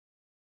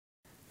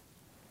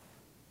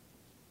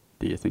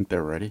Do you think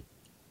they're ready?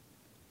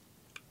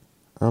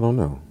 I don't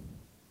know.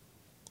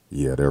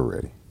 Yeah, they're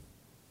ready.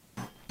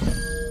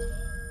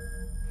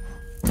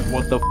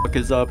 What the fuck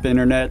is up,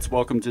 internets?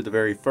 Welcome to the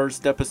very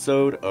first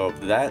episode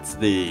of That's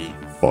the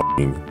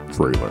Fucking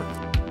trailer.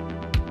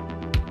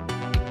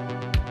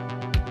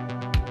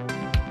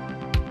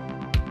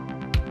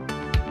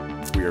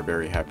 We are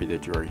very happy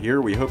that you are here.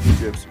 We hope that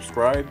you have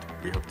subscribed.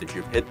 We hope that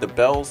you've hit the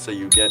bell so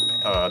you get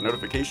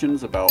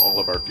notifications about all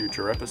of our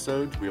future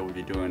episodes. We will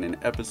be doing an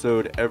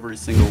episode every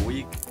single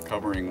week,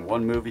 covering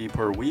one movie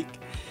per week.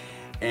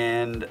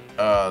 And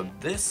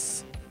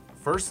this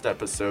first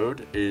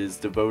episode is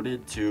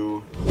devoted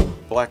to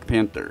Black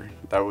Panther.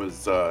 That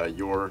was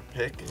your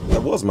pick.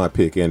 That was my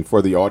pick, and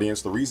for the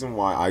audience, the reason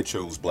why I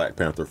chose Black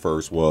Panther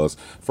first was,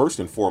 first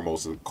and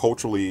foremost, a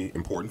culturally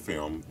important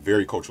film,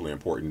 very culturally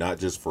important, not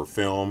just for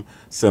film,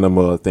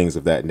 cinema, things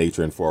of that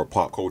nature, and for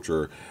pop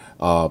culture.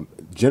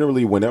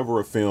 Generally, whenever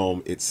a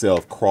film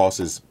itself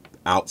crosses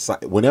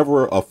outside,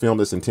 whenever a film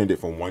that's intended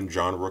for one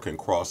genre can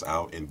cross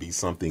out and be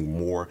something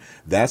more,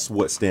 that's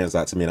what stands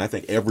out to me. And I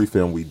think every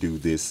film we do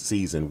this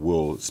season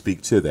will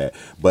speak to that.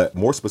 But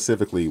more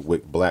specifically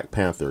with Black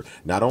Panther,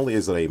 not only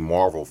is it a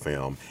Marvel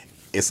film,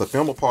 it's a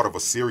film, a part of a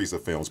series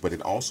of films, but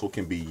it also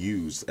can be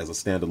used as a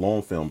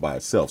standalone film by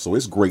itself. So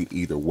it's great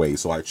either way.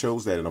 So I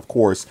chose that. And of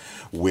course,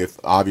 with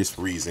obvious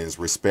reasons,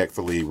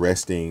 respectfully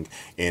resting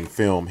in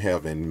film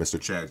heaven, Mr.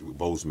 Chadwick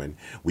Boseman,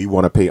 we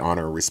want to pay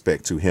honor and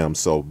respect to him.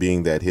 So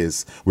being that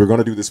we're going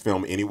to do this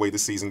film anyway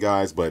this season,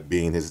 guys, but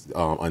being his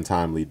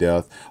untimely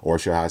death, or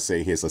should I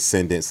say his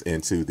ascendance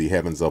into the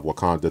heavens of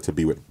Wakanda to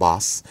be with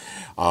Boss,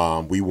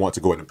 we want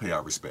to go ahead and pay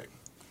our respect.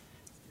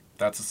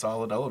 That's a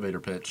solid elevator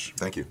pitch.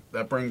 Thank you.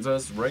 That brings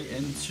us right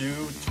into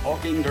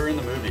talking during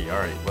the movie. All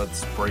right,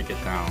 let's break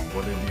it down.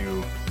 What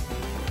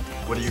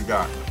do you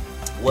got?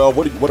 Well,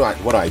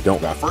 what I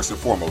don't got. First and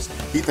foremost,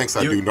 he thinks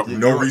I do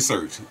no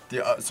research.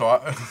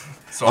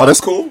 Oh,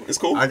 that's cool. It's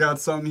cool. I got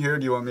some here.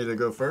 Do you want me to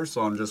go first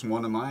on just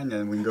one of mine,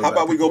 and we can go? How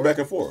about we go back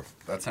and forth?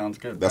 That sounds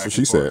good. That's what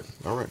she said.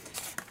 All right.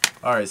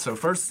 All right. So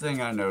first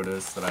thing I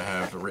noticed that I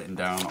have written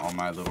down on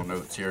my little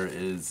notes here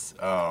is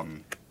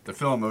the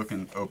film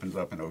opens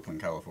up in Oakland,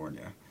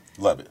 California.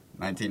 Love it.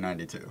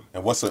 1992.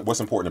 And what's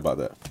important about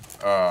that?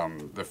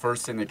 The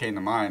first thing that came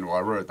to mind while I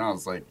wrote it down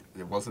was like,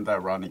 it wasn't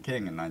that Rodney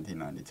King in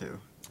 1992.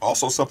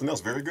 Also something else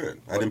very good.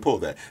 I didn't pull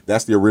that.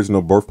 That's the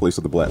original birthplace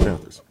of the Black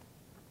Panthers.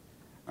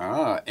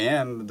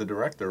 And the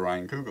director,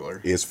 Ryan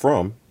Coogler, is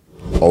from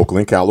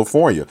Oakland,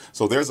 California.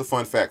 So there's a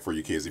fun fact for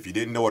you kids. If you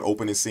didn't know it,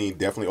 opening scene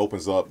definitely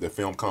opens up. The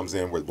film comes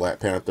in with Black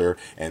Panther,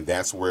 and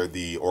that's where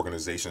the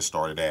organization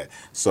started at.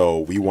 So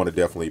we want to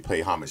definitely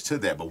pay homage to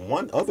that. But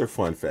one other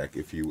fun fact,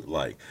 if you would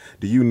like,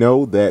 do you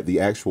know that the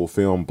actual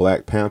film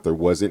Black Panther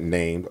wasn't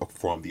named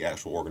from the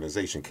actual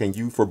organization? Can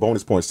you, for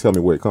bonus points, tell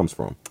me where it comes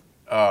from?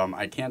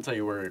 I can't tell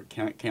you where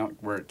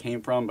it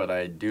came from, but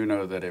I do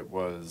know that it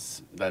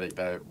was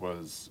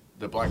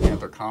the Black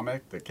Panther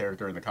comic. The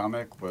character in the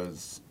comic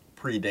was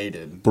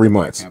predated 3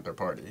 months. Black Panther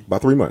Party. By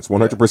 3 months,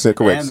 100%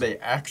 correct. And they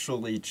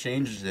actually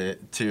changed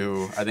it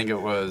to, I think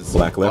it was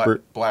Black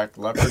Leopard. Black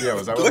Leopard. Yeah,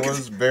 was that what it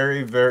was?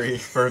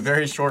 For a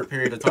very short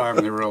period of time,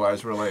 they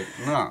realized we're like,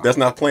 no, that's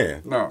not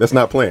planned. No, that's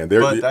not planned.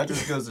 But that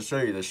just goes to show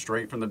you that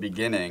straight from the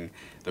beginning,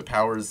 the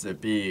powers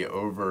that be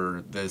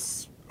over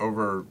this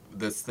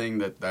thing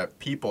that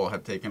people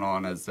have taken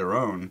on as their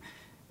own.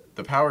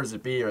 The powers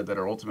that be that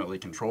are ultimately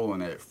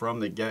controlling it from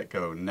the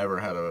get-go never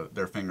had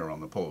their finger on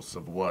the pulse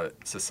of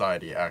what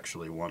society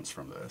actually wants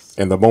from this.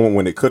 And the moment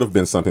when it could have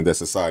been something that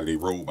society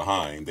rolled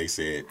behind, they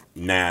said,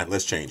 nah,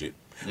 let's change it.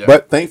 Yeah.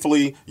 But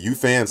thankfully, you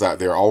fans out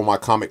there, all my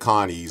comic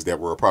connies that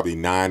were probably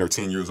 9 or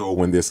 10 years old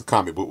when this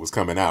comic book was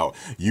coming out,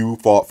 you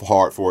fought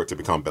hard for it to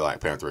become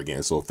Black Panther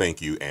again. So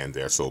thank you, and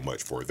there's so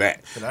much for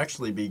that. It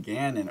actually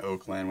began in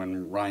Oakland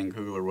when Ryan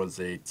Coogler was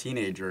a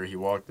teenager. He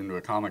walked into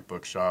a comic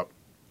book shop.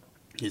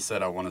 He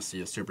said, I want to see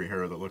a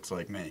superhero that looks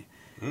like me.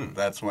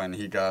 That's when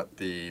he got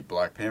the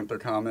Black Panther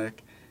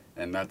comic,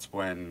 and that's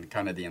when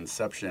kind of the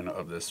inception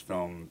of this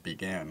film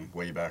began,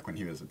 way back when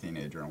he was a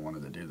teenager and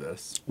wanted to do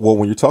this. Well,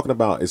 when you're talking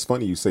about, it's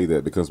funny you say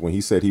that, because when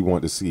he said he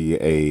wanted to see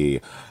a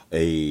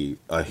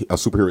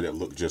superhero that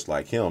looked just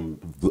like him,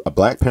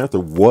 Black Panther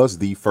was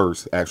the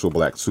first actual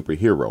black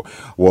superhero.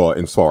 Well,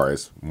 as far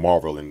as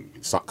Marvel and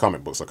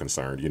comic books are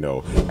concerned,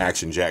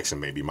 Action Jackson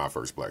may be my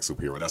first black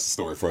superhero. That's a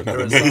story for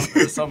another day.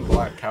 There was some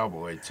black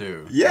cowboy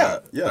too.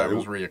 That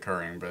was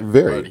reoccurring,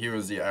 but he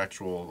was the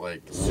actual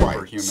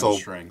superhuman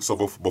strength. So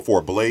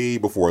before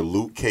Blade, before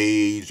Luke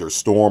Cage or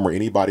Storm or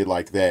anybody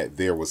like that,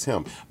 there was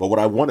him. But what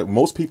I wanted,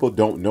 most people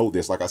don't know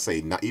this. Like I say,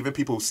 not even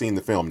people who've seen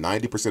the film,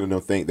 90% of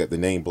them think that the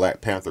name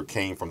Black Panther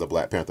came from the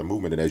Black Panther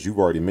movement, and as you've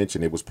already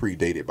mentioned, it was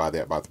predated by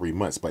that by 3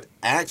 months. But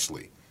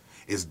actually,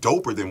 it's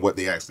doper than what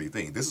they actually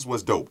think. This is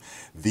what's dope.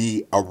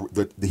 The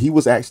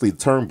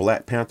term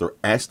Black Panther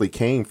actually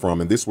came from,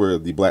 and this is where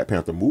the Black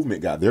Panther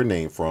movement got their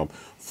name from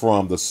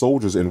from the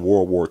soldiers in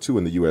World War II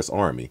in the U.S.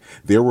 Army.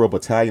 There were a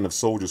battalion of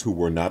soldiers who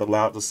were not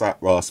allowed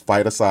to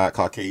fight aside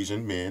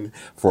Caucasian men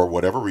for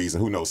whatever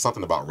reason. Who knows?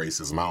 Something about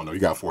racism. I don't know. You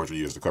got 400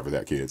 years to cover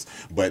that, kids.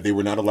 But they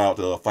were not allowed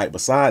to fight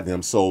beside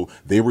them, so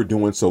they were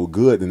doing so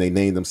good, and they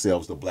named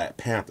themselves the Black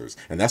Panthers.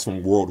 And that's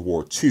from World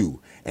War II.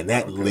 And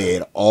that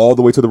led all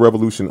the way to the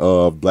revolution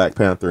of Black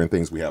Panther and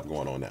things we have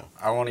going on now.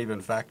 I won't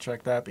even fact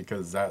check that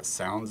because that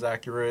sounds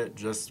accurate,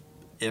 just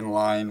in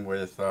line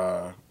with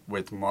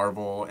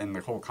Marvel and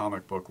the whole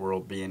comic book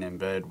world being in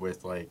bed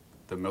with like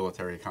the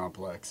military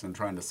complex and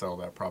trying to sell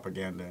that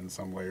propaganda in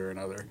some way or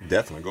another.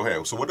 Definitely. Go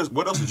ahead. So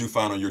what else did you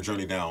find on your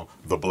journey down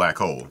the black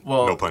hole?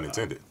 Well, no pun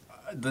intended.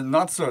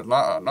 Not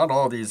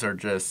all of these are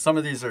just, some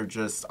of these are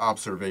just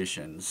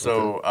observations.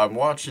 So okay. I'm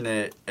watching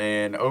it,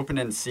 and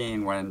opening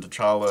scene when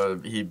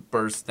T'Challa, he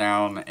bursts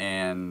down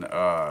and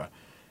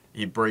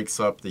he breaks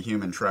up the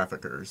human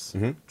traffickers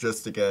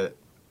just to get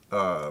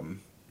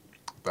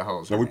the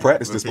hell is no, we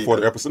practiced this before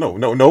the episode.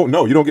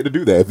 No, you don't get to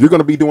do that. If you're going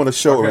to be doing a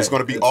show, okay, it's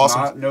going to be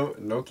awesome.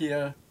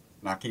 Nokia.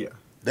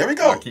 There we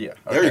go. Nokia. Okay.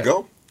 There you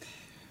go.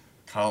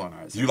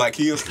 Colonizer. You like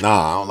Kias?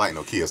 Nah, I don't like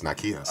no Kias, not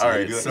Kias. All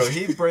right, so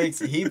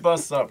he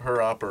busts up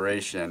her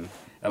operation,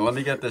 and let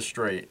me get this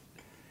straight.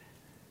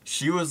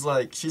 She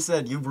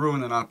said, "You've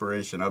ruined an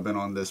operation. I've been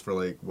on this for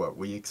like, what,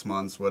 weeks,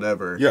 months,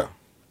 whatever." Yeah.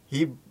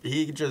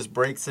 He just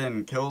breaks in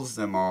and kills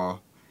them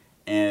all,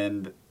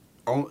 and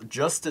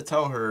just to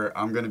tell her,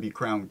 "I'm going to be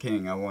crowned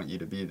king. I want you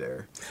to be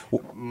there."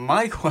 Well,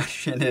 my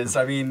question is,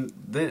 I mean,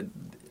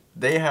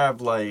 they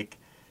have like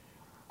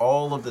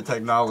all of the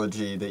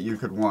technology that you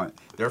could want.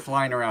 They're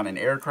flying around in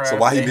aircraft. So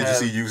why did you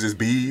see uses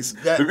bees?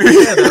 That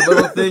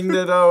little thing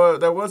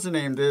that what's her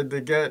name did to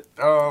get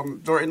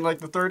in like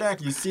the third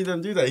act. You see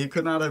them do that. He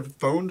could not have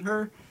phoned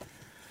her.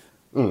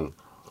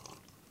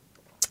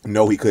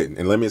 No, he couldn't.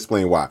 And let me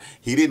explain why.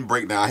 He didn't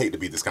break down. I hate to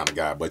be this kind of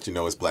guy, but you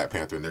know, it's Black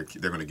Panther, and they're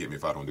going to get me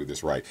if I don't do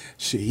this right.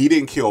 He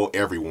didn't kill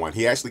everyone.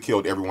 He actually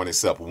killed everyone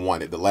except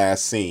one. At the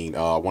last scene,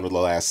 one of the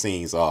last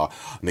scenes,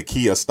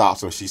 Nakia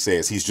stops him. She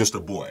says, "He's just a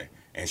boy."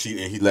 And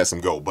he lets him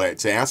go. But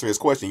to answer his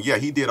question, yeah,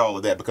 he did all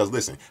of that because,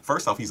 listen,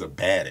 first off, he's a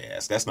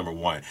badass. That's number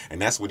one.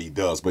 And that's what he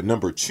does. But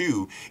number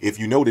two, if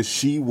you notice,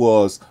 she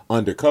was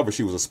undercover.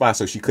 She was a spy,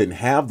 so she couldn't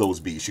have those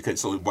bees.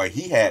 So while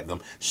he had them,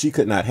 she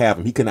could not have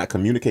them. He could not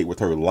communicate with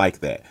her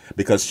like that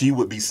because she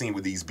would be seen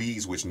with these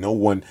bees, which no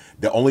one,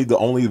 the only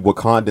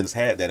Wakandans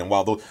had that. And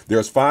while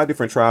there's 5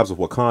 different tribes of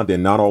Wakanda,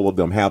 not all of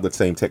them have the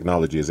same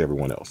technology as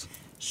everyone else.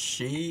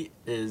 She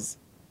is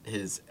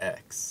his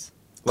ex.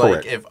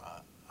 Correct. Like, if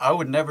I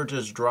would never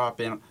just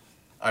drop in.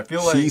 I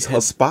feel like she's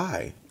her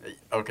spy.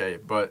 Okay,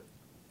 but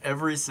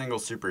every single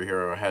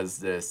superhero has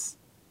this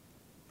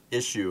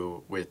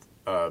issue with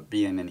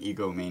being an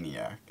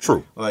egomaniac.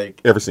 True. Like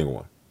every single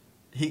one.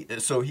 He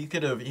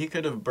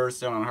could have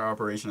burst down on her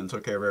operation and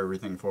took care of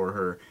everything for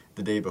her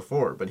the day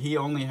before, but he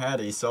only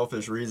had a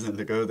selfish reason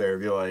to go there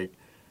and be like,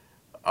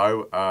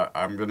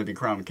 I'm going to be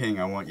crowned king.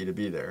 I want you to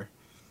be there.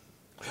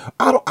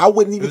 I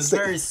wouldn't even say... It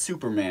was very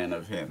Superman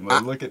of him.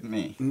 Like, look at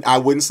me. I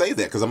wouldn't say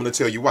that because I'm going to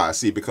tell you why.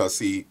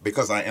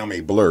 Because I am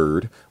a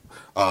blurred.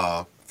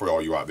 For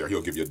all you out there,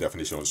 he'll give you a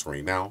definition on the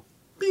screen now.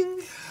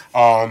 Bing.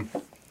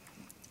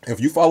 If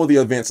you follow the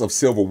events of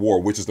Civil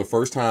War, which is the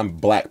first time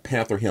Black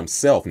Panther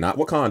himself, not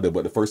Wakanda,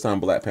 but the first time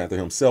Black Panther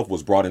himself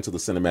was brought into the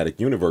cinematic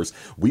universe,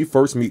 we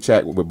first meet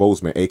Chadwick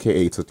Boseman,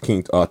 a.k.a.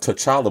 King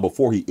T'Challa,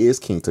 before he is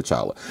King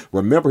T'Challa.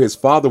 Remember, his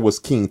father was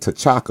King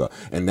T'Chaka,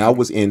 and that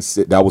was in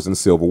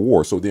Civil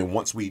War. So then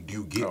once we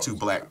do get to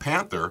Black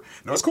Panther,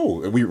 no, it's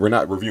cool. We're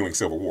not reviewing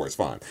Civil War. It's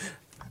fine.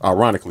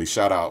 Ironically,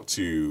 shout out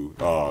to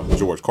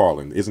George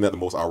Carlin. Isn't that the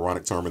most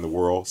ironic term in the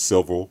world?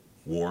 Civil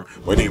War.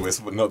 But anyways,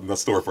 another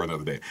story for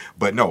another day.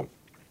 But no.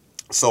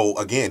 So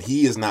again,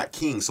 he is not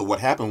king. So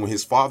what happened when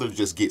his father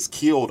just gets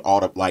killed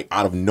out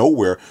of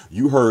nowhere?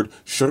 You heard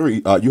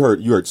Shuri. You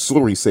heard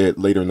Shuri said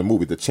later in the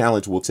movie, the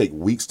challenge will take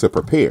weeks to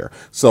prepare.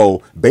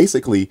 So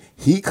basically,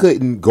 he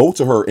couldn't go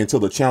to her until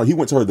the challenge. He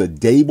went to her the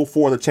day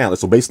before the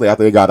challenge. So basically,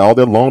 after they got all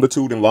their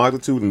longitude and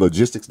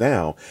logistics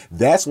down,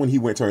 that's when he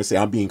went to her and said,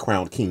 "I'm being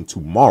crowned king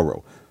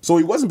tomorrow." So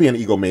he wasn't being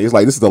an egomaniac. It's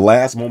like, this is the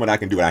last moment I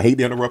can do it. I hate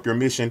to interrupt your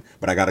mission,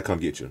 but I got to come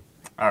get you.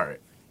 All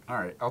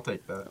right, I'll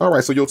take that. All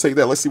right, so you'll take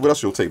that. Let's see what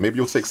else you'll take. Maybe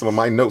you'll take some of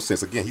my notes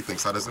since, again, he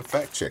thinks I doesn't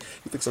fact check.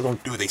 He thinks I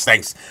don't do these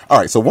things. All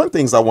right, so one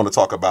things I want to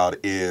talk about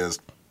is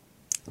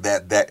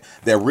that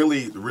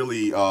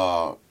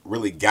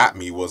really got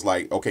me was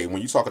like, okay,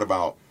 when you're talking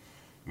about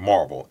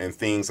Marvel and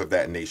things of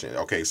that nation.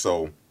 Okay,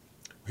 so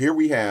here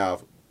we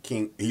have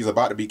King. He's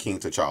about to be King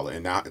T'Challa,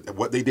 and now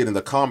what they did in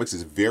the comics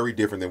is very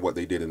different than what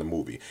they did in the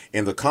movie.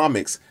 In the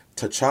comics,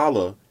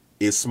 T'Challa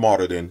is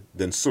smarter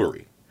than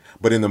Shuri.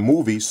 But in the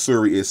movie,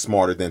 Shuri is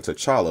smarter than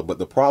T'Challa. But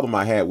the problem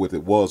I had with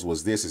it was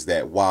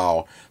that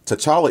while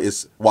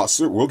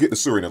Shuri, we'll get to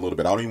Shuri in a little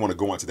bit. I don't even want to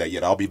go into that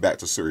yet. I'll be back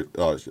to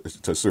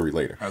Shuri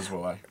later. As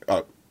will I.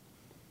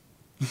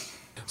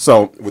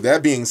 So with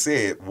that being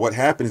said, what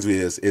happens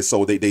is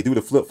so they do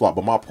the flip flop.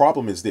 But my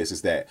problem is this: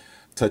 is that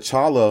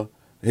T'Challa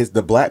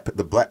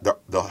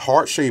The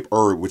heart shaped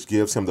herb, which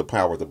gives him the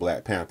power of the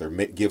Black Panther,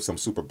 gives him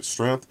super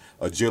strength,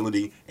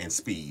 agility, and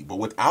speed. But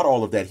without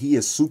all of that, he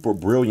is super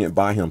brilliant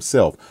by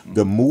himself.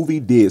 The movie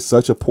did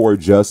such a poor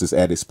justice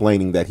at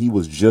explaining that he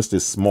was just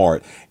as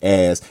smart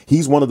as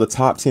he's one of the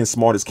top 10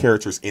 smartest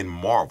characters in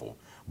Marvel.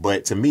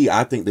 But to me,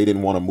 I think they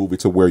didn't want a movie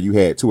to where you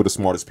had two of the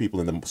smartest people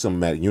in the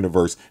cinematic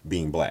universe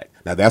being black.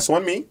 Now that's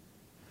on me.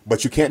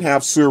 But you can't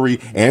have Shuri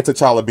and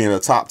T'Challa being the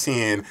top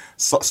 10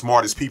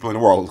 smartest people in the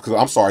world. Because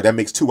I'm sorry, that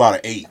makes 2 out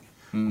of 8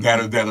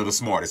 that are the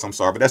smartest. I'm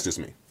sorry, but that's just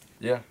me.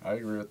 Yeah, I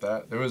agree with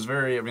that. It was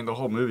very, I mean, the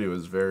whole movie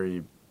was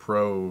very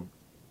pro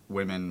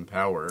women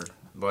power.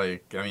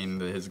 Like, I mean,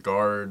 his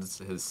guards,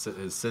 his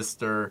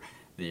sister,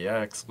 the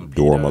ex, Lupita.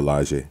 Dora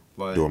Milaje.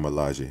 Like, Dora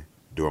Milaje.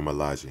 Dora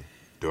Milaje.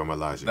 Dora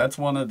Milaje. That's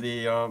one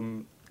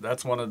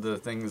of the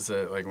things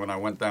that, like, when I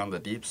went down the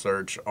deep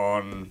search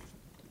on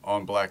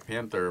Black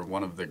Panther,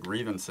 one of the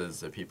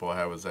grievances that people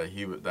had was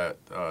that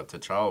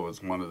T'Challa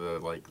was one of the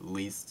like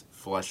least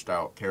fleshed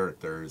out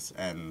characters,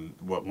 and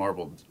what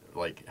Marvel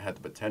like had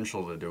the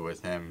potential to do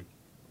with him.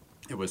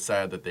 It was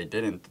sad that they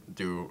didn't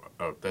do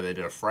that. They did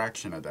a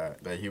fraction of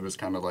that. That he was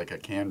kind of like a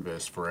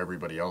canvas for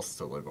everybody else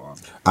to live on.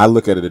 I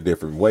look at it a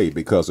different way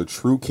because a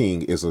true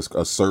king is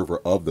a server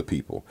of the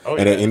people. Oh,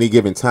 and yeah. at any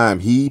given time,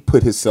 he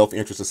put his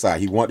self-interest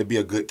aside. He wanted to be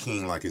a good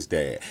king like his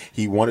dad.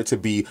 He wanted to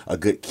be a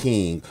good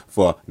king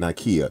for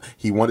Nakia.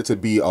 He wanted to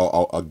be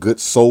a good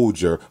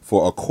soldier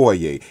for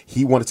Okoye.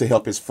 He wanted to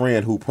help his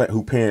friend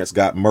who parents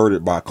got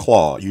murdered by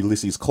Claw,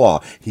 Ulysses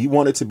Claw. He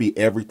wanted to be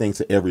everything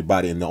to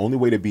everybody. And the only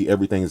way to be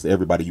everything is to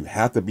everybody, you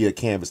have to be a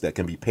canvas that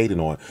can be painted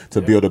on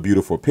to build a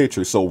beautiful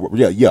picture. So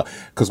yeah.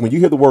 Because when you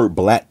hear the word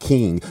Black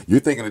King, you're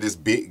thinking of this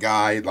big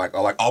guy, like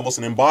almost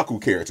an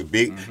M'Baku character,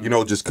 big,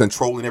 just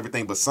controlling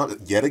everything. But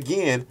yet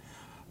again,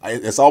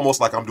 it's almost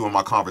like I'm doing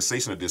my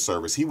conversation a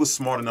disservice. He was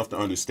smart enough to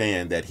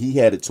understand that he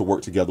had it to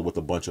work together with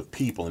a bunch of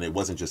people, and it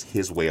wasn't just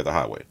his way or the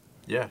highway.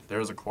 Yeah, there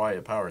was a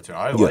quiet power to it.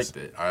 I liked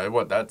it.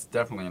 That's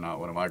definitely not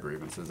one of my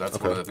grievances. That's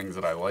one of the things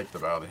that I liked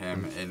about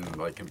him in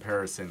like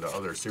comparison to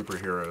other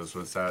superheroes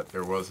was that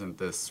there wasn't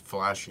this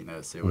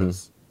flashiness. It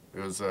was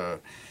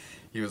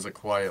he was a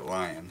quiet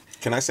lion.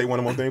 Can I say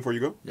one more thing before you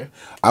go? Yeah.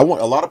 A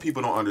lot of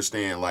people don't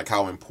understand like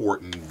how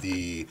important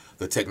the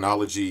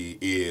technology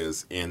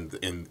is in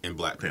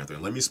Black Panther.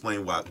 And let me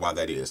explain why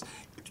that is.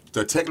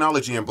 The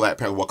technology in Black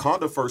Panther,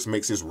 Wakanda first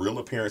makes his real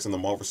appearance in the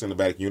Marvel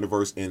Cinematic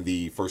Universe in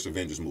the first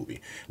Avengers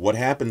movie. What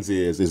happens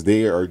is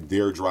they're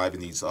driving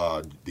these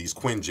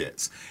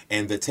Quinjets,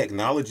 and the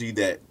technology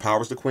that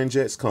powers the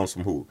Quinjets comes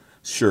from who?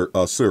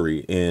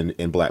 Shuri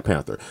in Black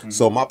Panther.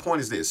 So my point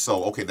is this.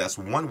 So, okay, that's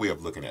one way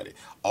of looking at it.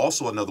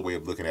 Also, another way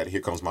of looking at it,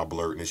 here comes my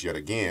blurredness yet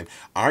again.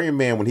 Iron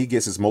Man, when he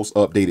gets his most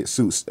updated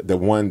suits, the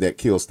one that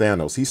kills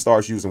Thanos, he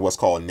starts using what's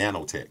called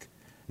nanotech.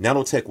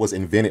 Nanotech was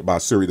invented by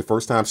Shuri. The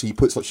first time she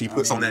puts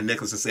on that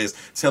necklace and says,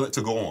 tell it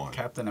to go on.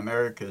 Captain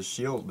America's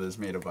shield is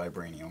made of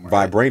vibranium.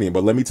 Right? Vibranium.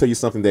 But let me tell you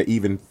something that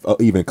even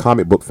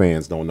comic book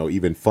fans don't know.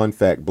 Even fun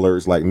fact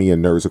blurs like me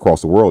and nerds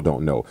across the world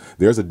don't know.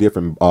 There's a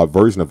different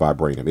version of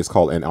vibranium. It's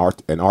called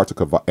Antarctic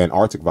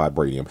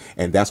vibranium.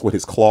 And that's what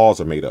his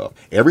claws are made of.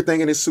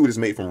 Everything in his suit is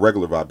made from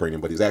regular vibranium,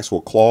 but his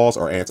actual claws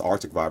are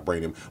Antarctic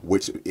vibranium,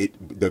 which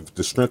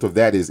the strength of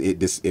that is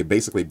it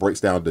basically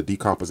breaks down the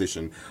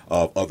decomposition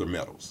of other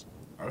metals.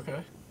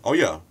 Okay. Oh,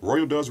 yeah.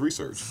 Royal does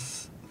research.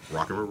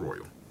 Rockin' with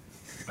Royal.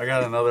 I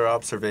got another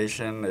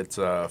observation. It's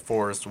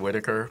Forrest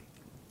Whitaker.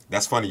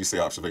 That's funny you say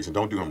observation.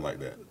 Don't do him like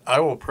that. I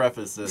will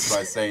preface this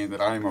by saying that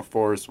I am a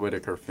Forrest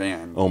Whitaker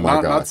fan. Oh, my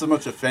God. Not so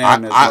much a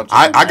fan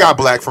I got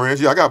black friends.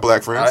 Yeah, I got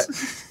black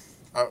friends.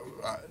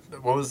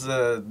 What was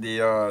the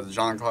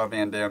Jean-Claude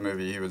Van Damme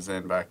movie he was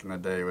in back in the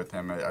day with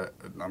him?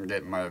 I'm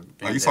getting my.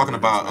 Are you talking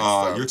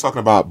about? You're talking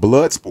about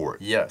Bloodsport.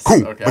 Yes.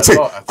 Okay. I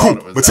thought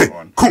it was that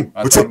one.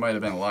 I thought it might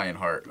have been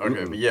Lionheart.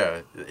 Okay, but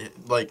yeah,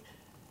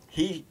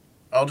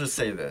 I'll just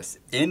say this: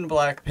 in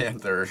Black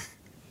Panther,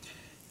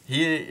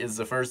 he is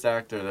the first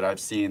actor that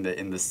I've seen that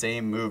in the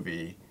same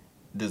movie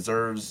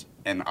deserves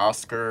an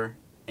Oscar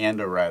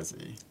and a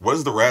Razzie. What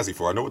is the Razzie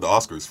for? I know what the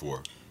Oscar is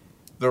for.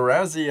 The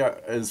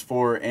Razzie is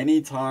for any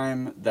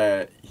time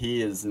that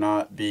he is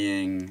not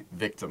being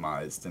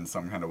victimized in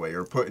some kind of way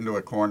or put into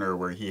a corner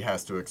where he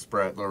has to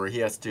express or he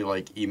has to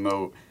like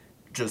emote.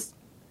 Just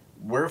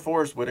where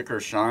Forrest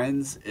Whitaker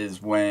shines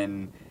is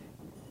when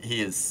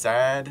he is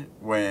sad,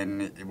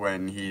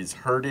 when he's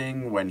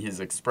hurting, when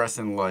he's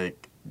expressing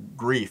like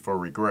grief or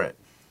regret.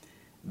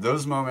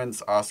 Those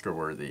moments Oscar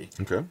worthy.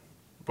 Okay.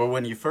 But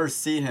when you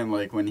first see him,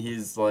 like when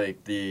he's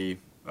like the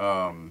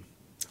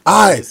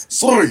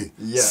Shuri,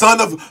 son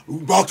of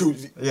Baku.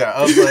 Yeah,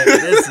 I was like,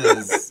 this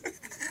is...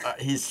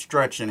 he's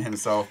stretching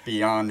himself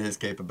beyond his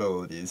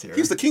capabilities here.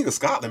 He's the king of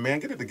Scotland, man.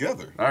 Get it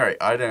together. All right,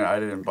 I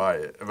didn't buy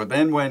it. But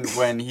then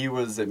when he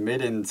was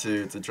admitting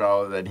to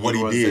T'Challa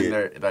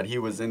that he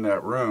was in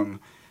that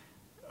room,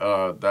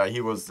 that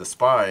he was the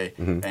spy,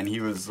 Mm-hmm. and he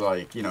was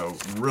like,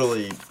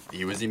 really,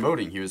 he was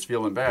emoting, he was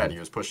feeling bad, he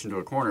was pushed into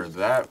a corner.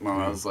 That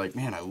moment, I was like,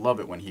 man, I love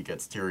it when he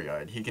gets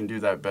teary-eyed. He can do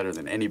that better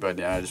than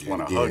anybody, and I just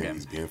want to hug him.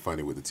 He's being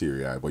funny with the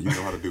teary eye, but you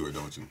know how to do it,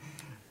 don't you?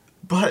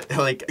 But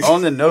like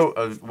on the note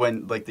of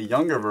when like the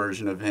younger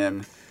version of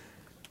him,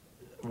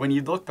 when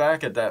you look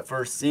back at that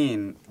first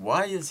scene,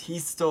 why is he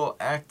still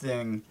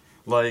acting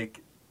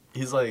like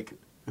he's like,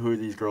 who are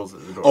these girls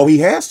at the door? Oh, he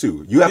has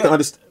to. You have to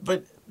understand.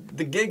 But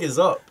the gig is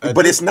up.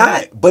 But it's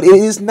not. But it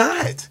is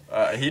not.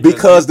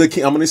 Because I'm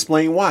going to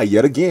explain why.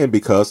 Yet again,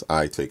 because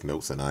I take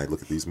notes and I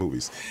look at these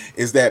movies.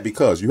 Is that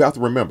because you have to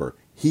remember,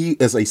 he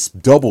is a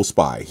double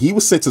spy. He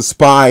was sent to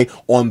spy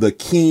on the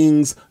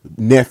king's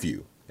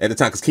nephew at the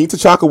time, because King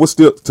T'Chaka was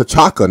still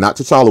T'Chaka, not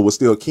T'Challa, was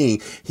still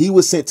king. He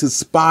was sent to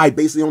spy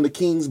basically on the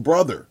king's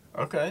brother.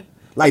 Okay.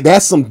 Like,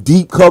 that's some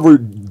deep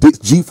covered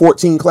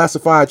G14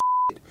 classified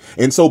shit.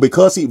 And so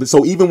because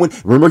even when,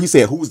 remember he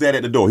said, who's that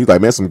at the door? He's like,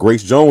 man, some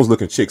Grace Jones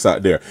looking chicks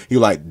out there. He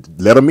like,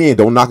 let them in,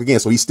 don't knock again.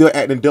 So he's still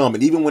acting dumb.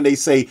 And even when they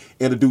say,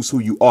 introduce who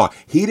you are,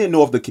 he didn't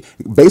know if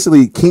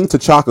basically King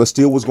T'Chaka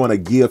still was going to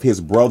give his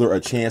brother a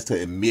chance to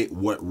admit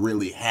what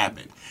really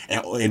happened.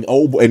 And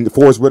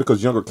Forrest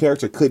Whitaker's younger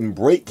character couldn't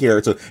break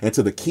character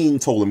until the king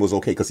told him it was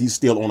okay, because he's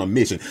still on a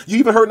mission. You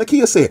even heard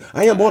Nakia say,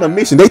 I am on a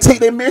mission. They take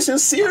their mission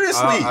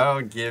seriously.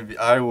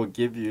 I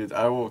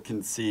will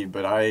concede,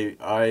 but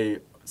I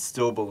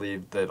still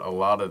believe that a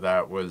lot of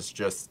that was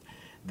just,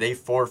 they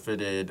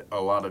forfeited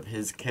a lot of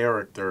his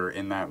character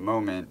in that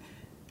moment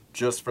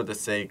just for the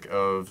sake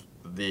of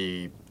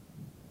the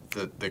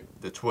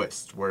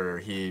twist where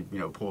he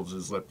pulls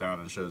his lip down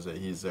and shows that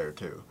he's there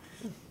too.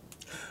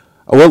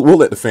 We'll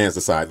let the fans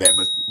decide that,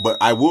 but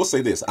I will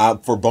say this,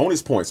 for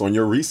bonus points on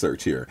your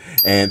research here,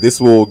 and this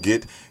will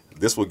get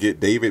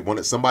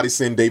David. Somebody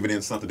send David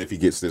in something if he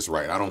gets this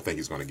right. I don't think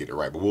he's going to get it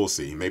right, but we'll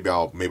see. Maybe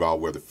I'll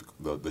wear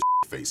the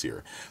face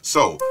here.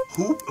 So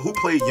who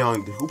played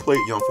young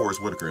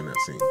Forrest Whitaker in that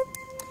scene?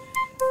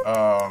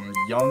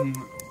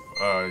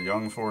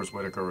 Young Forrest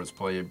Whitaker was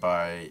played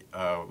by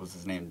what was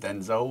his name,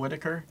 Denzel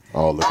Whitaker.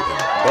 Oh, look at him!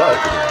 But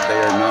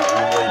they are not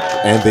related.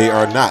 And they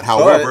are not.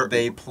 However, but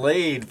they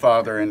played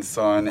father and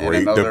son in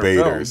great another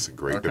debaters. film.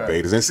 Great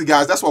debaters. And see,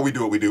 guys, that's why we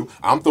do what we do.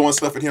 I'm throwing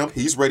stuff at him.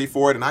 He's ready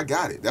for it, and I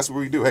got it. That's what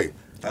we do. Hey,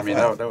 I mean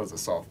that was a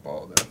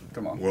softball, though.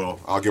 Come on. Well,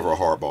 I'll give her a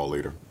hard ball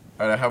later.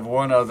 And I have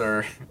one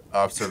other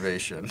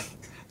observation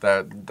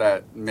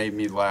that made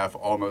me laugh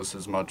almost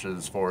as much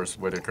as Forrest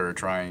Whitaker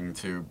trying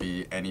to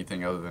be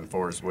anything other than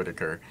Forrest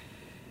Whitaker.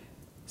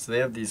 So they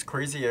have these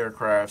crazy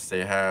aircrafts,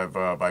 they have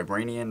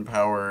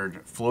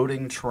vibranium-powered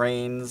floating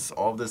trains,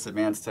 all of this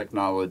advanced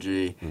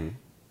technology,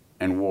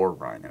 and war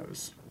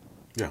rhinos.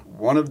 Yeah.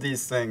 One of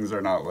these things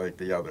are not like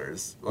the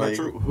others. Like,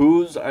 true.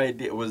 whose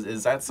idea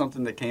is that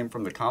something that came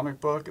from the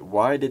comic book?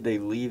 Why did they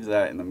leave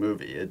that in the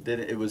movie?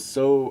 It was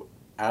so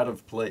out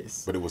of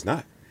place. But it was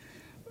not.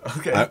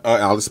 Okay.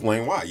 I'll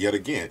explain why. Yet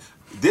again,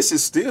 this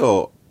is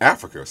still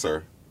Africa,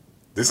 sir.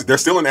 They're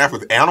still in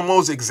Africa.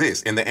 Animals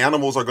exist, and the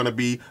animals are going to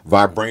be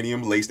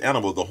vibranium-laced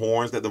animals. The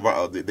horns that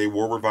they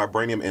were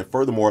vibranium, and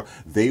furthermore,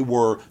 they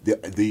were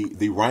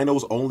the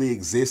rhinos only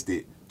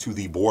existed to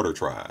the border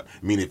tribe.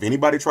 I mean, if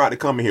anybody tried to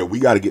come in here, we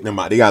got to get them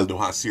out. They got to know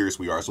how serious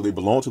we are. So they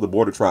belong to the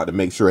border tribe to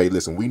make sure, hey,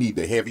 listen, we need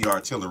the heavy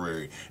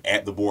artillery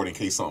at the border in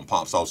case something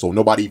pops off. So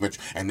nobody even,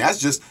 and that's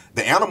just,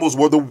 the animals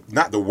were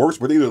not the worst,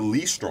 but they were the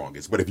least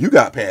strongest. But if you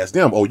got past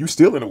them, you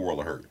still in a world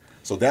of hurt.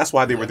 So that's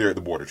why they were there at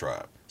the border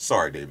tribe.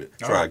 Sorry, David.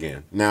 Try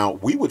again. Now,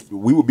 we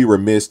would be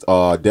remiss,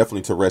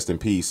 definitely, to rest in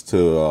peace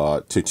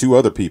to two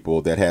other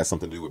people that had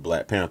something to do with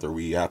Black Panther.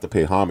 We have to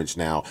pay homage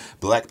now.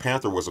 Black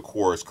Panther was, of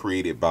course,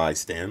 created by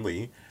Stan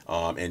Lee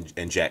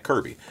and Jack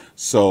Kirby.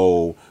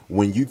 So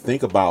when you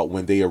think about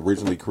when they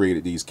originally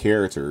created these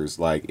characters,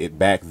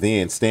 back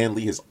then, Stan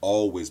Lee has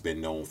always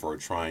been known for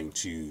trying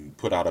to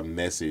put out a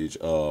message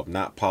of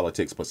not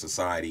politics but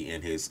society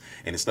and his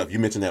stuff. You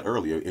mentioned that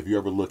earlier. If you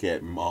ever look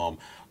at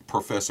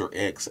Professor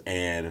X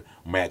and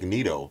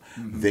Magneto,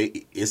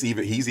 he's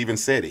even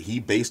said it. He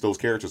based those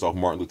characters off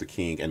Martin Luther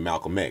King and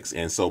Malcolm X.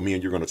 And so me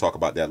and you're going to talk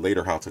about that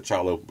later, how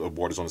T'Challa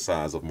borders on the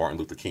sides of Martin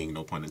Luther King,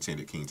 no pun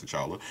intended, King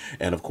T'Challa.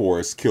 And of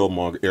course,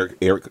 Eric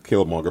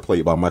Killmonger,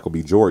 played by Michael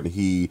B. Jordan,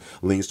 he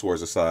leans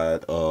towards the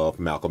side of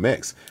Malcolm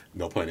X,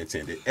 no pun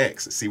intended,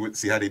 X. See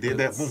how they did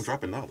that? Boom,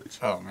 dropping knowledge.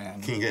 Oh, man.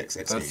 King X.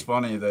 That's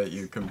funny that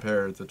you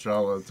compare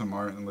T'Challa to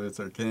Martin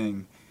Luther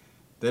King.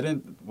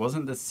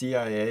 Wasn't the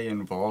CIA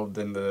involved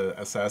in the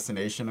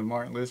assassination of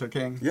Martin Luther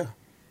King? Yeah.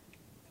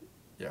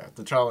 Yeah,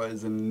 T'Challa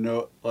is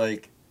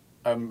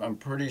I'm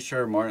pretty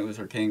sure Martin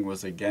Luther King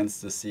was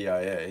against the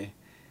CIA,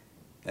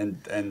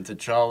 and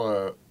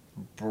T'Challa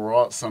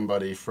brought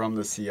somebody from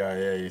the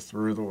CIA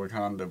through the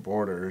Wakanda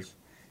borders.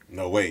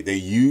 No way. They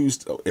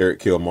used Eric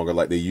Killmonger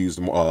like they used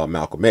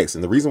Malcolm X.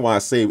 And the reason why I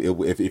say,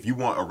 if you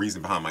want a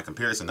reason behind my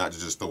comparison, not to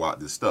just throw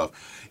out this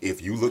stuff,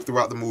 if you look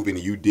throughout the movie and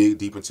you dig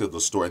deep into the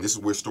story, and this is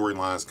where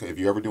storylines, if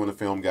you're ever doing a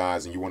film,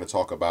 guys, and you want to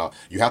talk about,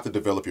 you have to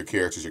develop your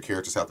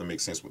characters have to make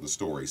sense with the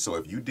story. So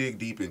if you dig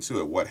deep into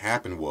it, what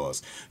happened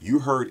was, you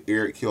heard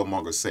Eric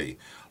Killmonger say,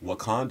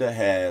 Wakanda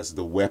has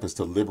the weapons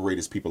to liberate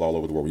its people all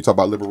over the world. When you talk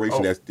about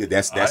liberation, Oh,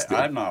 that's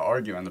I'm not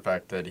arguing the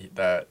fact that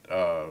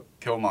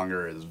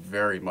Killmonger is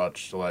very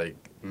much like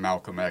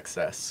Malcolm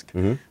X-esque,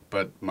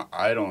 but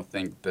I don't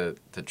think that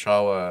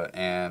T'Challa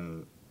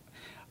and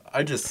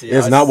I just see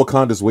it's not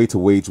Wakanda's way to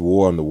wage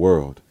war on the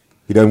world.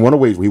 He doesn't want to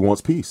wage war. He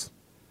wants peace.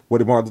 What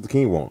did Martin Luther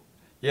King want?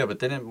 Yeah, but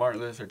didn't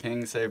Martin Luther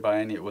King say by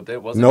any? Well,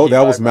 that wasn't. No,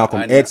 that was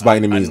Malcolm X by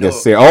any means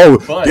necessary. Oh,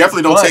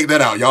 definitely don't take that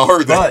out. Y'all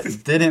heard that.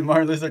 But didn't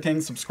Martin Luther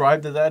King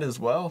subscribe to that as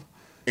well?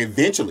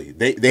 Eventually,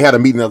 they had a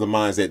meeting of the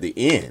minds at the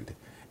end.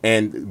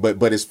 And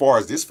but as far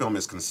as this film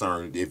is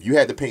concerned, if you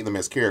had to paint them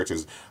as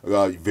characters,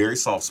 very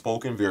soft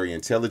spoken, very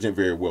intelligent,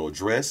 very well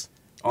dressed,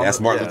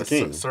 that's Martin Luther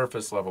King.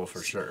 Surface level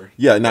for sure.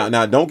 Yeah.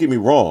 Now, don't get me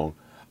wrong.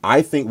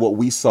 I think what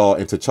we saw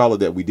in T'Challa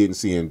that we didn't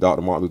see in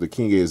Dr. Martin Luther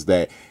King is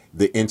that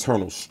the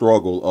internal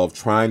struggle of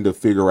trying to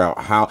figure out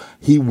how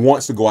he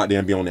wants to go out there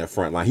and be on that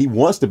front line. He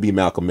wants to be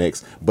Malcolm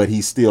X, but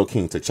he's still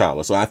King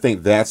T'Challa. So I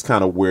think that's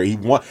kind of where he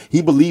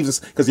believes,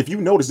 because if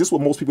you notice, this is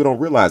what most people don't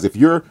realize. If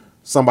you're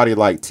somebody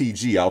like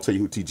TG, I'll tell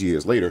you who TG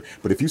is later,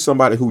 but if you're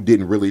somebody who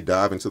didn't really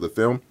dive into the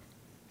film,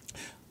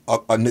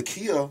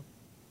 Nakia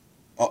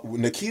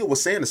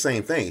was saying the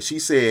same thing. She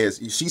says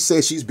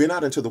she's been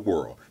out into the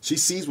world. She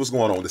sees what's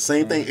going on. The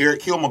same thing Eric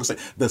Killmonger said.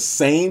 The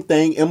same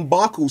thing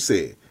M'Baku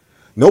said.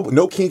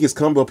 No king has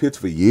come up here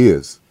for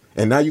years,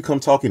 and now you come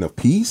talking of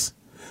peace.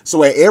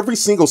 So at every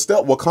single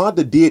step,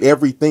 Wakanda did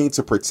everything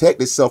to protect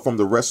itself from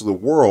the rest of the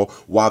world,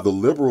 while the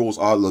liberals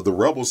are the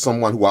rebels.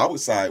 Someone who I would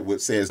side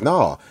with says,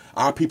 "Nah,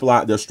 our people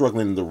out there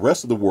struggling in the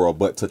rest of the world."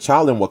 But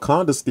T'Challa and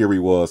Wakanda's theory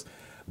was,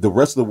 the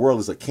rest of the world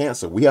is a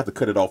cancer. We have to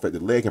cut it off at the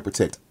leg and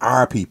protect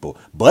our people.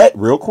 But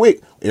real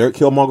quick, Eric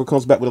Killmonger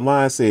comes back with a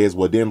line, says,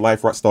 well, then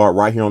life start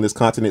right here on this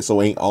continent,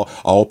 so ain't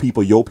all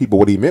people your people.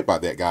 What he meant by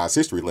that, guys,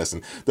 history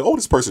lesson. The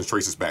oldest person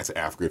traces back to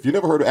Africa. If you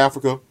never heard of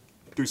Africa,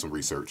 do some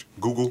research.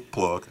 Google,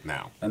 plug,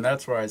 now. And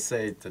that's where I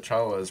say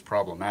T'Challa is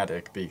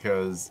problematic,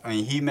 because, I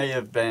mean, he may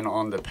have been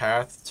on the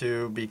path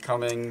to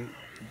becoming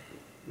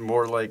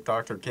more like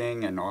Dr.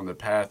 King and on the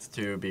path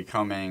to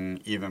becoming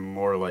even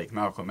more like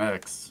Malcolm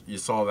X. You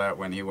saw that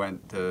when he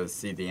went to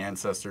see the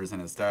ancestors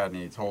and his dad, and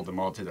he told them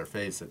all to their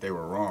face that they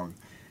were wrong.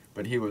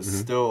 But he was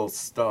still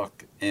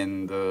stuck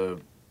in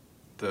the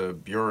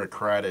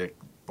bureaucratic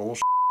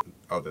bullshit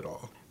of it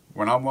all.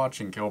 When I'm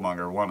watching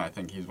Killmonger, one, I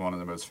think he's one of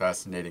the most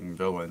fascinating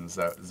villains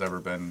that has ever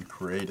been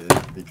created,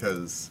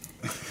 because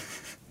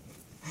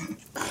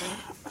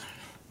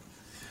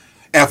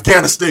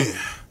Afghanistan,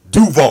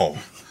 Duval,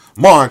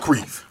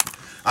 Moncrief.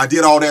 I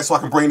did all that so I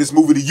can bring this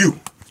movie to you.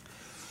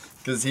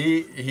 Because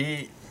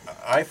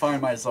I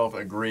find myself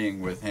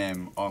agreeing with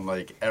him on,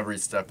 like, every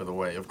step of the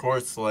way. Of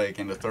course, like,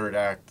 in the third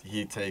act,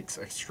 he takes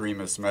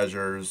extremist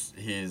measures.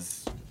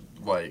 He's,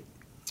 like,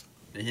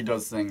 he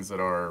does things that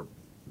are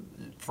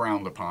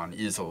frowned upon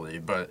easily.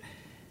 But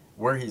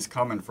where he's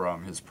coming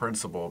from, his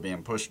principle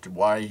being pushed,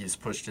 why he's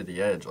pushed to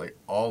the edge, like,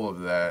 all of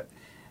that,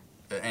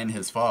 and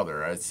his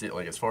father, I see,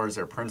 like, as far as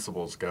their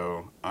principles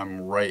go,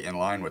 I'm right in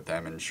line with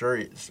them. And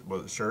Shuri,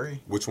 was it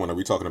Shuri? Which one are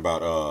we talking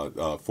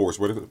about? Forrest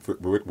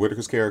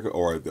Whitaker's character,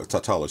 or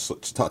T'Challa's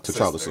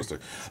sister?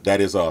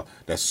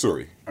 That's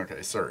Shuri.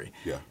 Okay, Shuri.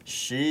 Yeah.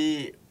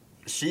 She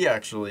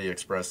actually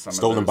expressed some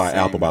stolen of by same...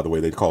 Apple, by the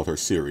way. They called her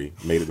Siri.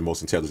 Made it the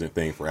most intelligent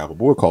thing for Apple.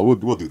 But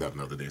we'll do that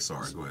another day.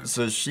 Sorry, go ahead.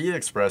 So she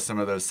expressed some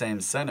of those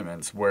same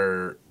sentiments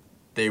where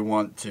they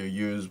want to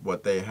use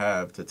what they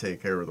have to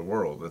take care of the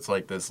world. It's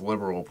like this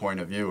liberal point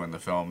of view in the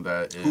film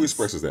that is... Who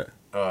expresses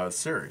that?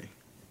 Siri.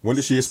 When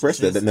did she express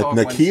that?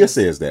 Nakia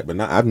says that, but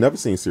I've never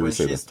seen Siri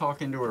say that. When she's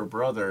talking to her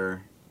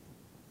brother,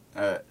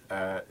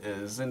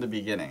 is in the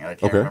beginning. I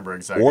can't remember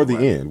exactly. Or the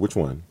end. Which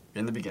one?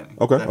 In the beginning.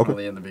 Okay.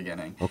 Definitely in the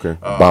beginning. Okay.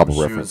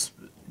 Bible reference.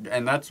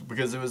 And that's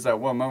because it was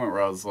that one moment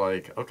where I was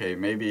like, okay,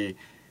 maybe,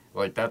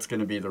 like, that's going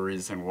to be the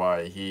reason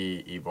why he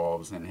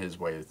evolves in his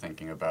way of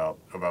thinking about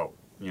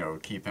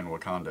keeping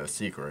Wakanda a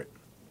secret.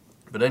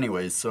 But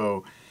anyways,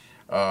 so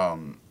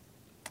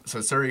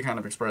Suri kind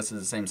of expresses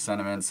the same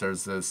sentiments.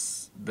 There's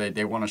this,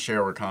 they want to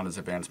share Wakanda's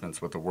advancements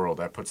with the world.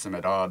 That puts them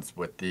at odds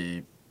with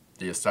the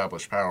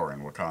established power in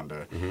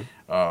Wakanda.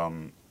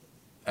 Mm-hmm.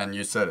 And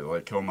you said it,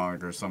 like,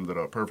 Killmonger summed it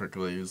up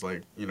perfectly. He was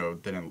like,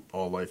 didn't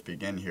all life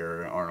begin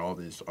here?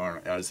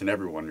 Aren't as in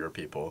everyone your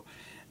people?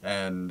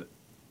 And,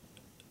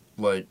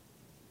 like,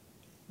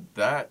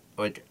 that,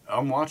 like,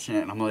 I'm watching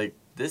it and I'm like,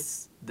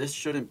 this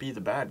shouldn't be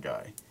the bad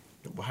guy.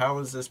 How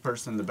is this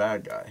person the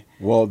bad guy?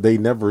 Well, they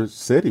never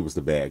said he was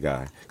the bad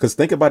guy. Because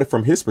think about it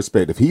from his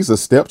perspective. He's a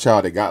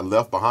stepchild that got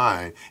left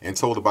behind and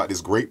told about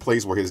this great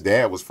place where his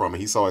dad was from,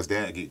 and he saw his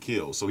dad get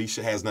killed. So he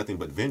has nothing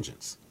but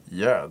vengeance.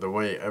 Yeah, the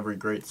way every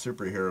great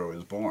superhero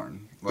is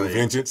born. Like, the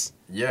vengeance?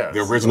 Yeah. The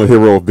original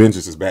hero of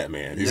vengeance is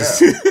Batman. Yeah.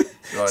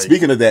 Like,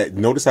 speaking of that,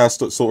 notice how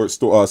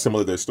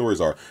similar their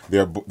stories are.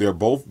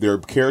 Their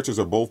characters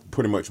are both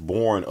pretty much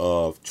born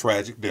of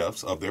tragic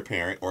deaths of their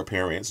parent or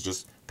parents,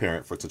 just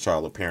parent for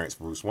T'Challa, parents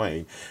for Bruce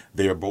Wayne.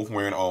 They are both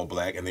wearing all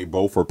black, and they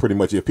both are pretty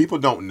much, if people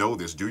don't know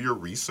this, do your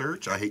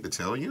research. I hate to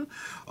tell you.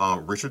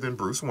 Richer than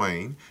Bruce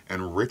Wayne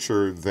and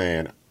richer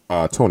than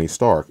Tony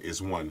Stark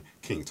is one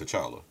King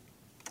T'Challa.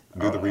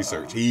 Do the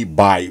research. He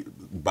by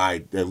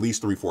at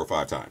least 3, 4,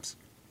 5 times.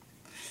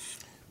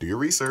 Do your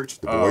research.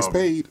 The boy's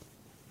paid.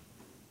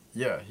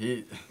 Yeah,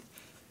 he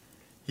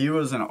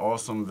was an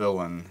awesome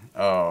villain.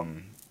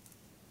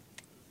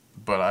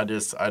 But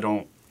as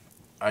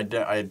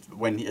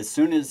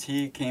soon as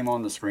he came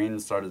on the screen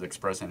and started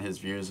expressing his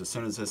views, as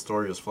soon as his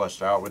story was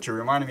fleshed out, which it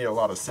reminded me a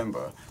lot of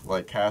Simba,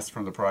 like cast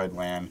from the Pride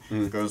Land,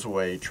 goes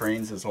away,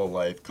 trains his whole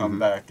life, come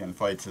back and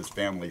fights his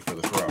family for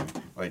the throne.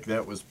 Like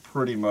that was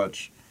pretty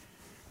much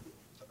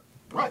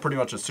a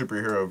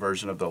superhero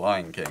version of the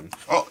Lion King.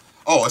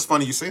 Oh, it's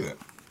funny you say that.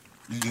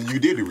 You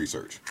did do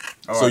research.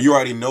 So you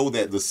already know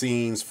that the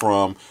scenes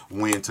from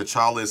when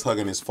T'Challa is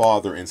hugging his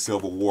father in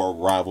Civil War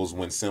rivals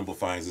when Simba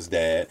finds his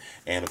dad,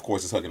 and of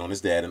course is hugging on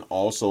his dad, and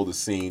also the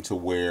scene to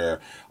where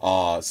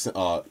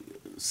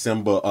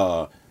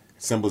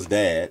Simba's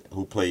dad,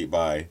 who played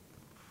by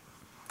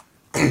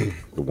the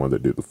one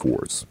that did the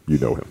Force, you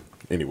know him.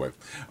 Anyway,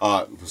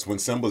 when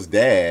Simba's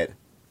dad,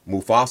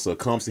 Mufasa,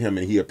 comes to him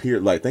and he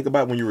appeared, like, think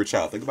about when you were a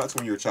child.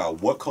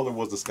 What color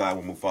was the sky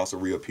when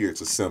Mufasa reappeared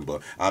to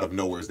Simba out of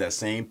nowhere? It's that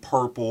same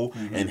purple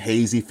and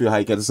hazy feel. How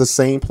you get? It's the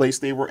same place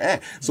they were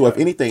at. So if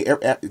anything,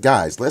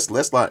 guys, let's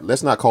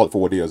not call it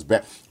for what it is.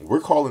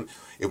 We're calling.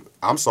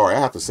 I'm sorry, I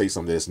have to say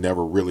something that's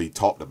never really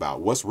talked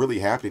about. What's really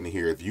happening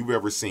here? If you've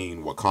ever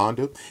seen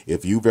Wakanda,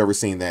 if you've ever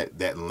seen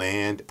that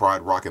land,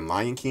 Pride Rock and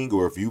Lion King,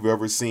 or if you've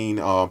ever seen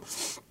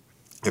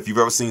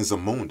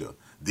Zamunda,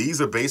 these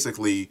are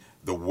basically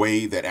the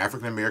way that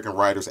African American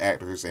writers,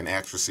 actors, and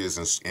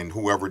actresses, and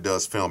whoever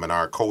does film in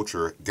our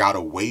culture got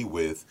away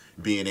with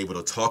being able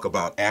to talk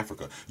about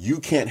Africa. You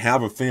can't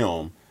have a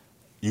film,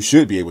 you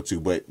should be able to,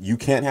 but you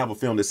can't have a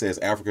film that says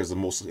Africa is the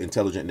most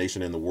intelligent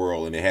nation in the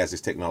world and it has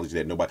this technology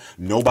that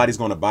nobody's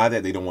going to buy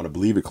that. They don't want to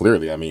believe it,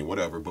 clearly. I mean,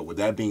 whatever. But with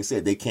that being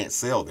said, they can't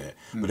sell that.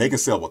 But they can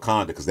sell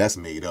Wakanda because that's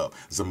made up.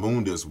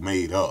 Zamunda's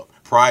made up.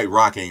 Pride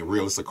Rock ain't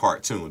real. It's a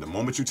cartoon. The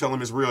moment you tell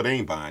them it's real, they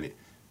ain't buying it.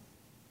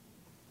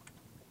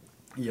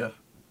 Yeah,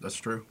 that's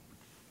true.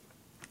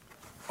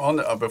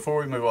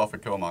 Before we move off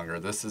of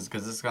Killmonger, this is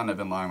kind of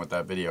in line with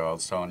that video I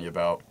was telling you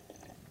about.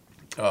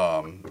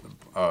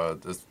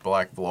 This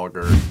black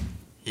vlogger,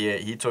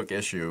 he took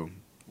issue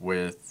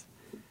with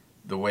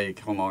the way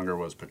Killmonger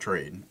was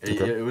portrayed.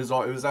 Okay. It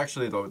was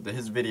actually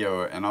his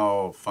video, and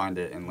I'll find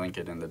it and link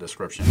it in the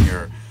description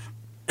here.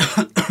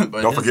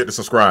 But don't forget to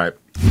subscribe.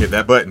 Hit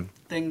that button.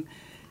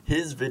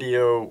 His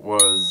video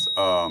was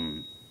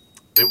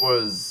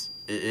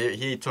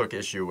he took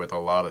issue with a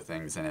lot of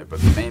things in it, but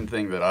the main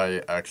thing that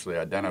I actually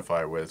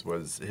identify with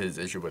was his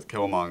issue with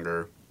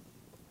Killmonger.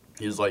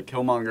 He was like,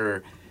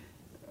 Killmonger,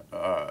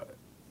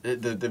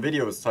 the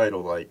video was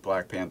titled like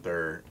Black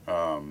Panther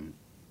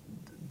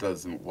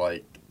doesn't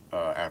like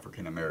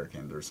African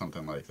Americans or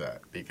something like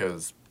that,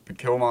 because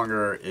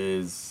Killmonger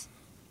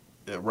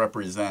it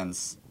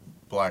represents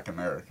Black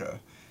America,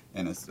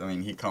 and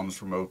he comes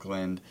from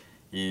Oakland.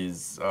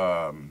 He's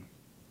the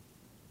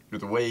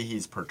way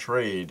he's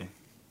portrayed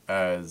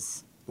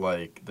as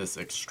like this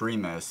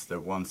extremist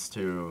that wants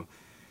to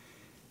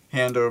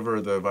hand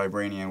over the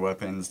vibranium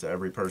weapons to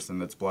every person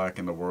that's black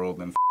in the world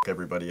and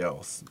everybody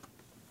else.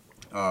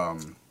 They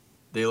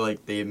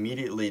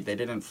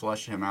didn't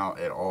flesh him out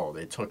at all.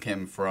 They took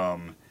him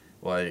from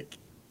like,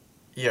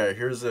 yeah,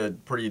 here's a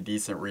pretty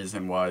decent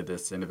reason why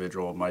this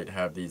individual might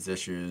have these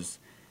issues,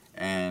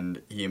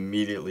 and he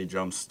immediately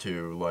jumps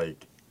to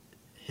like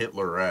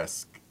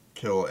Hitler-esque,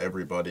 kill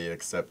everybody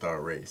except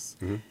our race.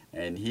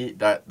 And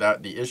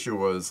the issue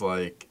was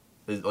like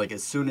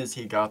as soon as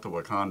he got to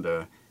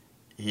Wakanda,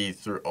 he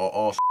threw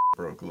all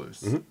broke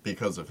loose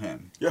because of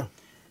him. Yeah.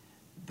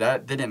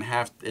 It didn't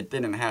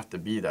have to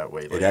be that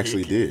way. Like, it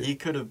actually did. He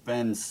could have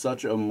been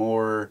such a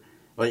more,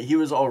 like, he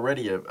was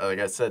already like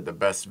I said, the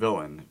best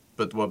villain.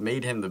 But what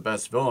made him the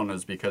best villain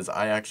is because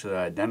I actually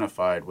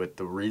identified with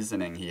the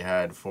reasoning he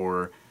had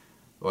for,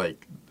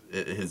 like,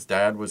 his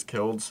dad was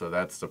killed, so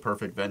that's the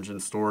perfect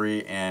vengeance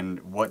story, and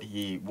what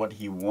he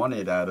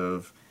wanted out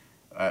of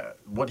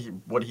what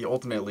he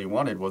ultimately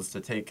wanted was to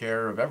take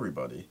care of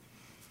everybody.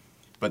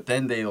 But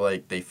then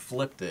they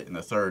flipped it in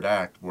the third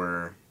act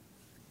where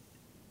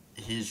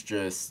he's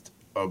just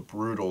a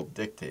brutal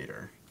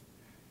dictator.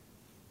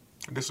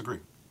 I disagree.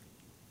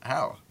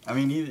 How? I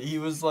mean, he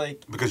was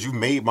like... Because you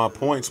made my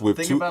points with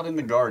Think about in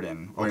the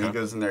garden, when he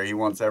goes in there, he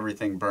wants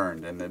everything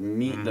burned, and the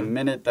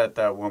minute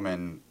that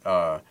woman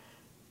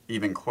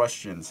even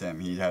questions him,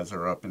 he has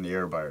her up in the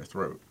air by her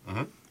throat.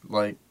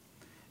 Like,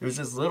 it was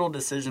just little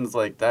decisions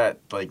like that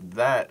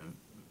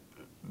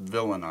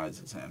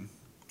villainizes him.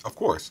 Of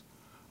course.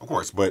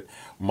 But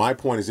my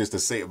point is just to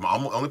say, the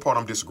only part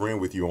I'm disagreeing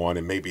with you on,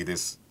 and maybe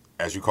this,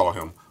 as you call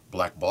him,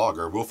 black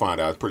blogger, we'll find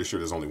out. I'm pretty sure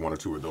there's only one or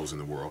two of those in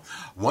the world.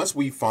 Once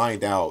we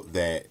find out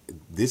that,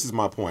 this is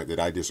my point that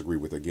I disagree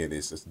with again,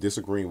 is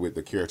disagreeing with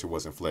the character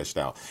wasn't fleshed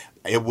out.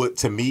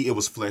 To me, it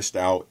was fleshed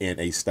out in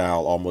a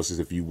style almost as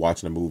if you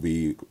watching a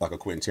movie like a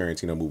Quentin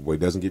Tarantino movie where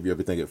it doesn't give you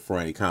everything up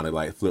front. It kind of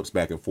like flips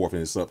back and forth,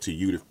 and it's up to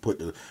you to put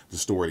the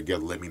story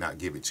together. Let me not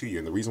give it to you.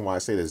 And the reason why I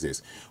say this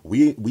is this.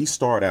 We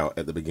start out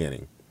at the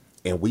beginning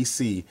and we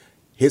see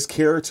his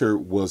character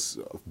was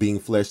being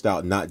fleshed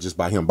out not just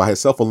by him. By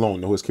himself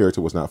alone, no, his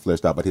character was not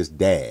fleshed out, but his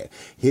dad.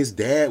 His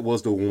dad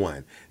was the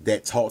one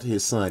that taught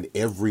his son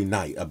every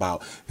night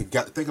about,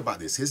 think about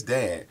this, his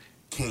dad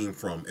came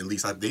from, at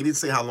least, they didn't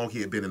say how long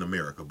he had been in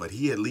America, but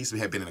he at least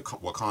had been in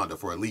Wakanda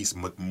for at least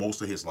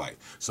most of his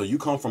life. So you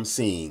come from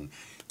seeing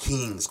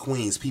kings,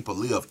 queens, people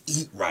live,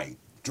 eat right,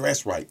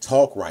 dress right,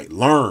 talk right,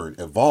 learn,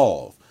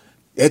 evolve,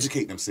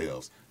 educate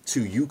themselves,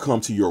 to you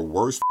come to your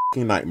worst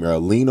nightmare, a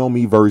lean on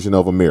me version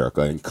of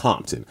America in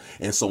Compton.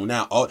 And so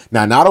now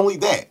not only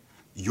that,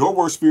 your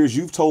worst fears,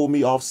 you've told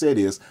me, Offset,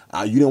 is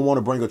you didn't want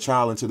to bring a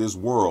child into this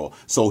world.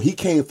 So he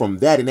came from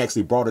that and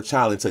actually brought a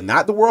child into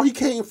not the world he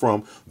came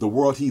from, the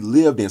world he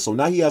lived in. So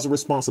now he has a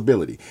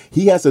responsibility.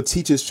 He has to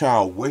teach his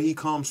child where he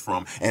comes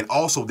from, and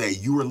also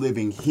that you are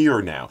living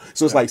here now.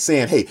 So it's like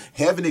saying, hey,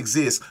 heaven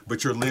exists,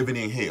 but you're living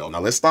in hell. Now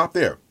let's stop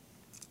there.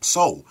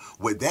 So,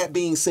 with that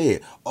being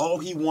said, all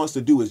he wants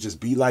to do is just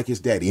be like his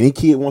daddy. Any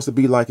kid wants to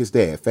be like his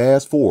dad.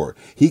 Fast forward.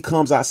 He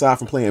comes outside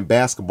from playing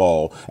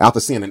basketball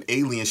after seeing an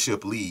alien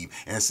ship leave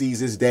and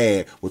sees his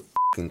dad with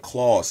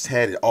claws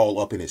tatted all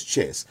up in his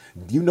chest.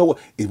 You know what?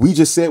 We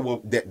just said,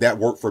 well, that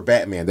worked for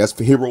Batman. That's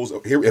for heroes.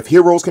 If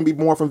heroes can be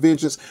born from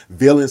vengeance,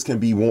 villains can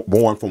be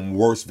born from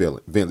worse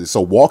villains.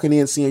 So walking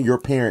in, seeing your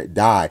parent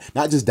die,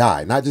 not just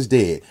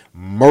dead,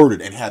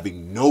 murdered, and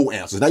having no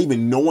answers, not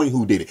even knowing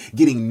who did it,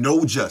 getting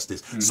no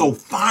justice. Mm-hmm. So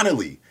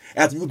finally,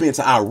 after you've been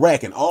to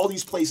Iraq and all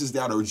these places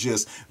that are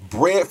just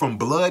bred from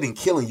blood and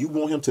killing, you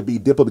want him to be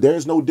diplomatic. There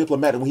is no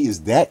diplomatic when he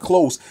is that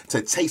close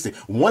to tasting.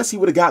 Once he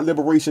would have got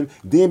liberation,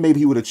 then maybe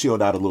he would have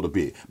chilled out a little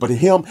bit. But to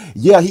him,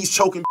 yeah, he's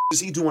choking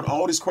bitches. He's doing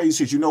all this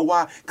crazy shit. You know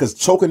why? Because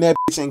choking that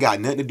bitch ain't got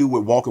nothing to do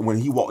with walking when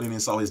he walked in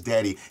and saw his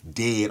daddy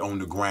dead on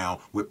the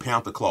ground with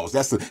panther claws.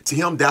 To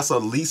him, that's a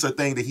least a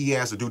thing that he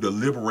has to do to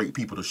liberate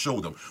people, to show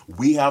them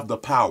we have the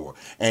power.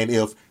 And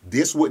if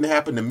this wouldn't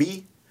happen to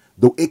me,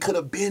 though, it could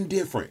have been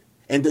different.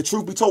 And the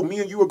truth be told, me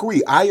and you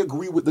agree. I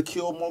agree with the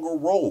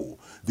Killmonger role.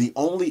 The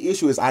only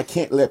issue is I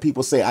can't let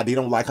people say they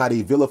don't like how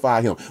they vilify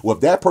him. Well,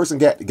 if that person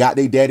got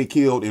their daddy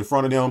killed in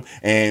front of them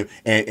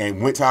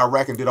and went to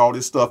Iraq and did all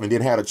this stuff and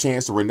then had a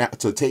chance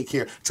to take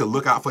care, to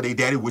look out for their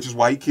daddy, which is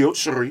why he killed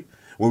Shuri,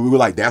 when we were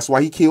like, that's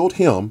why he killed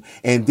him,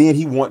 and then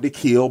he wanted to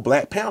kill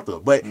Black Panther.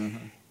 But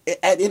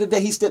at the end of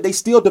the day, they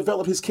still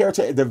develop his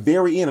character at the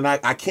very end, and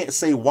I can't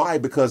say why,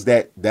 because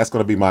that's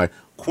going to be my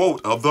quote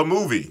of the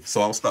movie.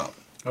 So I'll stop.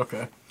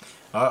 Okay.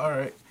 All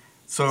right.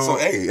 So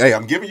hey,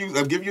 I'm giving you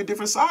a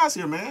different size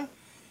here, man.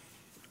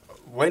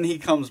 When he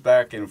comes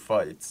back and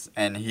fights,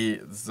 and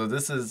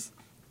this is,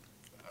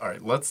 all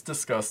right, let's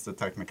discuss the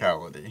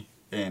technicality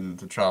in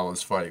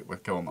T'Challa's fight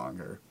with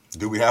Killmonger.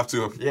 Do we have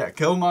to? Yeah,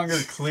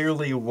 Killmonger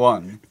clearly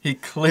won. He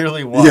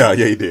clearly won. Yeah,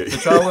 he did.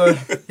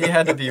 T'Challa, he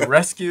had to be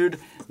rescued,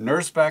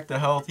 nursed back to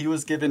health. He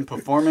was given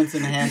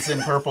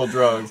performance-enhancing purple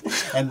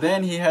drugs. And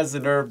then he has the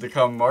nerve to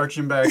come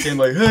marching back in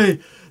like, hey,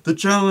 the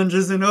challenge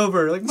isn't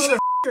over. Like, motherfucker,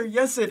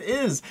 yes it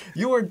is.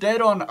 You are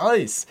dead on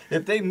ice.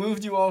 If they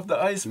moved you off the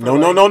ice for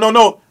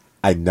No.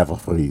 I never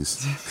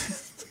freeze.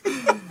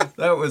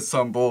 That was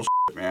some bullshit,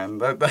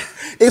 man.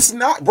 It's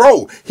not,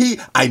 bro.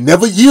 I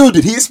never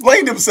yielded. He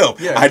explained himself.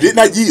 Yeah, I did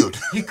not yield.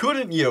 He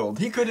couldn't yield.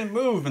 He couldn't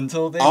move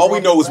until they. All we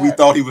know is we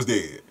thought he was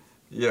dead.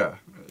 Yeah.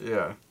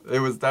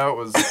 That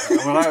was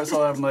when I saw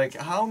that, I'm like,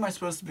 how am I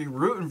supposed to be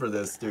rooting for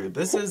this dude?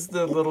 This is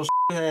the little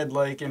shithead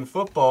like in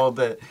football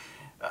that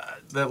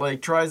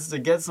like tries to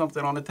get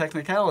something on a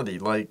technicality.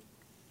 Like,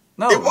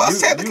 no, it was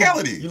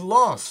technicality. You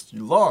lost,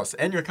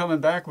 and you're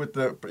coming back with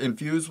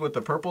infused with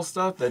the purple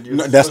stuff that you.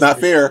 No, that's not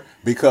fair,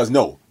 because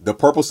the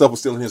purple stuff was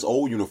still in his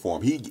old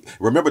uniform.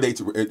 Remember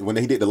when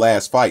they did the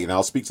last fight, and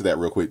I'll speak to that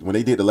real quick. When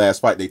they did the last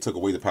fight, they took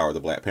away the power of the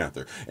Black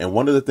Panther, and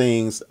one of the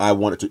things I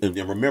wanted to, and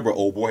remember,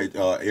 old boy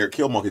Eric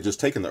Killmonger had just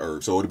taken the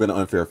herb, so it would have been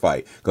an unfair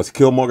fight because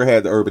Killmonger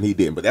had the herb and he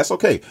didn't. But that's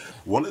okay.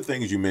 One of the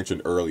things you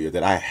mentioned earlier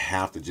that I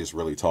have to just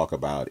really talk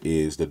about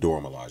is the Dora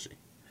Milaje.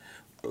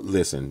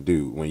 Listen,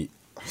 dude,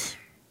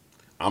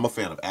 I'm a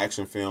fan of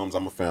action films.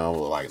 I'm a fan of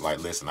like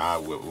listen,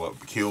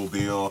 with Kill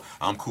Bill.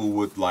 I'm cool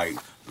with like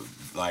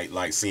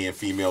seeing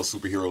female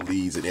superhero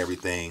leads and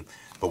everything.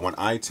 But when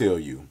I tell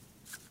you,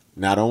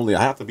 not only,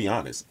 I have to be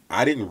honest,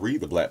 I didn't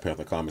read the Black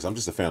Panther comics. I'm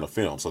just a fan of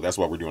film, so that's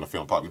why we're doing a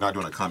film podcast. We're not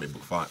doing a comic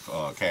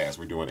book cast.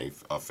 We're doing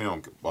a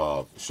film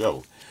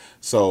show.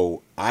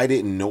 So I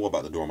didn't know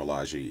about the Dora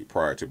Milaje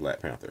prior to Black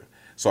Panther.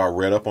 So I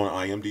read up on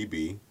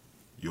IMDb.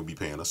 You'll Be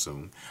Paying Us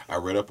Soon. I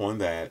read up on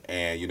that,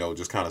 and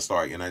just kind of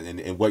start.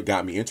 And what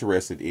got me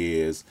interested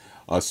is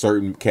a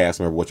certain cast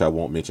member, which I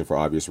won't mention for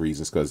obvious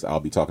reasons, because I'll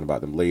be talking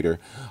about them later.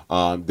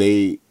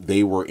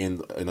 They were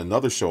in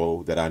another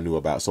show that I knew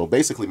about. So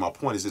basically, my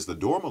point is this: the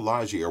Dora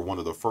Milaje are one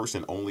of the first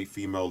and only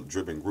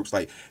female-driven groups.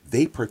 Like,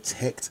 they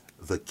protect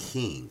the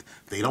king.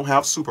 They don't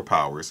have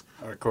superpowers.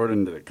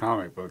 According to the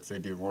comic books, they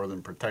do more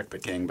than protect the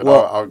king. But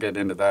Well, I'll get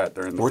into that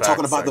during the We're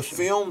talking about section.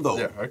 the film, though.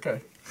 Yeah. Okay.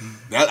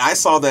 I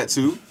saw that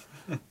too.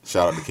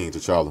 Shout out to King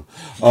T'Challa.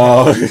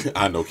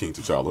 I know King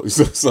T'Challa.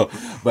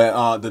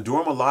 But the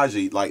Dora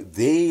Milaje, like,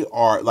 they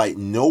are like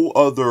no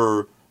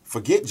other.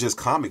 Forget just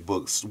comic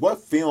books.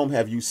 What film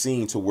have you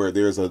seen to where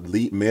there's a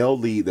male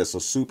lead that's a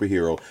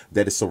superhero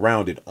that is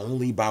surrounded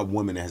only by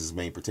women as his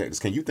main protectors?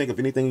 Can you think of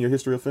anything in your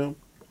history of film?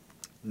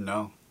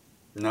 No.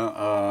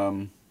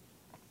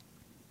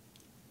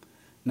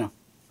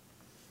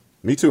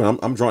 Me too.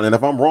 I'm drawn, and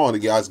if I'm wrong, the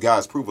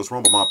guys prove us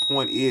wrong. But my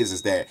point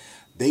is that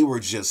they were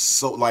just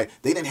so, like,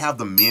 they didn't have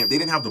the men, they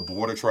didn't have the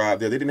border tribe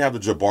there, they didn't have the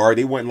Jabari,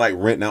 they weren't like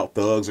renting out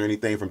thugs or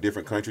anything from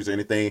different countries or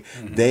anything.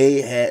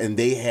 Mm-hmm.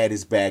 They had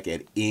his back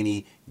at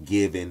any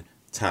given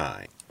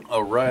time.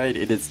 All right,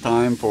 it is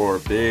time for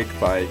big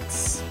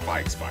fights.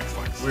 Fights.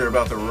 We're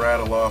about to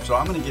rattle off, so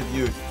I'm going to give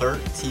you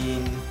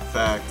 13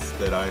 facts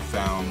that I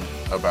found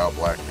about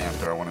Black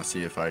Panther. I want to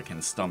see if I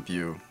can stump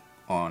you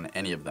on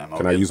any of them.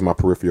 Can I use my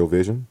peripheral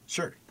vision?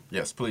 Sure.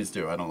 Yes, please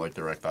do. I don't like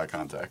direct eye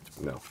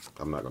contact. No,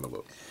 I'm not going to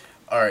look.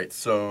 All right,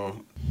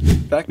 so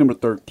fact number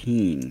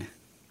 13,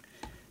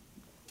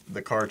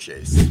 the car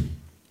chase.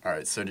 All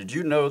right, so did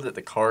you know that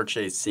the car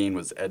chase scene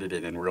was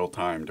edited in real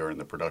time during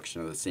the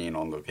production of the scene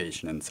on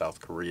location in South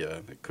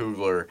Korea?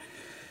 Coogler,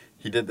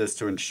 he did this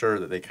to ensure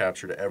that they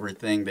captured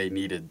everything they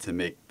needed to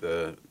make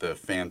the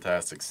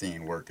fantastic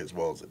scene work as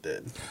well as it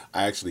did.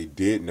 I actually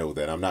did know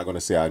that. I'm not going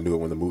to say I knew it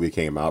when the movie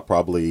came out.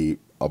 Probably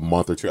a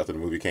month or two after the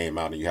movie came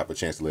out, and you have a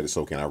chance to let it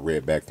soak in. I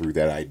read back through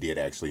that. I did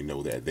actually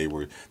know that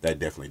that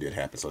definitely did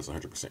happen. So it's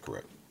 100%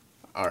 correct.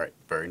 All right,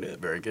 very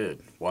good, very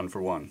good. 1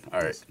 for 1.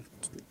 All right,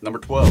 number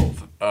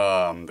 12,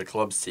 the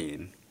club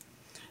scene.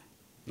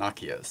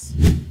 Nakia's,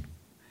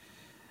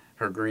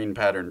 her green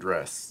pattern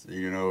dress. Do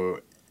you know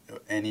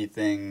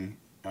anything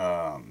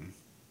about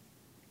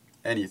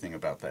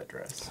that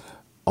dress?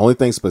 Only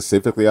thing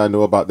specifically I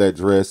know about that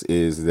dress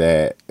is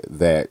that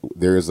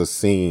there is a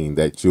scene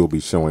that you'll be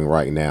showing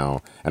right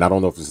now, and I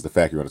don't know if this is the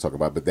fact you're going to talk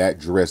about, but that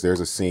dress, there's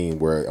a scene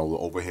where on the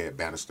overhead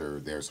banister,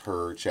 there's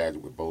her,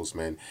 Chadwick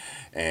Boseman,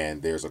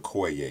 and there's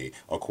Okoye.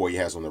 Okoye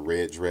has on the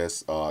red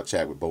dress,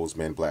 Chadwick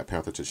Boseman, Black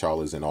Panther,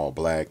 T'Challa is in all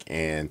black,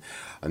 and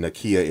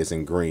Nakia is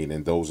in green,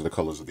 and those are the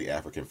colors of the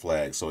African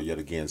flag. So yet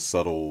again,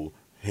 subtle,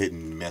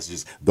 hidden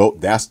messages. Though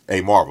that's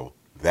a Marvel.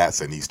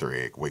 That's an Easter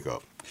egg. Wake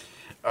up.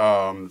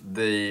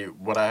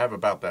 What I have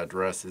about that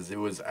dress is it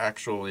was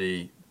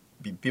actually,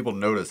 people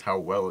noticed how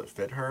well it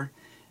fit her.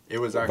 It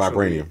was actually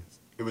vibranium.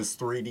 It was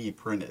 3D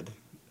printed.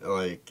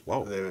 Like,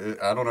 whoa.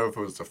 I don't know if it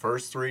was the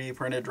first 3D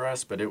printed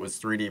dress, but it was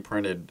 3D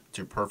printed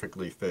to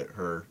perfectly fit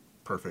her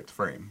perfect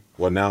frame.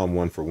 Well, now I'm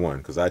 1 for 1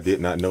 because I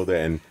did not know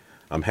that, and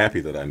I'm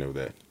happy that I know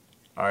that.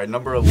 All right,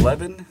 number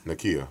 11.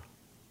 Nakia.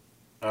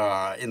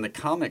 In the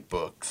comic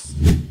books,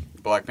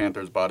 Black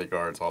Panther's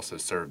bodyguards also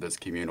served as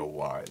communal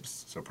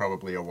wives, so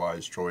probably a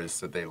wise choice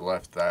that they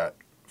left that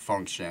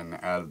function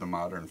out of the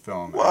modern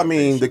film. Well, I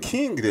mean, the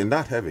king did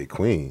not have a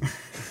queen.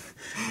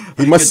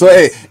 He must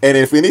say, and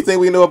if anything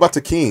we know about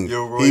the king,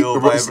 your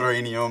royal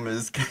vibranium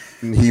is...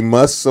 he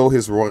must sow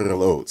his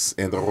royal oats,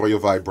 and the royal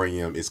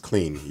vibranium is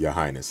clean, your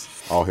highness.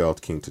 All hail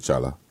King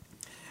T'Challa.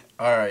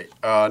 All right,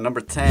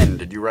 number 10.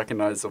 Did you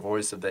recognize the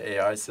voice of the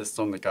AI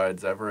system that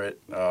guides Everett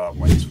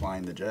when he's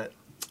flying the jet?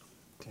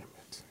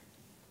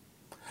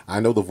 I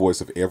know the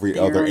voice of every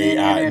other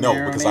AI. No,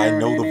 because I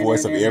know the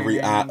voice of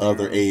every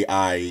other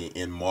AI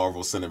in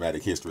Marvel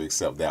Cinematic History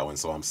except that one.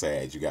 So I'm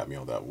sad you got me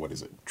on that. What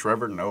is it?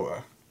 Trevor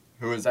Noah.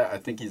 Who is that? I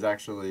think he's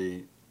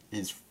actually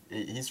he's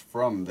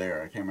from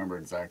there. I can't remember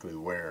exactly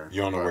where.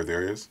 You don't know where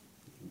there is?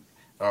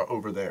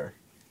 Over there,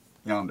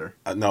 yonder.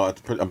 No,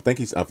 I'm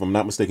thinking. If I'm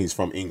not mistaken, he's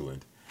from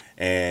England.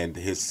 And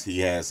his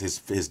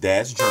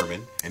dad's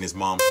German and his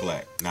mom's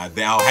black.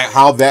 Now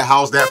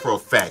how's that for a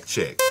fact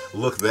check?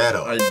 Look that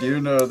up. I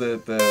do know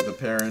that the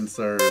parents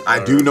are.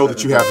 I do know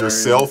that you have your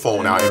cell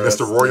phone out, and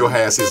Mr. Royal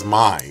has his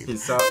mind.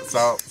 He's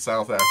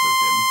South African,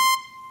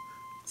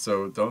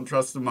 so don't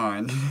trust the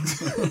mind.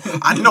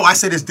 I know. I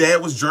said his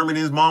dad was German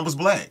and his mom was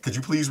black. Could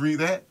you please read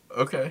that?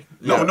 Okay.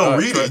 No,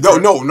 read it. No.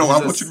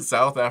 I want you to.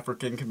 South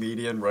African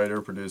comedian,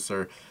 writer,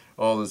 producer.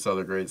 All this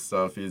other great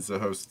stuff. He's the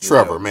host.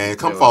 Trevor, man,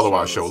 come follow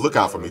our show. Look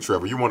out for me,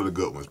 Trevor. You're one of the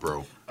good ones,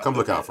 bro. Come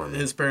look out for me.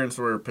 His parents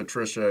were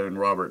Patricia and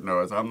Robert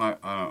Noah. I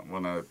don't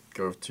want to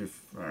go too.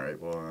 All right,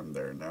 well, I'm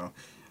there now.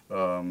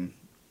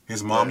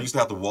 His mom used to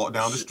have to walk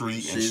down the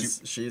street, and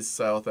she's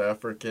South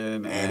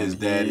African, and his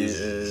dad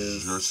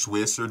is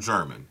Swiss or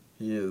German.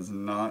 He is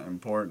not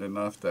important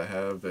enough to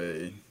have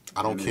a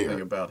I don't anything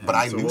care. about him. But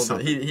I So knew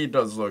something. He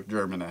does look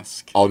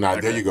German-esque. Oh, now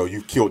Okay. there you go.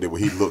 You killed it.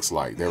 What he looks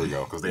like. There we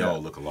go. Because they Yeah.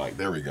 all look alike.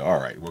 There we go. All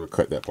right, we'll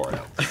cut that part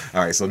out.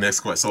 All right. So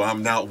next question. So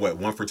I'm now what,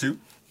 1 for 2?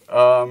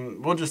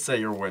 We'll just say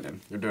you're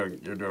winning. You're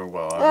doing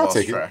well. I've I'll lost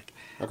take it. track.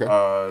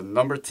 Okay.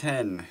 Number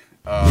 10.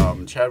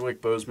 Chadwick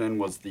Boseman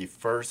was the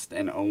first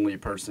and only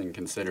person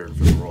considered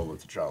for the role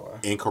of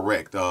T'Challa.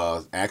 Incorrect.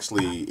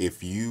 Actually,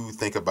 if you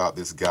think about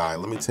this guy,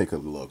 let me take a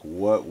look.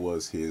 What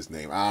was his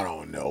name? I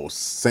don't know.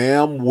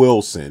 Sam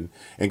Wilson.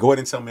 And go ahead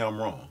and tell me I'm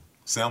wrong.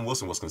 Sam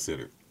Wilson was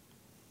considered.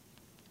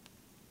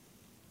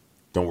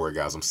 Don't worry,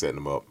 guys. I'm setting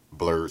him up.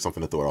 Blurred.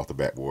 Something to throw it off the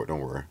backboard. Don't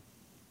worry.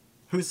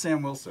 Who's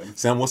Sam Wilson?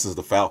 Sam Wilson's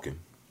the Falcon.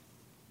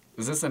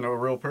 Is this a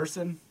real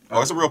person?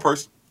 Oh, it's a real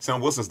person.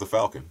 Sam Wilson's the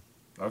Falcon.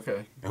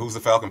 Okay. And who's the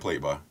Falcon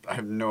played by? I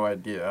have no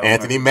idea. I don't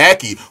Anthony know.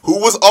 Mackie, who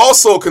was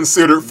also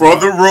considered for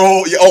the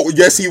role. Oh,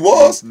 yes, he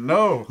was.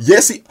 No.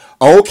 Yes, he.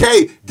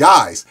 Okay,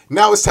 guys,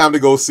 now it's time to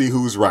go see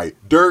who's right,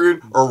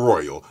 Durden or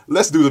Royal.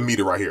 Let's do the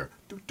meter right here.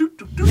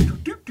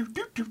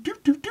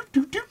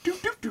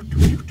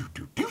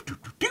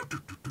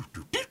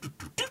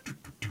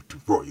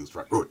 Royals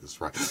right, Royals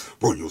right,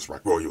 Royals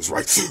right, Royals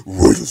right,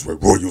 Royals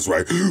right, Royals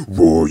right,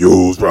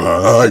 Royals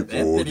right,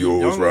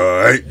 Royals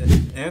right.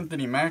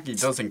 Anthony Mackie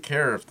doesn't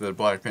care if the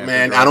Black Panther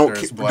Man, I don't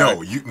director is ca- black.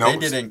 no, you- no. They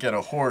didn't get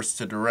a horse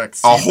to direct.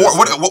 A See this.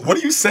 what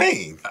are you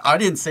saying? I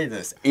didn't say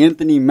this.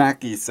 Anthony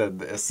Mackie said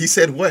this. He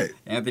said what?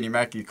 Anthony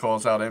Mackie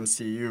calls out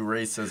MCU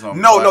racism.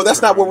 No,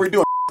 that's not what we're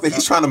doing.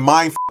 He's trying to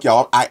mind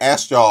y'all. I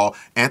asked y'all,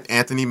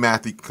 Anthony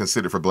Mackie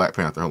considered for Black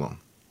Panther. Hold on.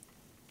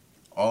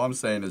 All I'm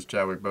saying is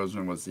Chadwick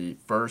Boseman was the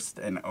first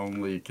and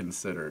only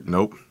considered.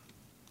 Nope.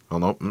 Oh,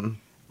 no. Mm-mm.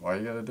 Why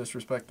you gotta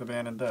disrespect the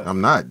man in death? I'm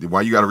not.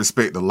 Why you got to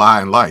respect the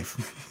lie in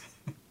life?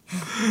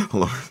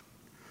 Hold on.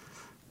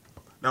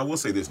 Now, I will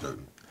say this,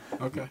 Durden.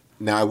 Okay.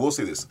 Now, I will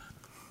say this.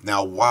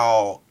 Now,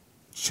 while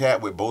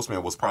Chadwick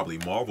Boseman was probably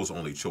Marvel's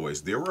only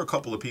choice, there were a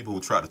couple of people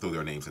who tried to throw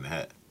their names in the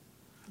hat.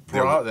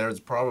 There's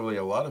probably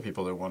a lot of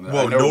people that wanted.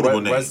 Well, I know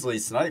notable names. Wesley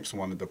Snipes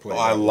wanted to play. Oh,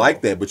 I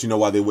like that, but you know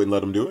why they wouldn't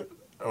let him do it?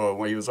 Oh,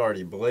 when he was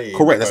already Blade.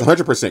 Correct. That's but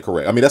 100%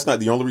 correct. I mean, that's not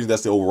the only reason.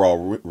 That's the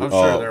overall. I'm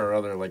sure there are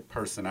other like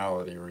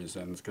personality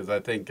reasons because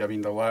I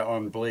mean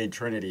on Blade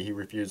Trinity he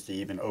refused to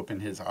even open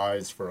his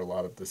eyes for a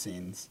lot of the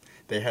scenes.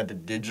 They had to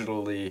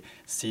digitally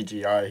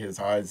CGI his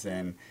eyes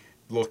in,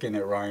 looking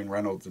at Ryan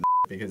Reynolds and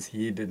because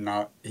he did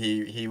not.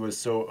 He was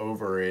so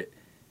over it,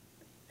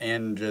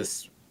 and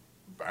just.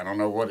 I don't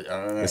know.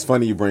 It's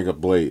funny you bring up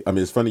Blade. I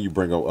mean, it's funny you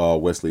bring up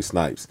Wesley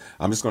Snipes.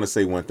 I'm just going to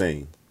say one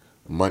thing: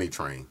 Money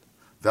Train.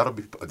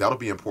 That'll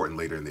be important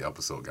later in the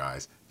episode,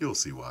 guys. You'll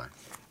see why.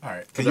 All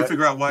right. Can you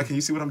figure out why? Can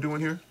you see what I'm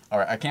doing here? All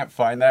right. I can't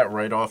find that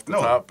right off the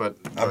top, but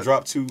I've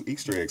dropped 2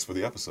 Easter eggs for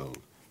the episode.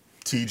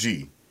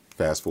 TG.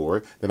 Fast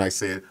forward. Then I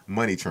said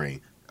Money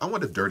Train. I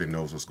wonder if Durden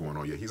knows what's going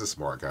on. Yeah, he's a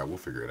smart guy. We'll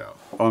figure it out.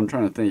 Oh, I'm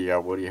trying to think. You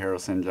got Woody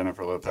Harrelson,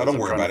 Jennifer Lopez. Oh, don't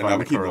worry I'm about it. trying Now,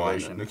 to keep find the going.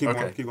 correlation. No, keep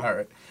going, keep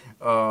going.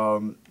 All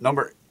right.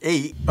 Number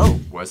 8. Oh,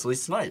 Wesley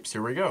Snipes.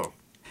 Here we go.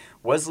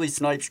 Wesley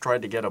Snipes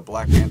tried to get a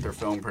Black Panther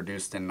film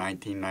produced in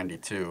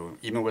 1992.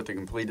 Even with the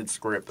completed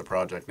script, the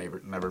project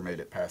never made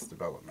it past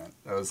development.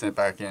 That was sent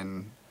back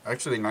in,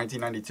 actually,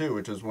 1992,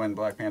 which is when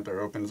Black Panther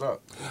opens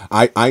up.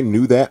 I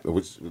knew that,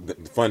 which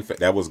fun fact.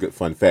 That was a good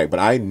fun fact. But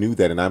I knew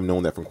that, and I've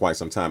known that for quite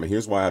some time. And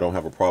here's why I don't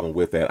have a problem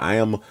with that. I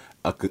am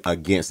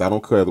against. I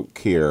don't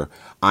care.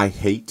 I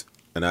hate.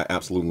 And I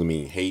absolutely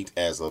mean hate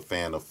as a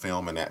fan of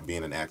film and that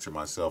being an actor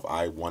myself.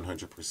 I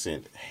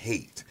 100%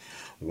 hate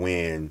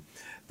when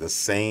the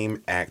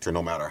same actor,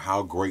 no matter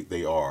how great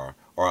they are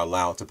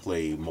allowed to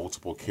play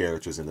multiple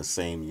characters in the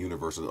same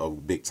universe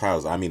of big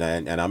titles. I mean,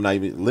 and I'm not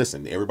even,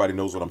 listen, everybody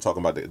knows what I'm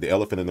talking about. The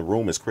elephant in the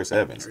room is Chris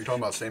Evans. Are you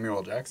talking about Samuel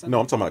L. Jackson? No,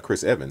 I'm talking about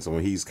Chris Evans.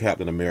 When he's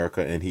Captain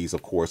America, and he's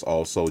of course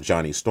also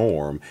Johnny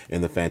Storm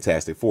in the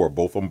Fantastic Four.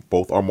 Both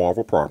are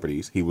Marvel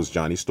properties. He was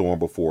Johnny Storm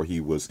before he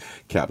was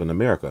Captain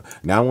America.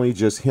 Not only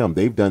just him,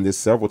 they've done this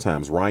several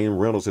times. Ryan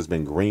Reynolds has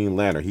been Green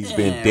Lantern. He's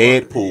been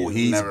Deadpool.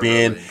 He's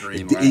been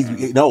he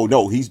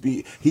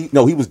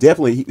was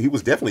definitely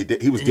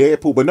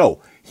Deadpool, but no,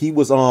 he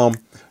was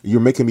you're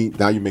making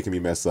me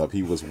mess up.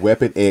 He was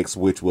Weapon X,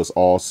 which was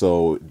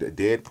also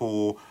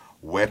Deadpool,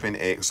 Weapon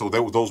X. So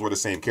those were the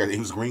same character. He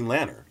was Green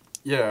Lantern.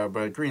 Yeah,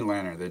 but Green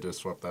Lantern, they just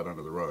swept that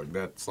under the rug.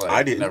 That's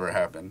like never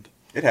happened.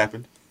 It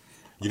happened.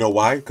 You know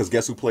why? Because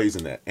guess who plays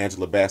in that?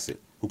 Angela Bassett,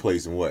 who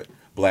plays in what?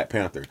 Black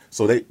Panther.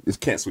 So they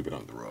can't sweep it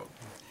under the rug.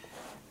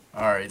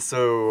 All right,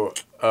 so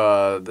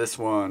this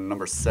one,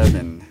 number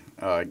 7,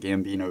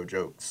 Gambino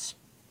jokes.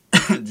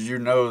 Did you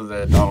know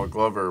that Donald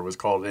Glover was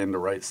called in to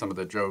write some of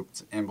the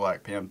jokes in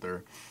Black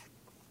Panther?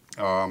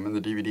 In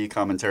the DVD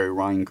commentary,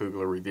 Ryan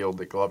Coogler revealed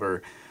that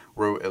Glover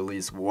wrote at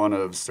least one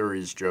of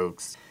Suri's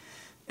jokes.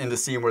 In the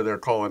scene where they're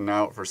calling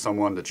out for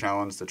someone to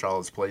challenge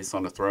T'Challa's place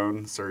on the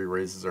throne, Suri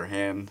raises her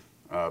hand,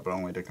 but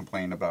only to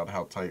complain about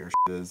how tight her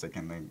shit is.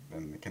 Can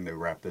they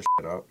wrap this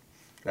shit up?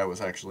 That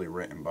was actually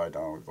written by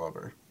Donald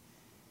Glover.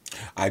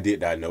 I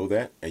did not know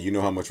that, and you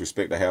know how much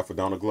respect I have for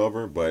Donald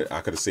Glover, but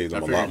I could have saved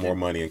him a lot more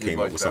money and came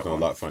up with something a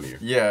lot funnier.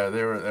 Yeah,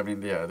 they were. I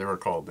mean, yeah, they were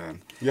called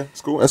in. Yeah,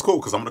 it's cool. That's cool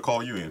because I'm gonna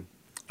call you in.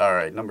 All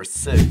right, number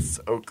 6,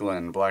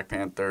 Oakland, Black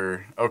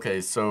Panther.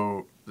 Okay,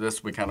 so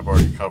this we kind of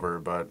already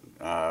covered, but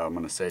I'm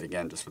gonna say it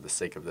again just for the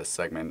sake of this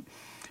segment.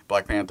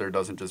 Black Panther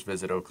doesn't just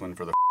visit Oakland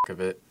for the of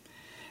it.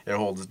 It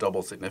holds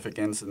double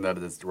significance in that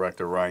it is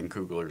director Ryan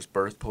Coogler's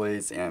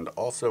birthplace and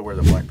also where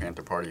the Black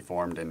Panther Party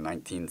formed in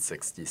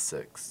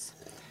 1966.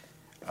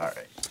 All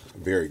right.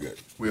 Very good.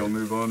 We'll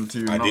move on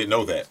to... I didn't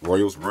know that.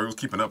 Royals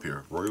keeping up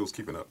here. Royals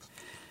keeping up.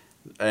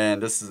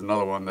 And this is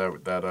another one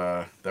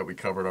that we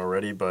covered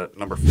already, but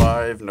number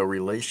 5, No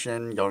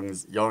Relation, Young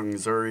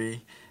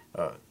Zuri,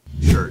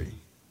 Shuri.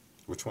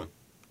 Which one?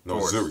 No,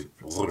 Zuri.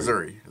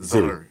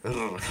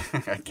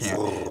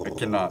 I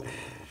cannot.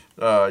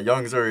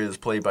 Young Zuri is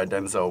played by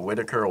Denzel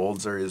Whitaker. Old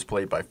Zuri is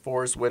played by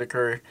Forrest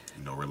Whitaker.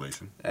 No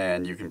relation.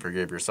 And you can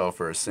forgive yourself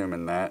for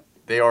assuming that.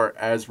 They are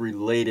as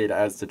related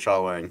as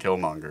T'Challa and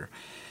Killmonger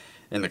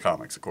in the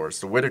comics, of course.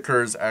 The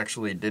Whitakers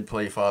actually did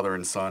play father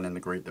and son in The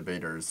Great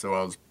Debaters. So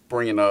I was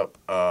bringing up,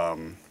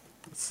 let's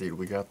see,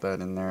 we got that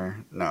in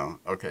there? No.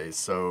 Okay,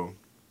 so,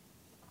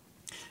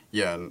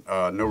 yeah,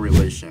 no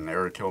relation.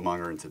 Eric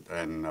Killmonger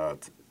and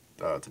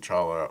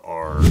T'Challa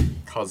are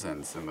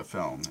cousins in the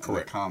film. Correct. In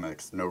the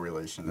comics, no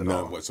relation at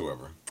all. None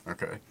whatsoever.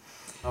 Okay.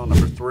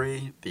 Number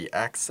 3, the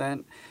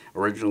accent.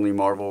 Originally,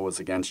 Marvel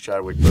was against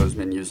Chadwick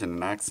Boseman using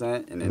an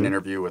accent. In an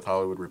interview with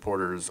Hollywood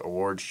Reporter's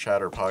Awards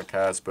Chatter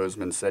podcast,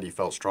 Boseman said he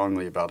felt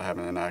strongly about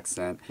having an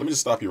accent. Let me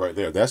just stop you right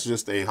there. That's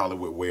just a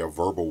Hollywood way of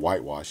verbal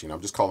whitewashing. I'm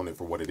just calling it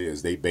for what it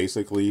is. They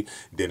basically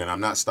did, and I'm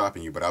not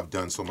stopping you, but I've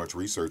done so much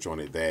research on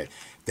it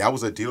that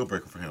was a deal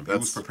breaker for him. He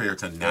was prepared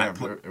to not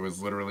put... It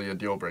was literally a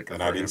deal breaker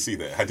and I didn't see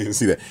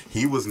that.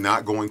 He was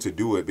not going to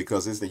do it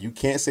because it's that you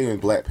can't say in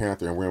Black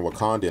Panther and we're in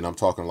Wakanda and I'm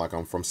talking like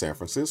I'm from San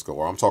Francisco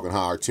or I'm talking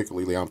how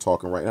articulately I'm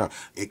talking right now.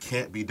 It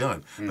can't be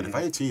done. But if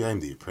I tell you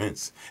I'm the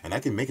prince and I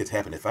can make it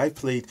happen, if I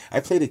played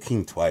a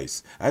king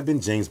twice. I've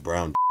been James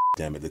Brown,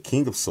 damn it, the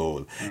king of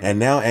soul. And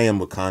now I am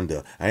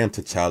Wakanda. I am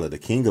T'Challa, the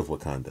king of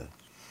Wakanda.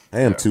 I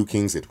am two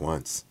kings at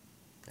once.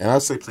 And I'll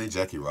say play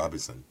Jackie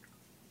Robinson.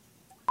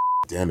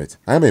 Damn it.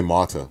 I'm a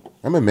martyr.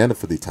 I'm a man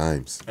for the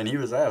times. And he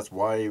was asked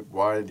why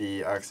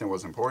the accent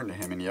was important to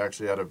him, and he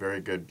actually had a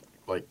very good,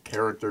 like,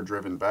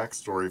 character-driven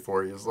backstory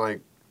for it. He was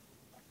like,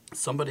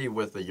 somebody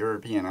with a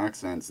European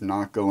accent's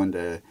not going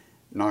to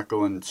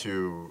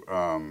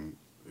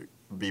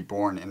be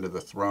born into the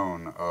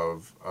throne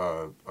of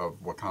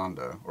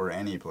Wakanda or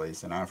any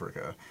place in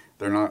Africa.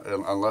 They're not,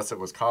 unless it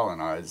was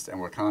colonized,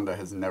 and Wakanda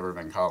has never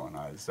been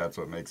colonized. That's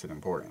what makes it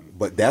important.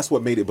 But that's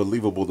what made it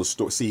believable. The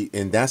story, see,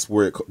 and that's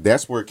where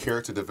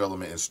character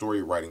development and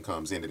story writing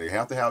comes in. You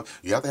have to have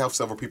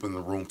several people in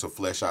the room to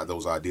flesh out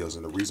those ideas.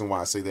 And the reason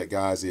why I say that,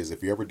 guys, is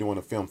if you're ever doing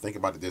a film, think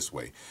about it this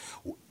way.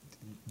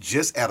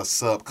 Just at a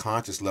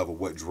subconscious level,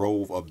 what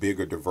drove a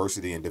bigger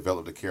diversity and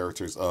developed the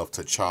characters of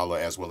T'Challa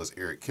as well as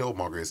Eric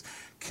Killmonger is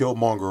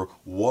Killmonger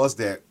was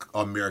that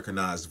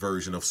Americanized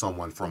version of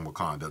someone from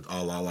Wakanda,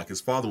 a la like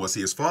his father was.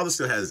 See, his father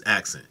still has his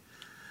accent,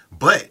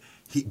 but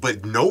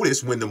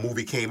notice when the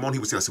movie came on, he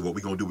was saying, "What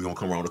we gonna do? We gonna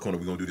come around the corner.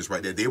 We gonna do this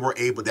right there." They were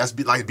able. That's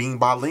like being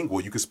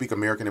bilingual. You could speak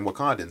American and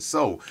Wakandan.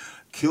 So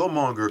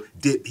Killmonger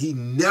he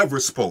never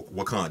spoke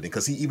Wakandan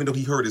because even though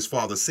he heard his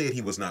father say it,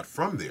 he was not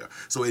from there.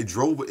 So it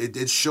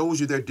shows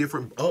you their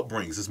different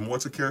upbringings. It's more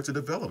to character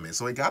development.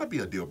 So it got to be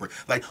a deal breaker.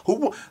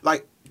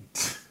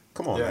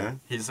 Come on, man.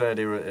 He said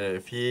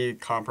if he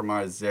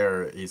compromised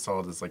there, he saw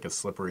it as like a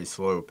slippery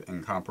slope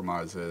and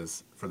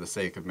compromises for the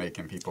sake of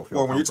making people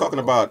feel when you're talking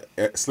about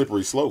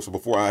slippery slopes,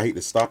 before I hate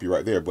to stop you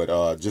right there,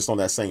 but just on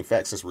that same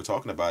fact, since we're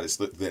talking about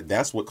it,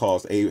 that's what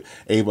caused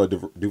Ava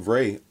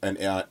DuVernay and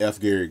F.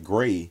 Gary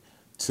Gray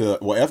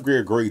F.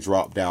 Gary Gray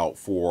dropped out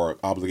for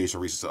obligation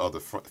reasons to other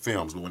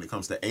films, but when it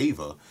comes to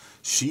Ava,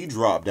 she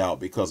dropped out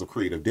because of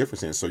creative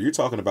differences. So you're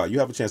talking about you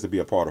have a chance to be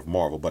a part of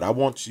Marvel, but I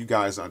want you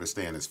guys to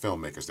understand as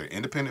filmmakers, there are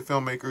independent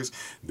filmmakers,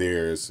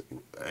 there's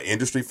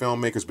industry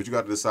filmmakers, but you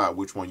got to decide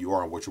which one you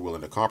are and what you're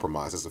willing to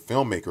compromise. As a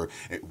filmmaker,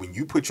 when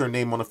you put your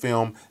name on a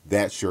film,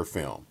 that's your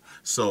film.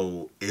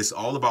 So it's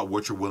all about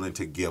what you're willing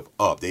to give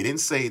up. They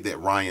didn't say that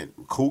Ryan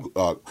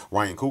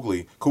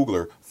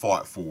Coogler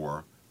fought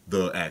for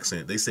the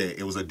accent. They said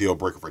it was a deal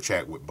breaker for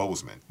Chadwick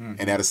Boseman.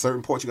 And at a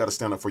certain point, you got to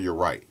stand up for your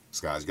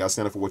rights, guys. You got to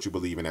stand up for what you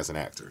believe in as an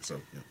actor.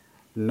 So, yeah.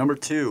 Number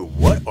 2,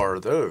 what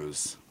are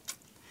those?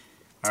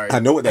 All right. I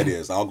know what that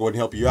is. I'll go ahead and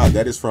help you out.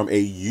 That is from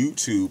a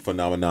YouTube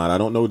phenomenon. I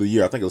don't know the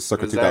year. I think it was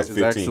circa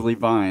 2015. It's actually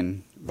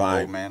Vine.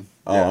 Vine. Oh, man.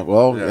 Oh, yeah.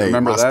 Well, yeah, hey,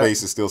 remember that?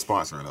 MySpace is still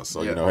sponsoring us,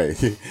 so,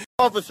 hey.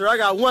 Officer, I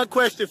got one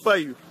question for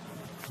you.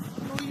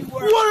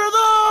 What are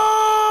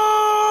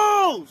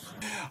those?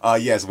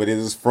 Yes, but it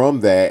is from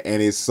that,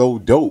 and it's so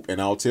dope.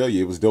 And I'll tell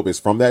you, it was dope. It's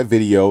from that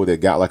video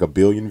that got like 1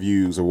 billion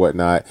views or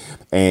whatnot.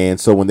 And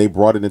so when they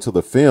brought it into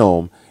the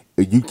film,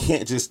 you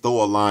can't just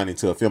throw a line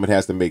into a film. It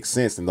has to make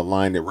sense. And the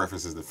line that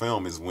references the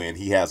film is when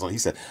he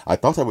said, I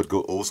thought I would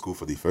go old school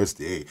for the first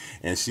day.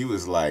 And she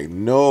was like,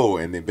 no.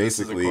 And then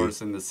basically. This is, of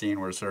course, in the scene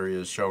where Suri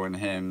is showing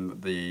him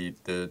the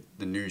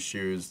new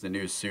shoes, the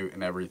new suit,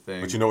 and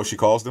everything. But you know what she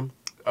calls them?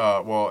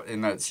 Well,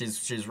 in that she's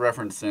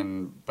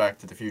referencing Back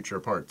to the Future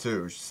Part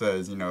 2. She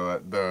says,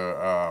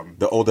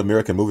 the old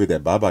American movie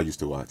that Baba used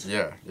to watch.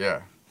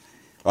 Yeah.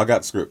 I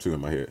got the script too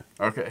in my head.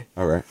 Okay.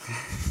 All right.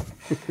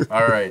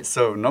 All right.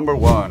 So number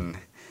 1,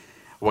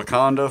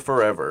 Wakanda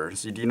Forever.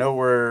 So do you know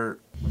where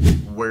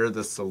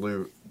the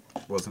salute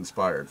was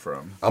inspired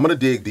from? I'm gonna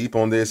dig deep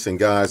on this, and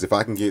guys, if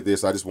I can get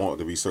this, I just want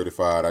it to be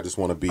certified. I just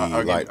want to be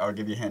I'll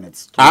give you a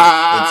hint.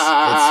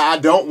 I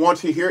don't want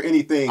to hear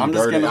anything.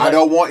 I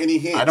don't want any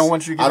hints. I don't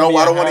want you. I don't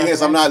want any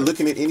hints. I'm not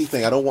looking at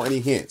anything. I don't want any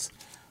hints.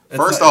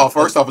 First off,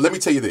 let me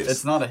tell you this.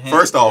 It's not a hint.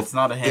 First off, it's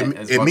not a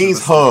hint. It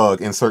means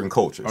hug in certain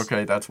cultures.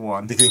 Okay, that's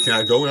 1. Can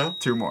I go now?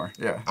 2 more.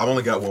 Yeah. I've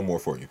only got 1 more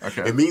for you.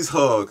 Okay. It means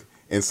hug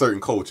in certain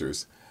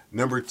cultures.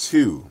 Number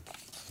 2,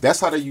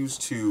 that's how they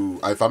used to,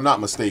 if I'm not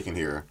mistaken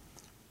here,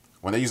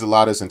 when they used to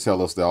lie to us and tell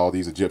us that all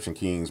these Egyptian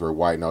kings were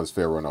white and all this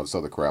pharaoh and all this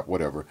other crap,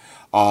 whatever.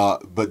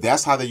 But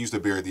that's how they used to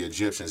bury the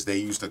Egyptians. They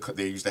used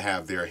to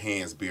have their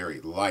hands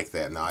buried like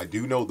that. Now I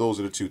do know those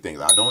are the 2 things.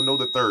 I don't know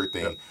the third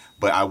thing,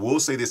 but I will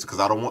say this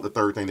because I don't want the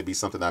third thing to be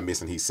something I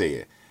miss and he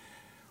said.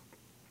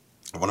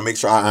 I want to make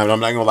sure I'm not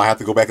gonna lie. I have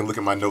to go back and look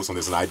at my notes on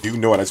this, and I do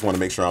know it. I just want to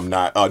make sure I'm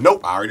not.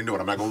 Nope, I already know it.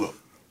 I'm not gonna look.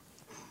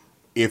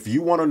 If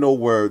you want to know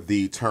where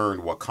the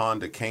term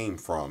Wakanda came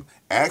from,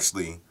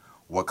 actually.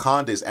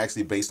 Wakanda is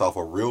actually based off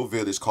a real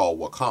village called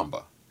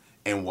Wakamba,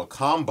 and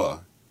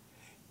Wakamba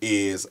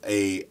is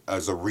a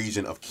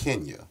region of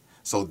Kenya.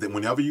 So that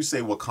whenever you say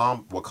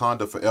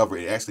Wakanda Forever,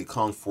 it actually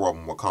comes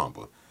from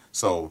Wakamba.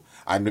 So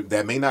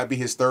that may not be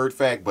his third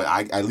fact, but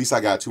at least I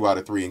got 2 out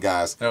of 3. And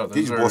guys,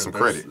 give your boy some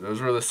credit.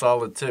 Those were the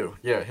solid 2.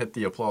 Yeah, hit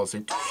the applause.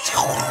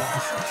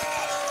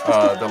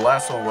 The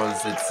last one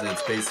was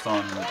it's based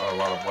on a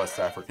lot of West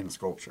African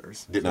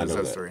sculptures. Did not know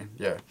history.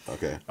 That. Yeah.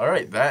 Okay. All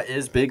right, that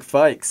is Big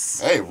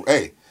Fikes.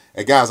 Hey,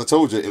 guys! I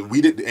told you we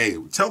did. Hey,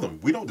 tell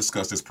them we don't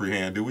discuss this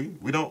pre-hand, do we?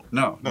 We don't.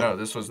 No.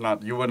 This was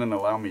not. You wouldn't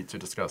allow me to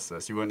discuss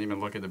this. You wouldn't even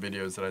look at the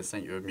videos that I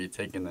sent you of me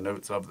taking the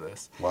notes of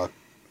this. Well,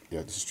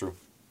 yeah, this is true.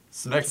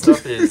 So next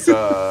up is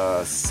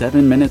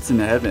 7 Minutes in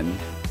Heaven.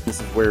 This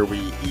is where we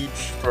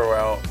each throw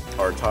out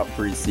our top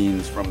 3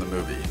 scenes from the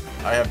movie.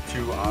 I have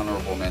 2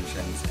 honorable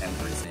mentions and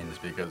 3 scenes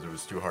because it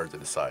was too hard to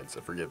decide,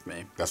 so forgive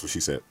me. That's what she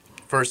said.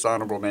 First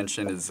honorable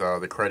mention is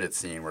the credit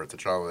scene where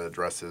T'Challa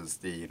addresses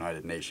the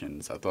United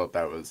Nations. I thought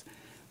that was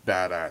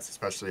badass,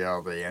 especially how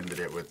they ended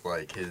it with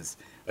like his,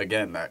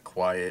 again, that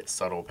quiet,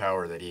 subtle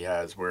power that he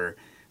has where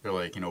they're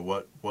like,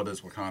 what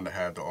does Wakanda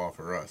have to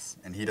offer us?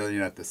 And he doesn't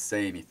even have to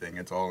say anything.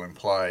 It's all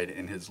implied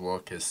in his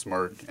look, his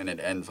smirk, and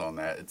it ends on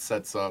that. It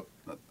sets up,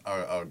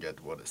 I'll get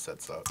to what it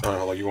sets up. All right,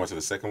 hold on, you going to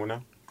the second one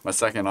now? My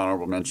second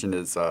honorable mention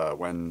is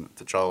when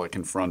T'Challa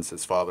confronts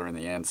his father and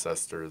the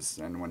ancestors,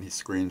 and when he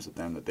screams at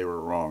them that they were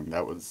wrong.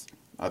 That was,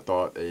 I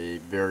thought, a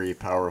very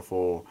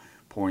powerful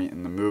point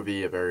in the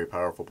movie, a very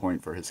powerful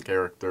point for his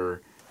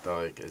character,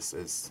 like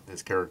his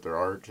character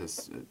arc,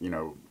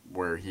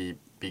 where he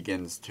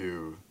begins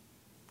to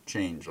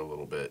change a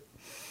little bit.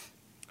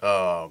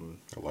 I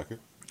like it.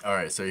 All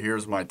right, so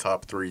here's my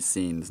top 3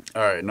 scenes.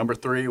 All right, number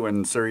 3,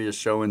 when Suri is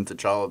showing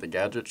T'Challa the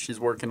gadget she's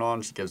working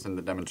on, she gives him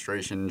the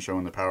demonstration,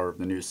 showing the power of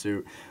the new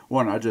suit.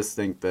 One, I just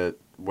think that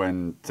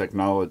when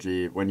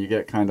you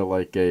get kind of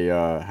like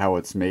a how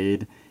it's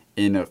made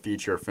in a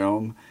feature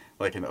film,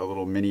 like a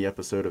little mini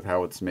episode of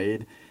how it's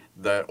made,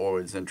 that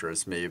always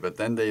interests me. But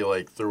then they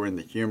like threw in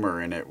the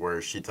humor in it where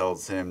when she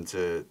tells him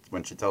to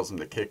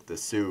kick the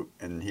suit,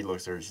 and he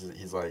looks at her,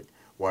 he's like,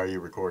 "Why are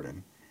you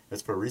recording?"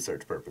 It's for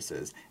research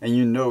purposes. And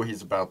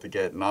he's about to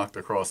get knocked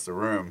across the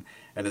room.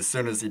 And as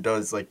soon as he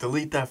does, like,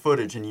 delete that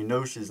footage,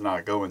 and she's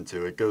not going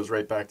to, it goes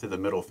right back to the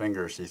middle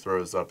finger she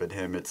throws up at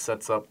him. It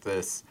sets up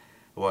this,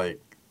 like,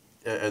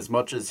 as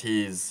much as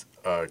he's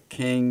a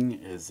king,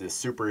 is a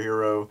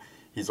superhero,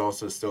 he's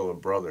also still a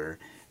brother.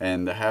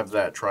 And to have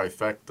that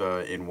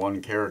trifecta in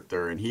one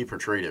character, and he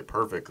portrayed it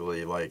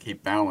perfectly, like, he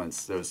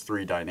balanced those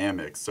 3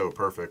 dynamics so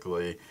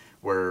perfectly,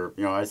 where,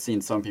 I've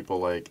seen some people,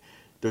 like,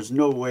 there's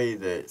no way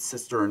that,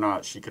 sister or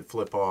not, she could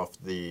flip off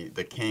the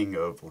king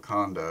of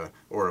Wakanda,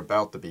 or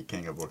about to be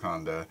king of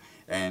Wakanda,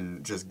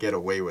 and just get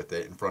away with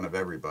it in front of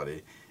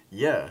everybody.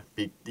 Yeah,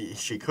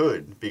 she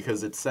could,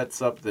 because it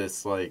sets up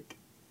this, like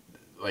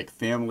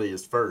family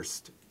is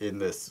first in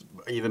this,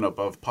 even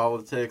above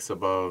politics,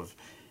 above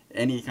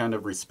any kind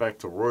of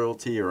respect to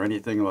royalty or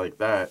anything like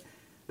that.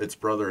 It's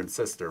brother and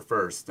sister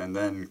first, and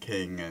then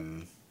king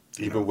and...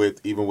 Even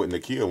with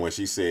Nakia, when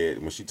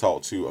she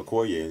talked to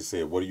Okoye and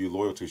said, "What are you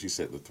loyal to?" She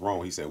said, "The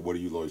throne." He said, "What are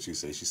you loyal to?"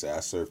 She said, "I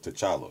serve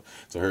T'Challa."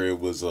 To her, it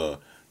was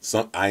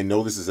I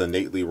know this is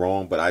innately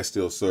wrong, but I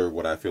still serve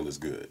what I feel is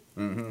good.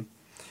 Mm-hmm.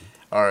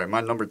 All right, my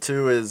number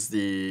 2 is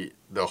the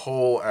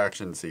whole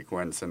action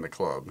sequence in the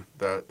club.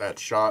 That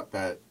shot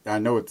that, I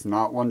know it's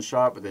not one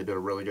shot, but they did a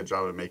really good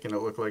job of making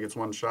it look like it's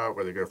one shot,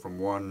 where they go from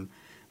one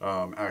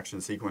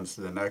action sequence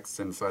to the next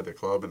inside the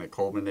club, and it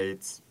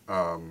culminates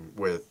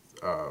with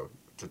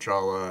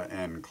T'Challa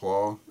and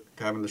Claw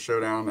having the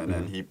showdown, and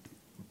then he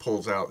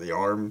pulls out the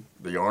arm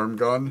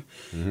gun.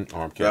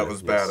 Arm cannon. That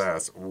was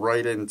badass.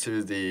 Right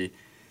into the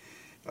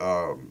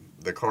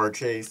car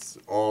chase,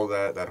 all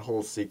that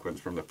whole sequence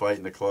from the fight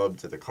in the club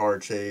to the car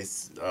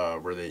chase,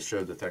 where they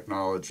showed the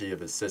technology of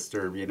his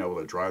sister being able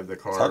to drive the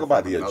car. Talk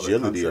about the from another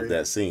agility country. of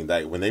that scene.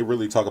 Like when they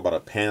really talk about a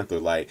Panther,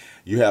 like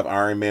you have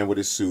Iron Man with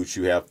his suit,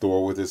 you have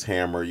Thor with his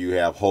hammer, you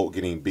have Hulk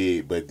getting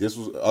big. But this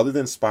was, other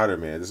than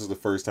Spider-Man, this is the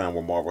first time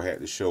where Marvel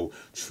had to show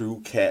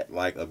true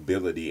cat-like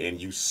ability,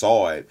 and you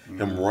saw it,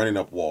 him running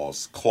up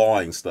walls,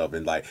 clawing stuff,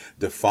 and like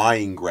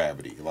defying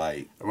gravity.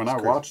 Like When I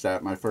watched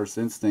that, my first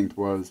instinct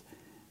was,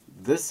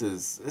 this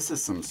is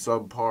some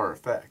subpar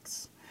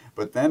effects.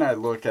 But then I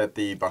look at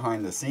the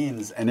behind the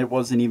scenes, and it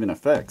wasn't even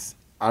effects.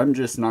 I'm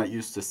just not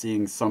used to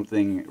seeing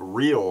something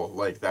real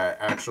like that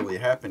actually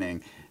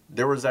happening.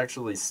 There was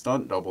actually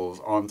stunt doubles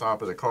on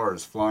top of the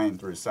cars flying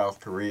through South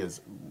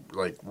Korea's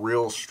like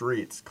real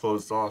streets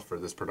closed off for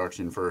this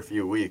production for a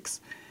few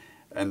weeks,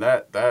 and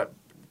I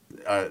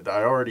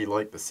already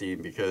like the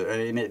scene because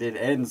it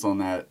ends on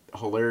that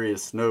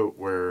hilarious note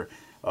where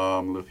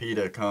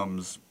Lupita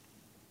comes.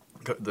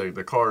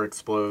 The car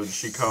explodes.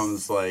 She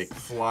comes like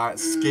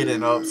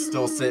skidding up,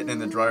 still sitting in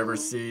the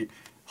driver's seat,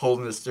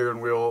 holding the steering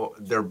wheel.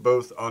 They're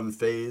both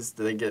unfazed.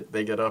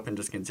 They get up and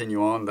just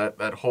continue on.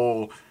 That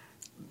whole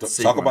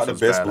talk about the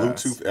best badass.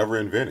 Bluetooth ever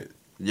invented.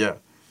 Yeah.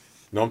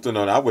 No,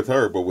 not with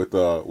her, but with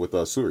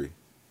Suri.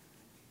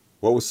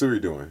 What was Suri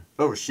doing?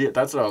 Oh shit!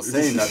 That's what I was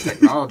saying. That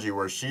technology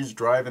where she's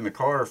driving the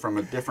car from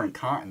a different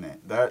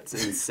continent.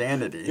 That's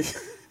insanity.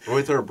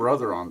 With her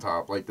brother on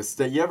top, like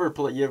you ever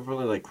play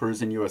like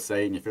Cruising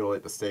USA and you feel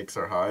like the stakes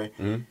are high.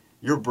 Mm-hmm.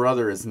 Your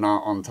brother is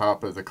not on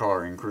top of the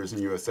car in Cruising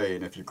USA,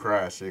 and if you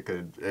crash, it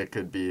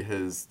could be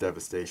his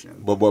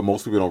devastation. But what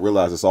most people don't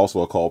realize, it's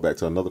also a callback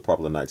to another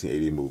popular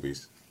 1980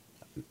 movies.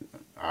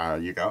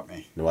 You got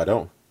me. No, I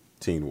don't.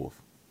 Teen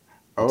Wolf.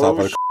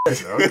 Oh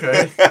shit!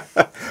 Okay.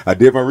 I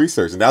did my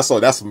research, and that's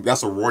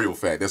a royal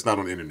fact. That's not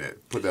on the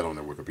internet. Put that on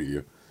their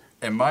Wikipedia.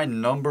 And my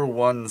number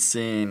one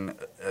scene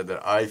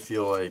that I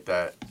feel like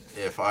that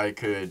if I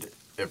could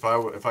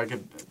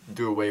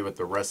do away with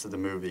the rest of the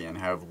movie and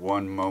have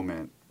one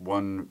moment,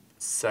 one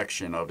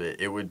section of it,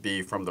 it would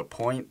be from the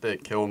point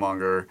that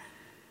Killmonger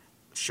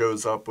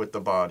shows up with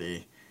the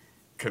body,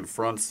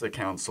 confronts the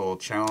council,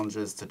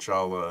 challenges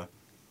T'Challa,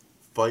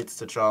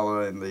 fights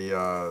T'Challa in the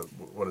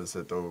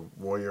the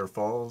Warrior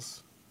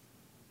Falls.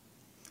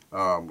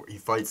 He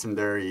fights him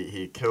there.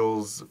 He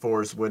kills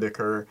Forrest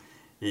Whitaker.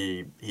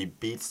 He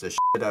beats the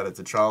shit out of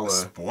T'Challa.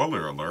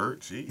 Spoiler alert,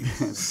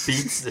 jeez.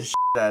 Beats the shit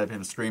out of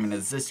him, screaming,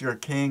 "Is this your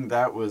king?"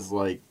 That was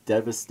like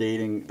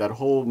devastating. That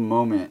whole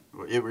moment,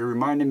 it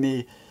reminded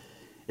me.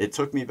 It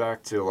took me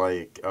back to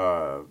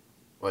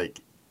like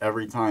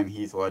every time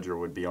Heath Ledger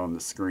would be on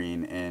the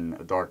screen in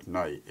A Dark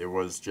Knight. It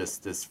was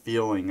just this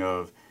feeling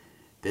of,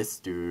 this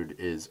dude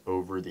is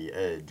over the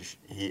edge.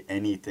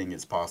 Anything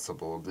is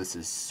possible. This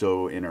is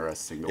so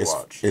interesting to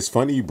watch. It's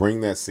funny you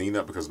bring that scene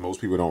up because most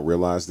people don't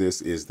realize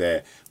this, is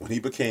that when he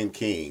became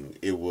king,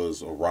 it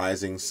was a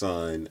rising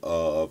sun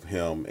of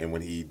him, and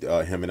when him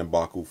and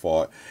M'Baku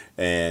fought,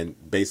 and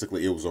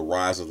basically it was a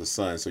rise of the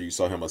sun, so you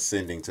saw him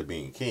ascending to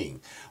being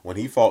king. When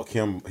he fought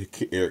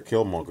Eric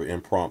Killmonger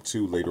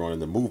impromptu later on in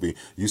the movie,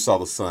 you saw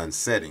the sun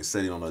setting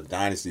on a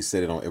dynasty,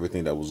 setting on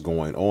everything that was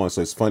going on.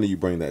 So it's funny you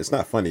bring that. It's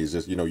not funny, it's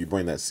just, you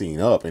bring that scene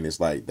up, and it's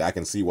like, I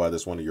can see why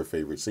that's one of your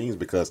favorite scenes,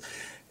 because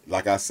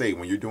like I say,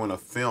 when you're doing a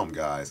film,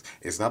 guys,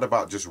 it's not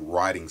about just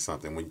writing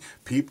something. When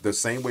the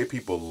same way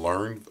people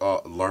learn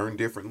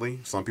differently.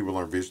 Some people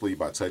learn visually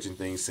by touching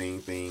things, seeing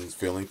things,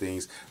 feeling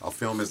things. A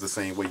film is the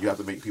same way. You have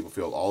to make people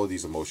feel all of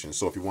these emotions.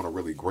 So if you want a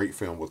really great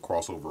film with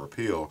crossover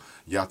appeal,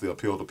 you have to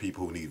appeal to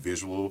people who need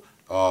visual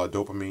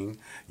dopamine.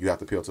 You have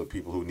to appeal to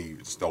people who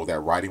need, that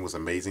writing was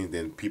amazing.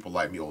 Then people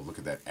like me, look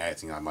at that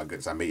acting. Oh my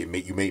goodness,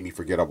 you made me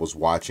forget I was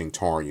watching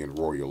Tarian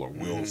Royal or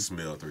Will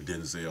Smith or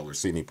Denzel or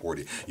Sidney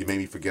Poitier. You made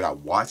me forget I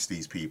watched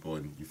these people,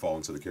 and you fall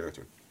into the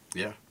character.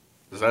 Yeah.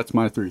 That's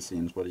my 3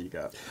 scenes. What do you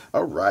got?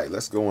 All right,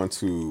 let's go on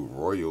to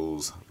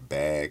Royal's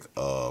bag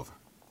of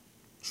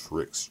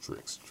tricks.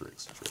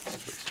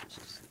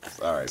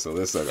 All right, so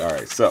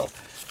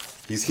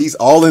he's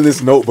all in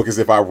this notebook as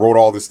if I wrote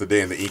all this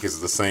today, and the ink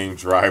is the same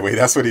dry way.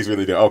 That's what he's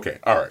really doing. Okay,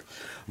 all right.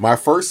 My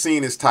first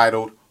scene is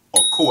titled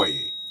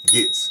Okoye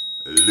Gets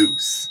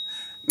Loose.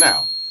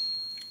 Now,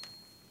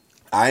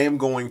 I am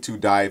going to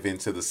dive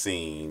into the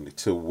scene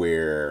to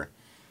where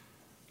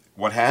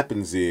what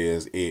happens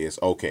is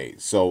okay,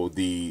 so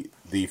the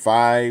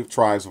 5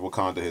 tribes of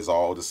Wakanda has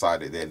all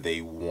decided that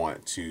they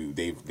want to,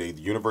 they've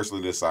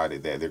universally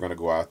decided that they're going to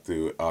go out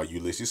through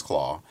Ulysses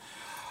Claw.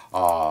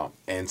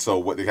 And so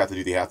what they have to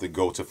do, they have to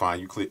go to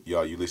find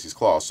Ulysses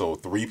Claw. So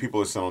 3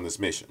 people are sent on this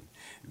mission.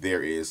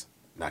 There is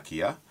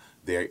Nakia,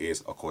 there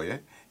is Okoye,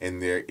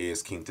 and there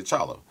is King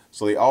T'Challa.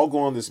 So they all go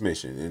on this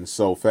mission, and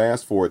so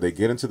fast forward, they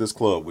get into this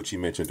club, which he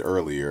mentioned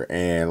earlier,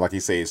 and like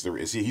he says,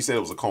 he said it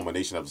was a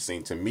culmination of the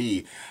scene. To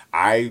me,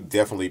 I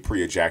definitely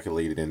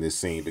pre-ejaculated in this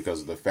scene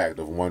because of the fact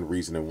of one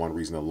reason and one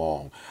reason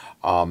alone.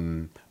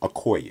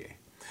 Okoye.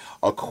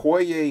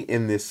 Okoye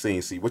in this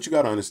scene, see, what you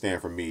got to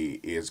understand for me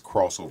is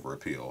crossover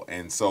appeal.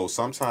 And so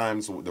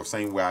sometimes the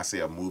same way I say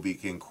a movie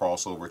can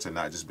cross over to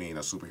not just being a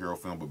superhero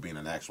film, but being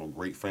an actual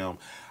great film,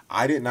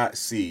 I did not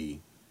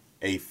see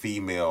a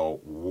female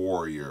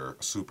warrior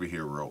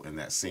superhero in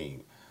that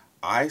scene.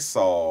 I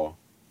saw,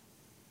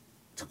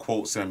 to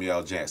quote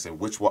Samuel Jackson,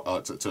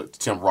 to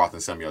Tim Roth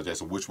and Samuel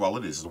Jackson, which while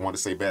it is the one to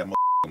say bad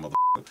mother.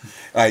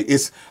 Like,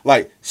 it's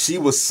like she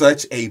was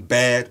such a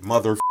bad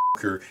mother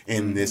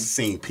in this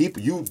scene.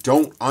 People, you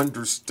don't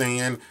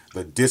understand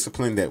the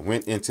discipline that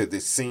went into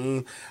this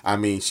scene. I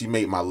mean, she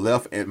made my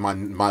left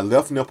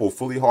nipple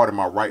fully hard and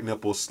my right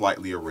nipple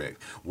slightly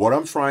erect. What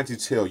I'm trying to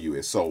tell you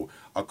is, so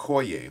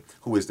Okoye,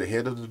 who is the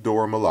head of the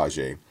Dora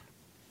Milaje,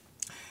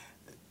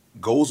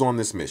 goes on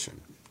this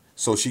mission.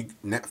 So she,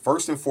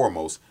 first and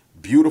foremost,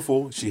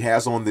 beautiful. She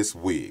has on this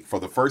wig for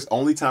the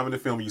only time in the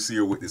film you see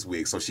her with this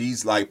wig. So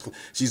she's like,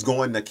 she's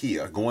going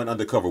Nakia, going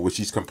undercover, which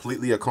she's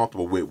completely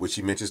uncomfortable with, which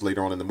she mentions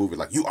later on in the movie.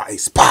 Like, you are a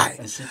spy.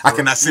 I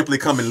cannot simply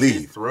come and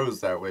leave. She throws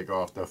that wig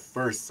off the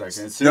first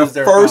second. As soon as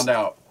they're found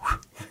out.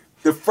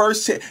 The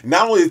first,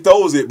 not only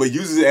throws it, but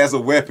uses it as a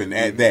weapon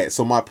at that.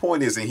 So my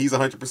point is, and he's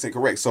 100%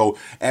 correct. So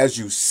as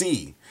you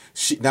see,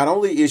 she not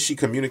only is she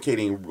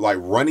communicating, like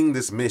running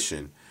this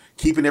mission,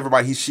 keeping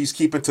everybody, she's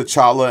keeping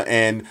T'Challa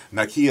and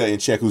Nakia in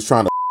check, who's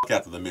trying to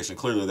after the mission.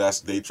 Clearly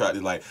they tried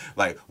to like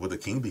will the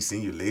king be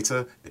seeing you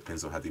later?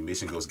 Depends on how the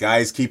mission goes.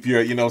 Guys, keep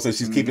your, so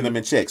she's keeping them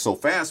in check. So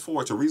fast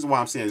forward to the reason why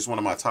I'm saying it's one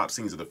of my top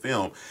scenes of the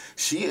film.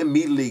 She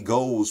immediately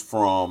goes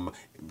from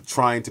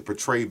trying to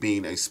portray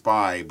being a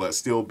spy, but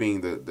still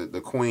being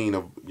the queen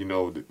of,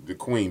 the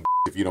queen,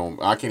 if you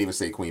don't, I can't even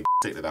say queen,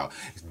 take that out.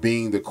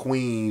 Being the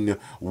queen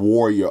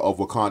warrior of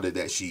Wakanda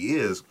that she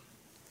is,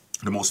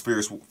 the most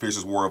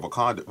fiercest warrior of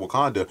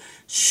Wakanda,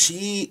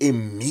 she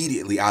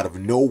immediately out of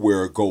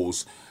nowhere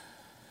goes,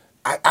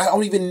 I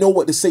don't even know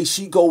what to say.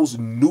 She goes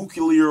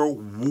nuclear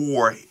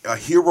war,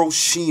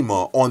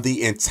 Hiroshima on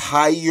the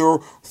entire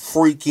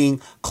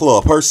freaking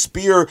club. Her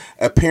spear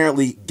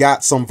apparently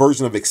got some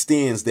version of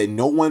extends that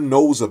no one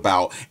knows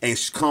about, and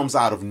she comes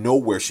out of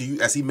nowhere. She,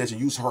 as he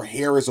mentioned, used her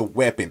hair as a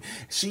weapon.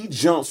 She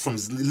jumps from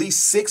at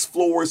least 6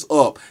 floors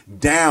up,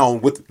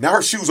 down with, now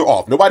her shoes are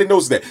off. Nobody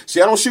knows that. She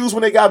had on shoes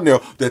when they got in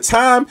there. The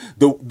time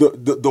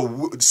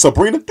the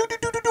Sabrina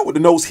with the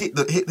nose hit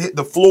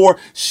the floor,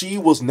 she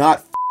was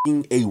not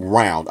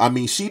around. I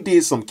mean, she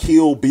did some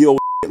Kill Bill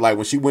like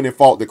when she went and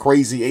fought the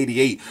Crazy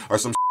 88 or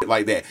some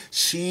like that.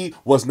 She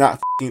was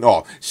not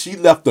off. She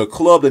left the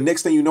club. The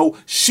next thing you know,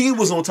 she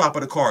was on top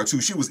of the car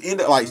too. She was in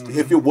the, like,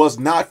 if it was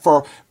not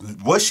for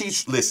what she,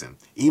 listen,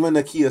 even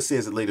Nakia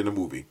says it later in the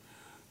movie,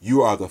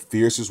 you are the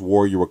fiercest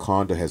warrior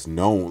Wakanda has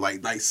known.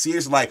 Like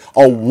seriously, like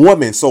a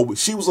woman. So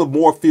she was a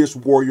more fierce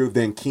warrior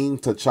than King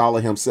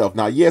T'Challa himself.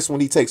 Now, yes,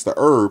 when he takes the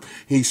herb,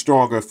 he's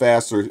stronger and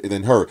faster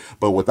than her.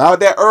 But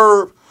without that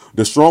herb,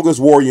 the strongest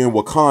warrior in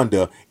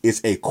Wakanda is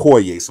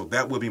Okoye. So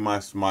that would be my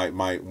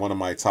one of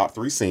my top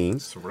 3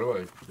 scenes. So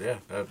really, yeah,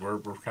 we're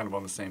kind of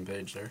on the same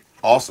page there.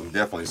 Awesome,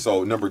 definitely.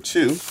 So number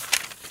 2.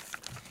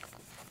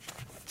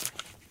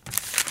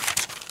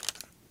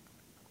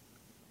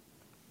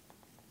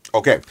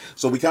 Okay,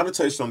 so we kind of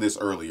touched on this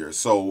earlier.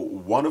 So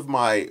one of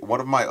my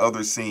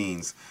other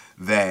scenes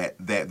that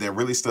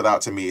really stood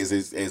out to me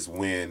is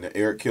when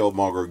Eric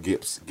Killmonger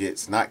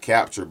gets not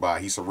captured by,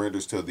 he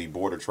surrenders to the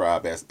Border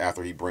Tribe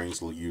after he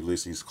brings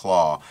Ulysses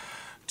Claw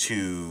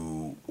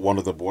to one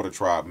of the Border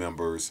Tribe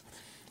members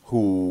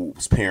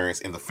whose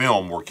parents in the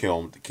film were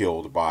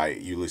killed by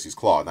Ulysses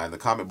Claw. Now in the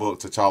comic book,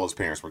 T'Challa's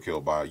parents were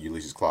killed by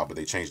Ulysses Claw, but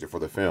they changed it for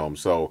the film.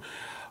 So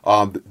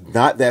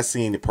not that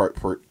scene,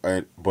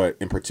 but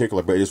in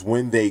particular, but it's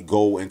when they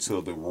go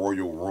into the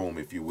royal room,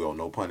 if you will,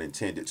 no pun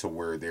intended, to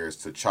where there's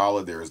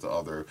T'Challa, there's the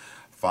other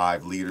 4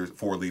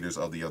 leaders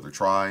of the other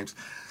tribes.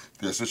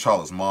 There's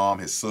T'Challa's mom,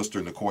 his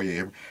sister,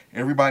 Okoye,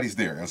 everybody's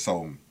there. And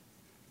so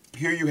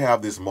here you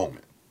have this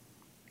moment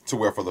to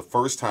where for the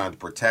first time the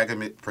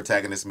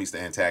protagonist meets the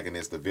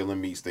antagonist, the villain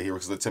meets the hero.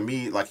 Because to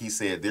me, like he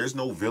said, there's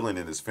no villain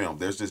in this film.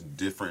 There's just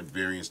different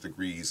various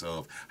degrees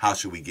of how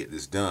should we get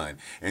this done.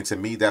 And to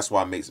me, that's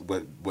why it makes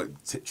what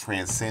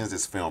transcends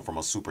this film from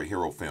a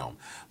superhero film.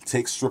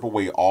 Strip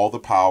away all the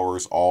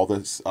powers, all the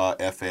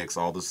FX,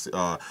 all the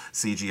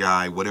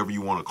CGI, whatever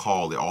you want to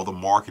call it, all the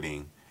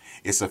marketing.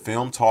 It's a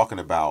film talking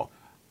about,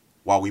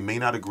 while we may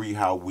not agree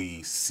how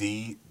we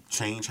see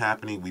change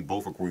happening, we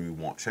both agree we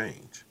want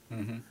change.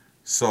 Mm-hmm.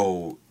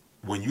 So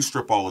when you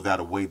strip all of that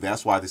away,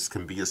 that's why this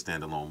can be a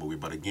standalone movie.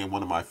 But again,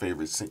 one of my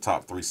favorite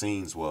top 3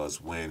 scenes was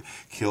when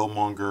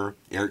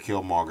Eric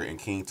Killmonger, and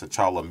King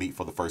T'Challa meet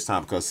for the first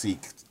time. Because, see,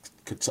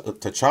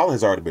 T'Challa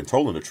has already been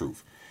told the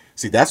truth.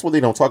 See, that's what they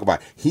don't talk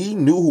about. He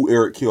knew who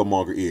Eric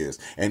Killmonger is.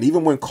 And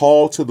even when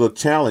called to the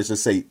challenge to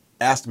say,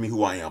 Ask me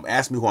who I am.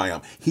 Ask me who I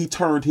am. He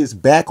turned his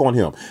back on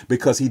him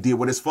because he did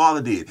what his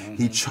father did.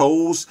 He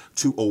chose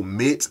to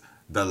omit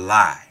the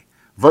lie.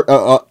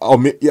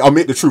 Omit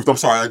the truth. I'm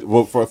sorry.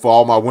 Well, for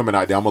all my women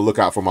out there, I'm gonna look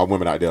out for my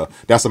women out there.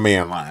 That's a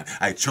man line.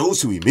 I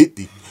chose to omit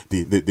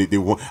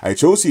I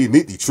chose to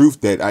admit the truth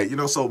that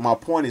so my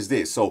point is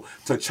this. So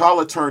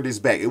T'Challa turned his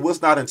back. It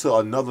was not until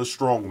another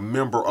strong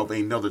member of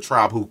another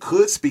tribe who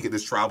could speak at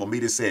this tribal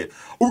meeting said,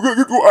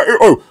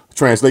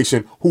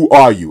 translation, who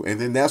are you?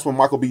 And then that's when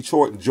Michael B.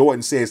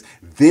 Jordan says,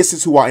 this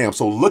is who I am.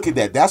 So look at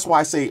that. That's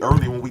why I say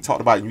earlier when we talked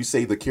about it, you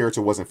say the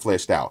character wasn't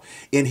fleshed out.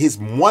 In his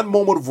one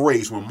moment of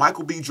rage, when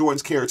Michael B.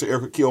 Jordan's character,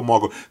 Eric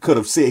Killmonger, could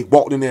have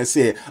walked in there and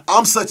said,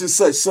 I'm such and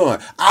such son.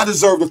 I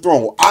deserve the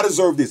throne. I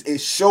deserve this.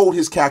 It showed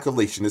his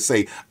calculation to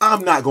say,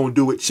 I'm not going to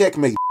do it.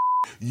 Checkmate.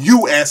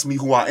 You ask me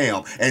who I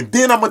am. And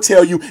then I'm going to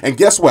tell you. And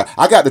guess what?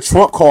 I got the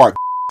trump card.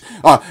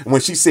 When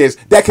she says,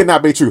 that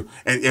cannot be true.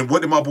 And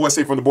what did my boy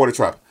say from the border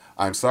tribe?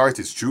 I'm sorry,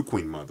 it's true,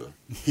 Queen Mother.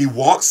 He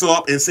walks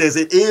up and says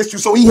it is true.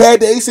 So he had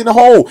the ace in the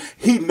hole.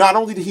 He not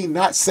only did he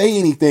not say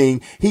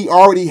anything, he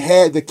already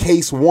had the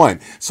case won.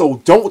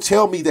 So don't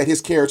tell me that his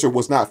character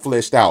was not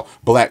fleshed out.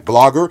 Black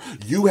blogger,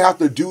 you have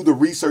to do the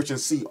research and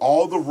see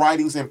all the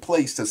writings in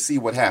place to see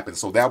what happened.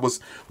 So that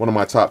was one of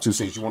my top two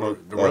scenes. You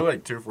want to? We're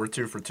like we're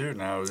 2 for 2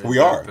 now. We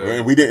are.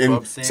 And we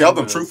didn't tell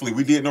them truthfully.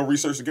 We did no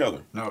research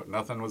together. No,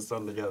 nothing was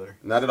done together.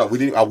 Not at all. We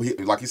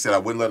didn't. Like you said, I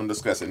wouldn't let them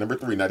discuss it. Number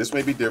 3. Now this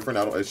may be different.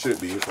 It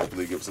should be.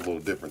 Hopefully, it gives a little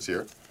difference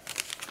here.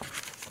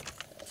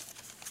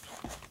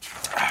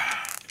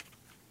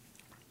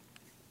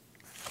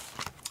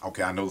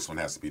 Okay, I know this one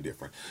has to be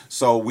different.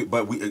 So,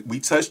 we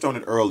touched on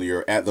it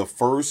earlier at the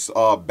first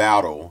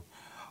battle.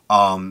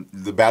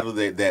 The battle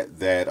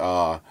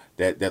that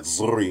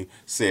Zuri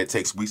said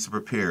takes weeks to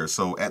prepare.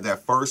 So at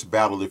that first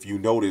battle, if you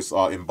notice,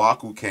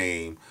 M'Baku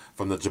came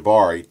from the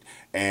Jabari,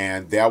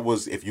 and that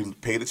was, if you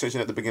paid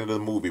attention at the beginning of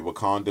the movie,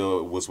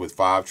 Wakanda was with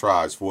 5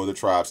 tribes. 4 of the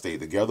tribes stayed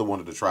together. One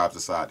of the tribes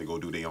decided to go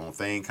do their own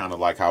thing, kind of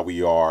like how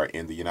we are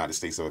in the United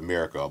States of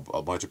America.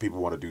 A bunch of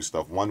people want to do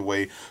stuff one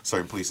way,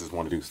 certain places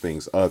want to do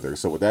things other.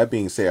 So with that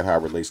being said, how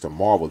it relates to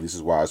Marvel, this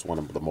is why it's one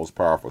of the most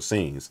powerful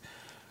scenes.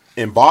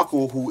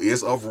 M'Baku, who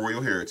is of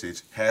royal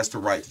heritage, has the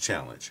right to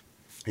challenge.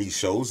 He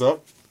shows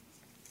up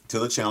to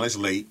the challenge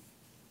late,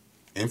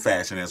 in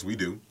fashion, as we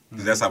do.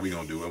 Because that's how we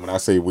gonna do it. When I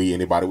say we,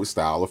 anybody with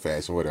style or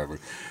fashion, whatever.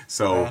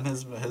 So, and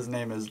his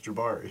name is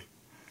Jabari.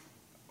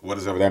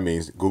 Whatever that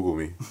means, Google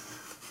me.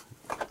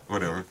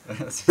 Whatever.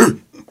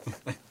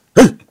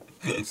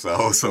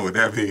 So with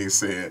that being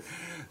said,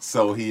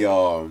 so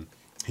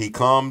he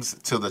comes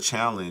to the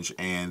challenge,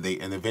 and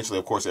eventually,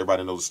 of course,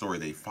 everybody knows the story.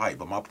 They fight.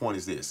 But my point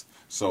is this: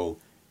 so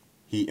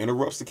he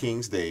interrupts the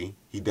king's day.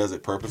 He does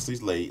it purposely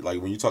late.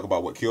 Like when you talk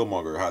about what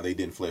Killmonger, how they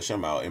didn't flesh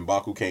him out, and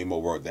M'Baku came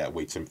over that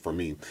way for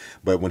me.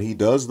 But when he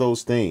does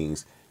those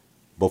things,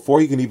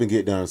 before he can even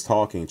get done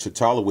talking,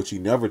 T'Challa, which he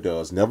never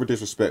does, never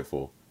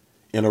disrespectful,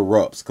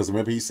 interrupts. Because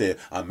remember, he said,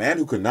 a man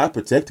who could not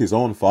protect his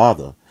own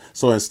father.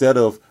 So instead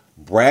of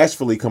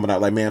brashfully coming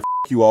out like, man, f***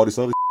 you, all this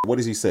other shit, what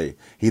does he say?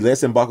 He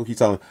lets M'Baku keep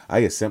telling him, I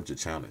accept your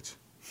challenge.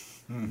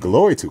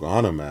 Glory to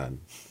honor, man.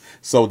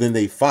 So then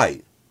they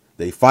fight.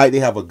 They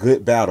have a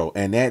good battle.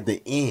 And at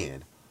the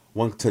end,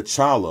 when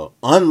T'Challa,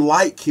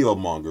 unlike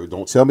Killmonger,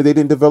 don't tell me they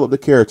didn't develop the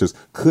characters,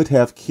 could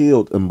have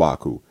killed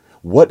M'Baku.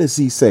 What does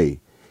he say?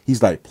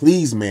 He's like,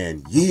 please,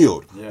 man,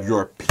 yield. Yeah.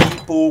 Your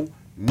people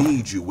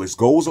need you, which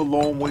goes a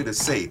long way to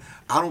say,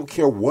 I don't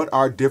care what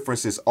our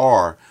differences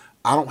are.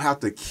 I don't have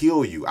to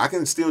kill you. I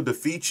can still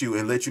defeat you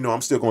and let you know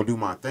I'm still going to do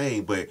my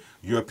thing, but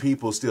your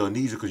people still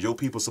need you because your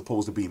people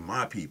supposed to be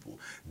my people.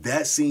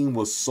 That scene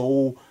was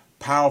so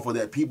powerful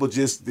that people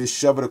just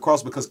shove it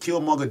across, because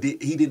Killmonger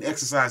didn't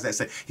exercise that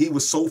same. He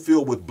was so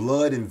filled with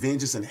blood and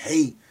vengeance and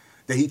hate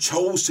that he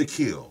chose to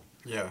kill.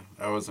 Yeah,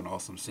 that was an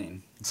awesome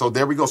scene. So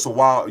there we go. So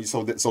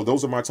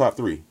those are my top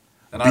 3.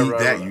 And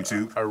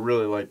YouTube. I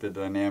really like the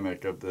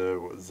dynamic of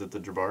was it the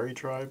Jabari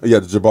tribe? Yeah,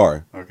 the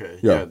Jabari. Okay.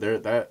 Yeah,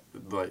 that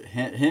like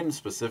him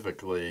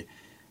specifically,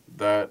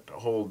 that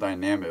whole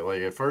dynamic.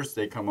 Like at first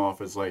they come off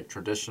as like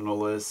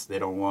traditionalists. They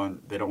don't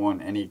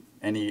want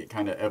any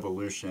kind of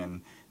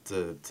evolution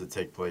to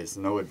take place,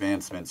 no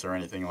advancements or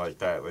anything like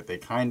that. Like they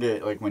kind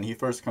of, like when he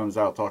first comes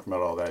out talking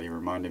about all that, he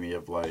reminded me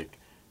of like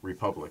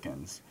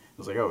Republicans. I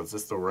was like, oh, is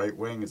this the right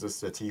wing? Is this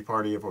the Tea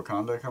Party of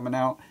Wakanda coming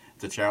out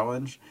to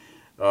challenge?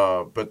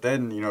 But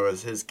then,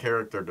 as his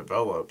character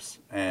develops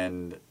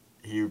and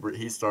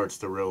he starts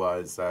to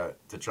realize that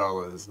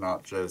T'Challa is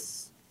not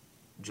just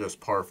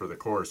par for the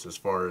course as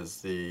far as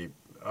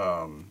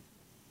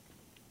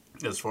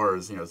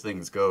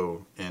things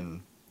go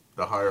in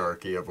the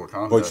hierarchy of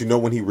Wakanda. But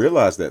when he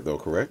realized that, though,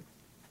 correct?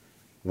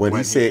 When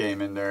he came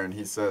in there and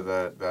he said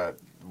that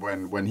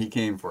when he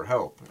came for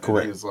help.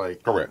 Correct. He was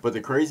like, correct. But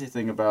the crazy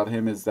thing about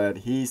him is that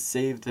he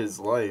saved his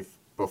life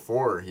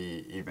before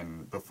that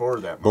moment.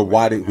 But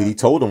why he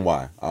told him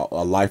why?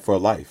 A life for a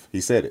life.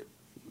 He said it.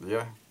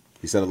 Yeah.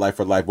 He said a life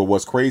for life. But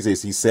what's crazy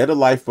is he said a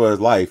life for a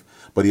life,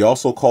 but he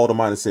also called him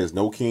out and says,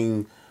 no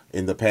king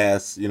in the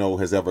past,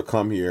 has ever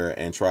come here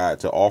and tried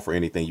to offer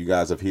anything. You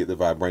guys have hit the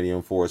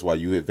vibranium for us while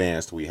you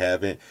advanced. We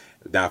haven't.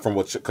 Now, from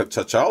what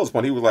T'Challa's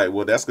point, he was like,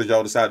 well, that's because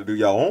y'all decided to do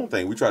y'all own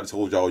thing. We tried to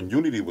told y'all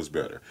Unity was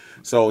better.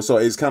 So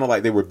it's kind of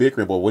like they were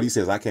bickering. But what he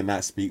says, I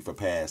cannot speak for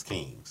past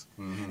kings.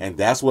 Mm-hmm. And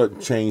that's what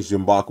changed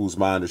M'Baku's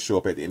mind to show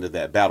up at the end of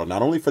that battle.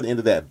 Not only for the end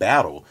of that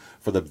battle,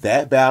 for the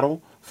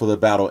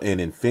battle in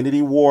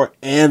Infinity War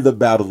and the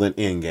battle in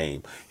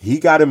Endgame. He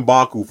got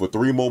M'Baku for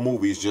 3 more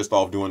movies just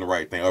off doing the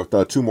right thing,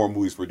 or 2 more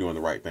movies for doing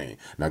the right thing.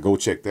 Now go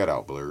check that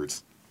out,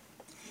 Blurs.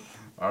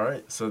 All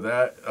right, so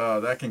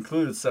that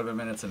concludes 7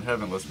 Minutes in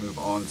Heaven. Let's move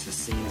on to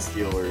scene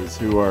stealers,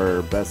 who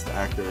our best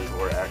actors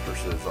or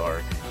actresses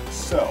are.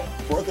 So,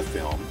 for the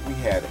film, we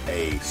had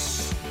a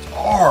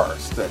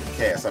star-studded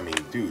cast. I mean,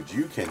 dude,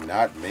 you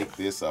cannot make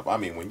this up. I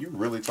mean, when you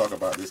really talk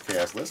about this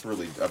cast,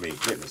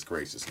 goodness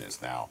graciousness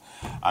now.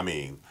 I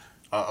mean...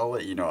 I'll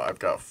let you know. I've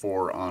got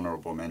 4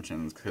 honorable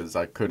mentions because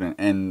I couldn't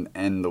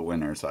and the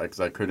winners because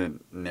I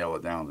couldn't nail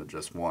it down to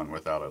just one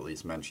without at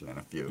least mentioning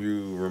a few.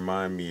 You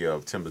remind me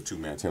of Tim the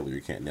Two-Man Taylor.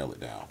 You can't nail it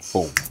down.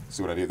 Boom.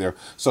 See what I did there?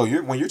 So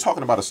when you're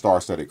talking about a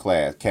star-studded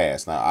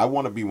cast, now I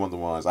want to be one of the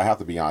ones. I have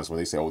to be honest when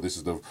they say, "Oh, this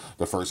is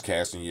the first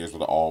cast in years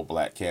with an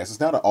all-black cast."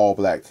 It's not an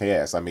all-black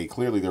cast. I mean,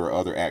 clearly there are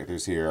other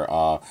actors here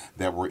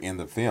that were in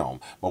the film,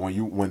 but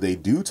when they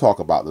do talk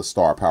about the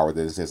star power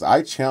that it says,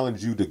 I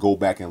challenge you to go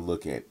back and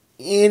look at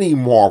any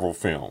Marvel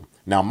film.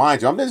 Now,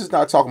 mind you, I'm just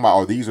not talking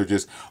about, these are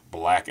just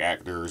black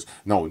actors.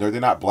 No, they're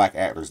not black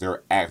actors.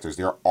 They're actors.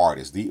 They're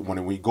artists.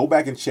 When we go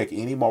back and check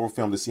any Marvel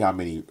film to see how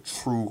many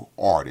true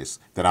artists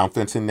that I'm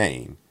finna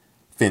name,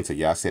 I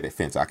said it,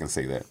 Fenta. I can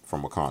say that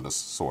from Wakanda,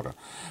 sort of.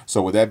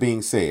 So with that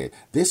being said,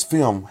 this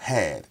film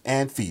had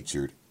and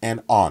featured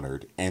and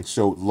honored and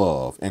showed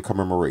love and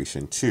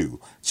commemoration to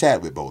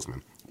Chadwick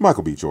Boseman,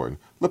 Michael B. Jordan,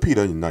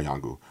 Lupita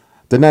Nyong'o,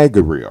 Danai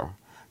Gurira,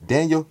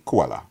 Daniel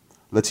Kaluuya,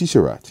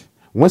 Letitia Wright,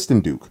 Winston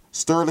Duke,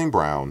 Sterling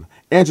Brown,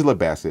 Angela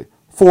Bassett,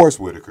 Forrest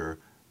Whitaker.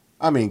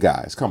 I mean,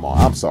 guys, come on.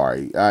 I'm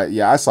sorry.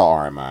 I saw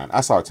Iron Man.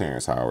 I saw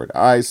Terrence Howard.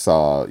 I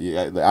saw.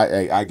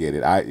 I get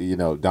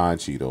it. Don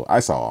Cheadle.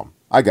 I saw him.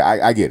 I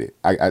get it.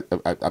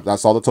 I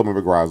saw the Tobey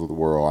Maguires of the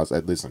world. I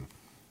said, listen,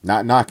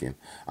 not knocking.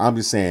 I'm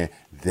just saying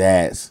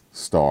that's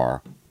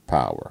star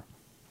power.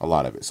 A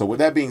lot of it. So with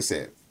that being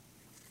said,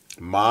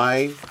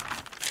 my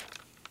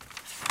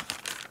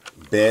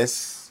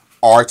best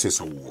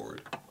artist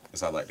award,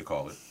 as I like to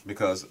call it,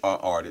 because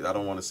artist, I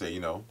don't want to say,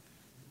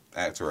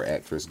 actor or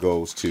actress,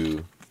 goes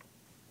to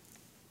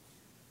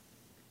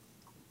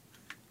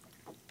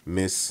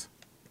Miss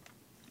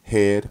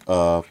Head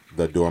of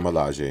the Dora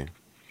Milaje,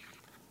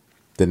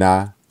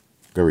 Danai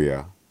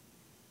Gurira,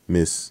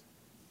 Miss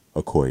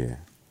Okoye.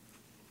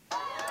 All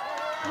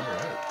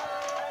right.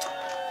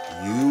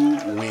 You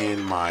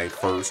win my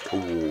first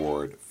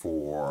award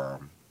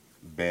for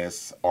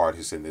best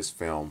artist in this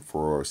film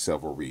for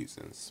several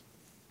reasons.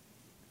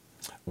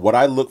 What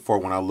I look for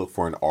when I look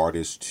for an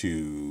artist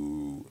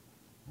to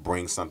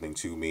bring something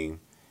to me,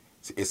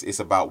 it's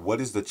about what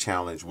is the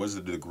challenge, what is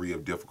the degree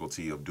of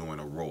difficulty of doing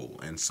a role.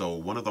 And so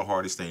one of the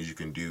hardest things you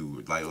can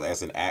do, like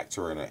as an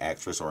actor and an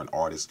actress or an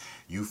artist,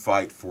 you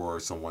fight for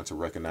someone to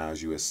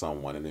recognize you as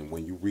someone. And then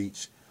when you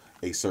reach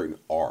a certain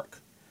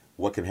arc,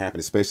 what can happen,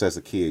 especially as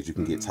a kid, you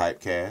can get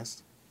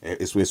typecast.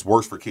 It's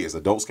worse for kids.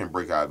 Adults can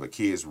break out, but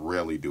kids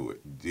rarely do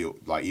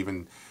it. Like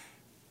even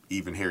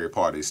Harry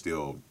Potter is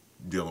still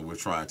dealing with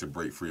trying to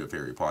break free of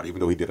Harry Potter, even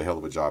though he did a hell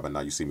of a job, and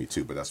Now You See Me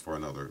Too, but that's for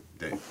another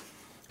day.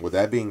 With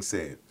that being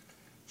said,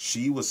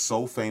 she was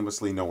so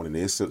famously known, and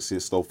is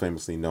so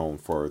famously known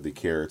for the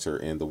character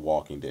in The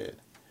Walking Dead.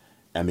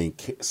 I mean,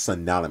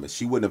 synonymous.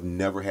 She wouldn't have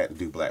never had to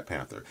do Black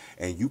Panther.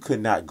 And you could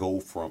not go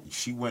from,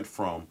 she went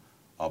from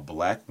a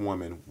black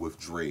woman with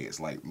dreads,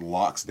 like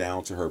locks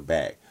down to her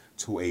back,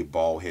 to a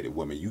bald-headed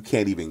woman. You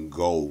can't even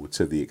go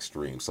to the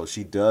extreme. So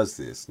she does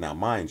this. Now,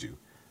 mind you,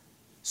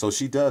 so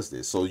she does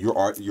this. So you're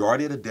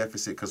already at a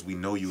deficit because we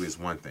know you is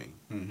one thing.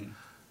 Mm-hmm.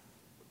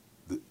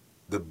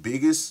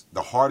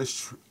 The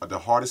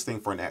hardest thing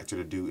for an actor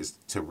to do is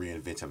to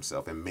reinvent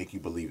himself and make you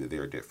believe that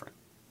they're different.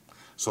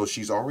 So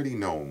she's already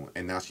known,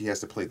 and now she has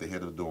to play the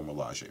head of the Dora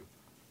Milaje.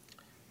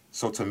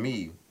 So to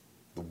me,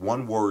 the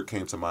one word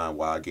came to mind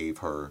why I gave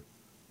her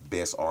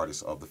best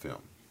artist of the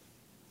film.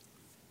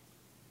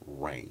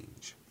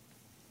 Range.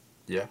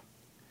 Yeah.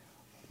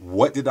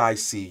 What did I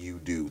see you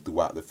do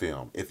throughout the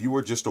film? If you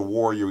were just a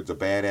warrior, the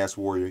badass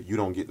warrior, you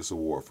don't get this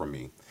award from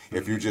me. Mm-hmm.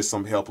 If you're just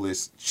some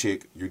helpless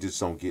chick, you just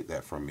don't get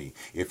that from me.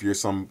 If you're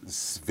some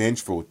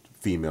vengeful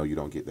female, you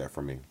don't get that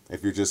from me.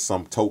 If you're just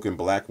some token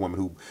black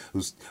woman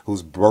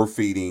who's birth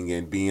feeding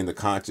and being the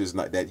conscious,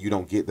 that you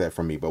don't get that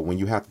from me. But when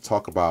you have to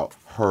talk about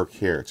her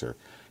character,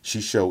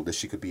 she showed that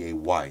she could be a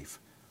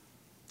wife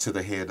to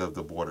the head of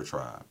the border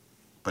tribe.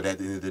 But at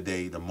the end of the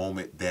day, the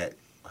moment that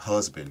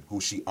husband, who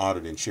she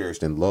honored and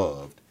cherished and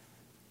loved,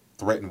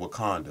 threatened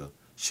Wakanda,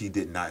 she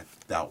did not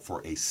doubt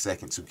for a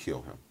second to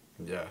kill him.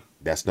 Yeah.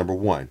 That's number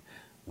one.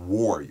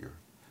 Warrior.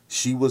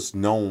 She was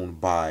known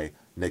by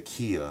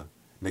Nakia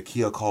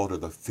Nakia called her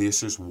the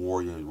fiercest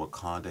warrior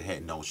Wakanda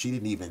had known. She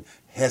didn't even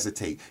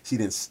hesitate. She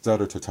didn't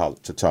stutter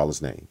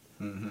T'Challa's name.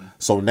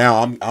 So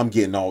now I'm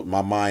getting all,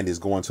 my mind is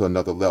going to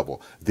another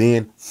level.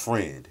 Then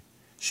friend.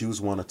 She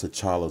was one of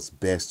T'Challa's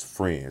best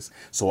friends.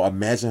 So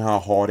imagine how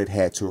hard it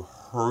had to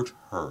hurt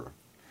her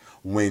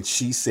when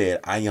she said,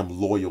 I am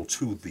loyal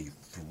to the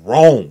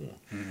throne.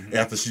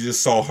 After she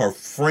just saw her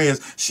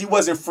friends. She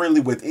wasn't friendly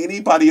with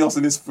anybody else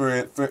in this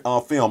film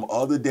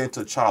other than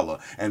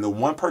T'Challa. And the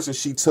one person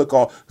she took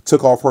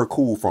off her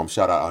cool from,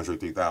 shout out Andre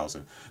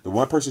 3000, the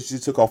one person she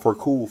took off her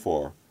cool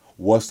for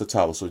was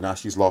T'Challa. So now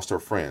she's lost her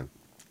friend.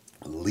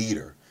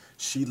 Leader.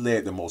 She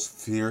led the most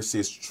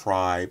fiercest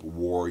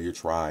warrior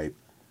tribe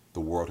the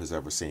world has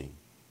ever seen.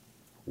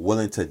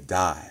 Willing to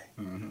die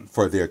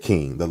for their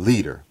king, the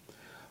leader.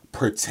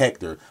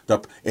 Protector.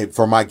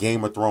 For my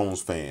Game of Thrones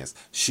fans,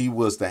 she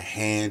was the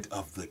hand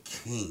of the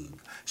king.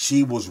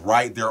 She was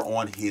right there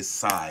on his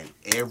side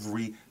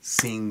every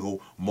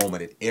single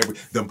moment.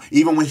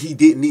 Even when he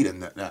didn't need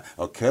it.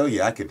 Okay,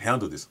 yeah, I can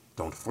handle this.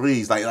 Don't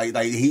freeze. I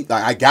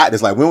got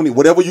this. Like, we don't need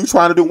whatever you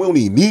trying to do. We don't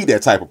even need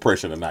that type of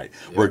pressure tonight.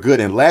 Yeah. We're good.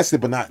 And lastly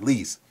but not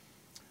least,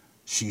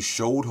 she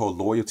showed her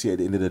loyalty at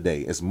the end of the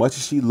day. As much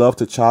as she loved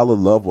T'Challa,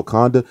 loved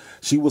Wakanda,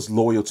 she was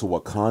loyal to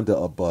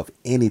Wakanda above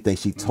anything.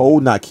 She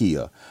told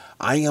Nakia,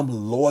 I am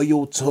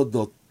loyal to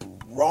the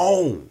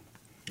throne.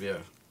 Yeah.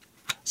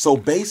 So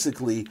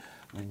basically,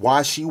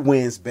 why she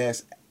wins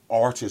Best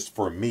Artist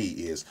for me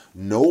is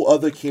no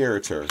other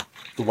character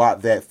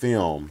throughout that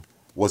film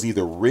was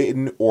either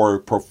written or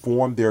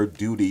performed their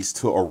duties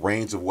to a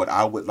range of what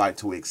I would like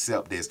to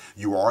accept as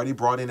you already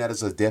brought in that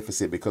as a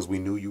deficit because we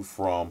knew you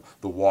from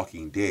The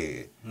Walking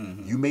Dead.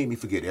 You made me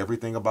forget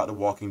everything about The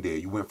Walking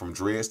Dead. You went from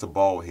dreads to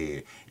bald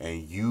head,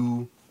 and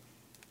you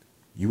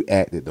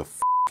acted the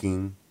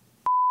fucking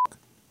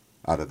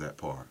out of that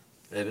part.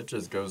 And it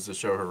just goes to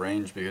show her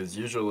range, because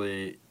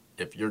usually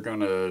if you're going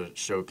to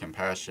show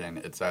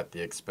compassion, it's at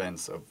the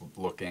expense of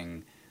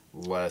looking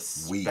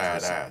less weak,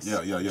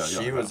 badass.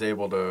 She was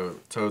able to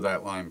toe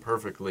that line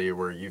perfectly,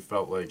 where you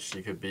felt like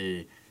she could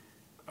be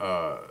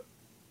a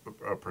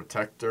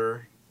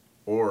protector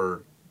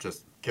or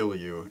just kill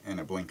you in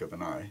a blink of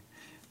an eye,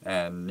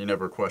 and you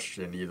never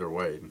question either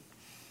way.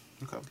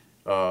 Okay.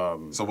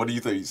 So what do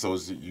you think? So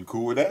is you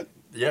cool with that?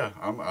 Yeah,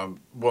 I'm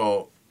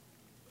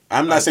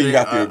not saying you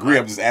have to agree.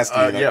 I'm just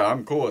asking. Yeah,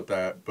 I'm cool with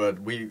that. But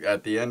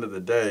at the end of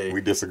the day,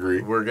 we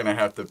disagree. We're gonna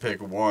have to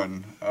pick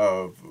one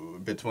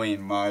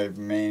between my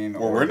main.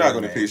 Well, we're not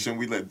gonna pick. Shouldn't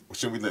we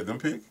let them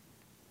pick?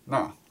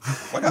 No.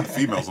 I got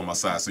females on my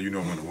side, so you know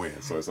I'm gonna win.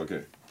 So it's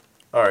okay.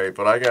 All right,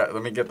 but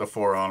let me get the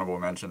 4 honorable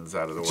mentions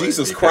out of the way.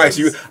 Jesus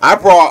Christ! I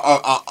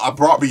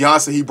brought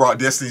Beyonce. He brought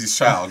Destiny's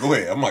Child. Go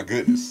ahead. Oh my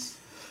goodness.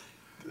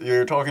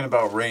 You're talking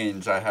about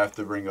range. I have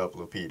to bring up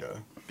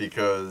Lupita,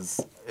 because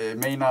it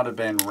may not have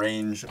been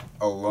range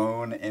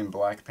alone in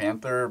Black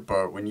Panther,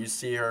 but when you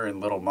see her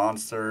in Little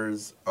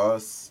Monsters,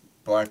 Us,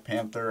 Black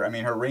Panther, I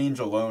mean, her range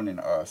alone in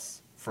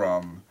Us,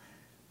 from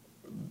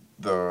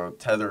the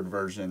tethered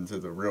version to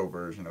the real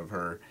version of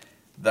her,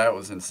 that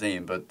was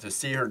insane. But to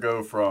see her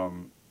go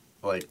from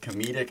like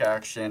comedic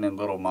action in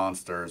Little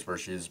Monsters, where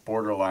she's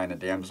borderline a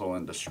damsel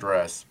in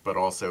distress but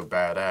also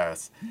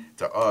badass,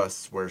 to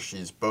Us, where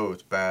she's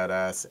both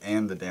badass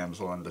and the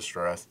damsel in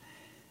distress,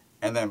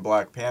 and then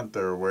Black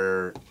Panther,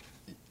 where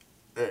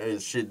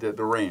the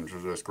range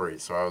was just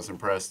great. So I was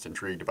impressed,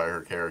 intrigued by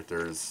her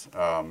characters,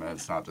 and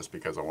it's not just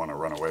because I want to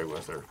run away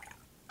with her.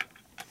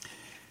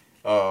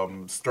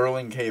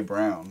 Sterling K.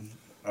 Brown,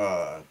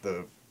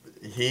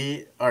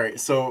 alright,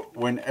 so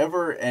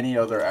whenever any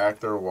other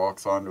actor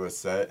walks onto a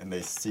set and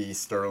they see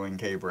Sterling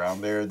K.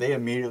 Brown there, they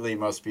immediately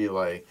must be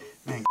like,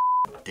 man,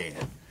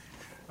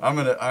 damn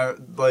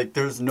it.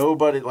 There's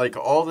nobody, like,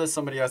 all this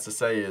somebody has to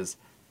say is,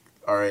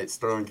 alright,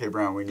 Sterling K.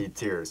 Brown, we need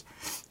tears.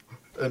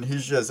 And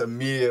he's just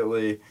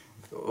immediately,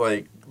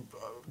 like,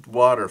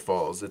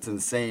 waterfalls. It's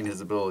insane,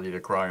 his ability to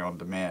cry on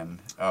demand.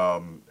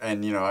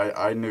 And, you know,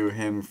 I knew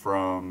him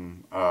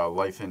from not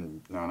Life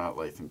in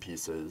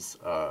Pieces.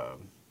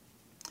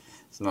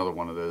 It's another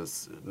one of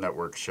those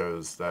network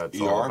shows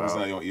that's ER? all about... Was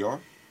that on ER?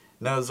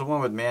 No, it's the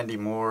one with Mandy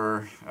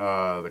Moore,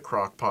 the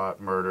Crockpot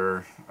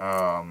murder.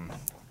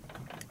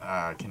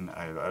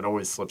 It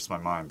always slips my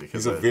mind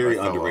because he's a very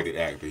underrated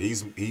actor.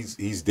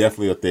 He's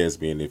definitely a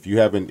thespian. If you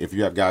have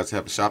guys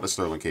have shot at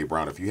Sterling K.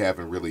 Brown, if you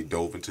haven't really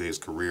dove into his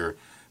career,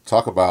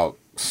 talk about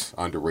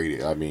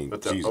underrated. I mean,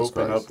 but to Jesus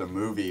open Christ. up the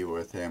movie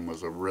with him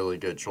was a really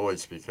good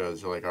choice,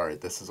 because you're like, all right,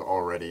 this is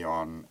already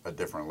on a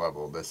different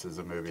level. This is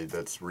a movie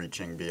that's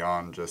reaching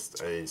beyond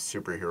just a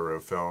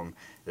superhero film.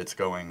 It's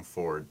going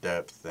for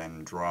depth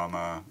and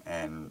drama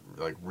and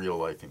like real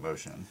life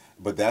emotion.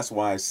 But that's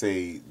why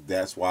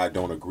I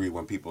don't agree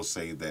when people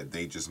say that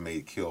they just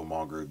made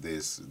Killmonger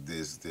this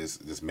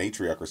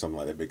matriarch or something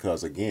like that,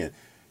 because again,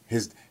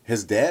 his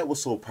dad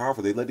was so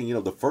powerful. They letting you know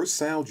the first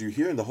sound you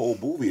hear in the whole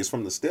movie is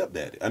from the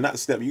stepdad, not the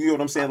step. You know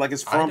what I'm saying? Like,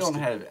 it's from.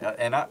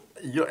 I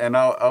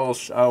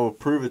will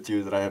prove it to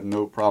you that I have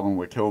no problem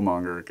with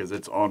Killmonger, because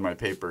it's on my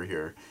paper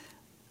here.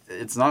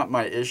 it's not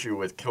my issue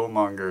with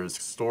Killmonger's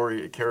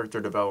story,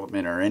 character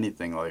development, or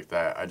anything like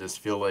that. I just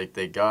feel like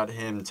they got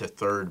him to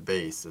third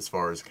base as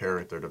far as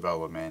character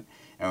development,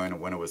 and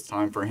when it was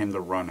time for him to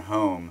run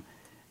home,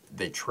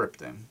 they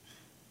tripped him.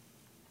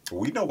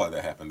 We know why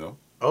that happened, though.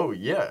 Oh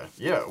yeah,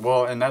 yeah.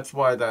 Well, and that's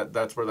why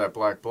that's where that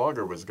black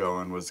blogger was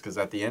going, was because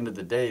at the end of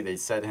the day, they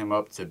set him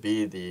up to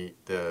be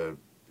the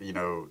you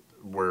know,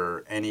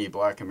 where any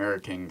black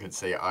American could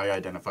say, I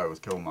identify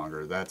with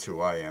Killmonger. That's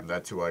who I am.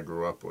 That's who I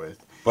grew up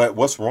with. But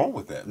what's wrong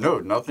with that? No,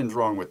 nothing's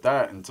wrong with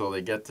that until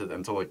it gets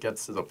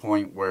to the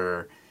point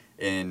where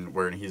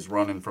he's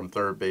running from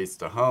third base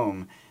to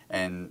home,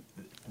 and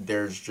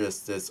there's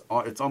just this,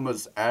 it's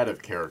almost out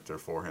of character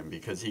for him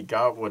because he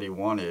got what he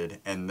wanted,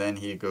 and then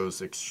he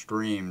goes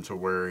extreme to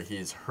where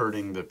he's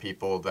hurting the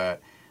people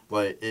that,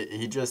 like,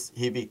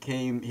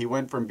 he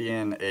went from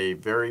being a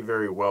very,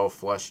 very well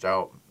fleshed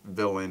out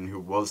villain who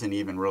wasn't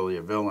even really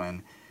a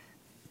villain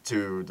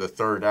to the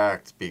third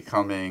act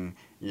becoming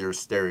your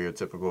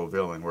stereotypical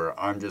villain, where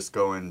I'm just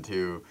going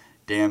to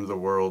damn the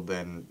world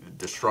and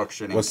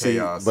destruction and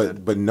chaos.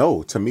 But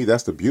no, to me,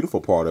 that's the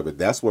beautiful part of it.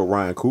 That's where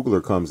Ryan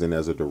Coogler comes in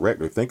as a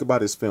director. Think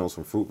about his films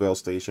from Fruitvale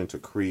Station to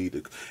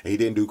Creed. He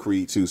didn't do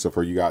Creed 2, so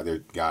for you out there,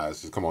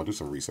 guys, just come on, do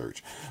some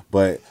research.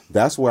 But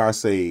that's where I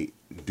say,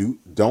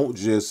 don't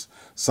just,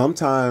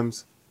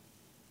 sometimes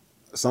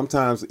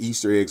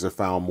Easter eggs are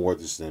found more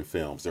just in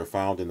films. They're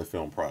found in the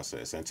film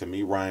process. And to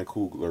me, Ryan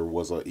Coogler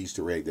was an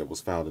Easter egg that was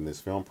found in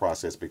this film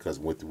process, because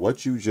with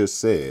what you just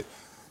said,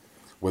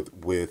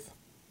 with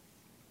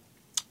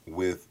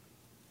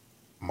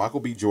Michael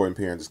B. Jordan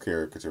pairing this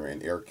character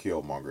and Eric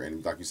Killmonger,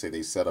 and like you say,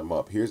 they set him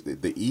up. Here's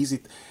the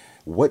easy,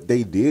 what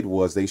they did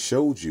was they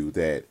showed you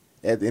that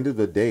at the end of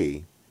the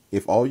day,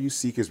 if all you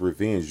seek is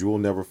revenge, you will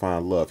never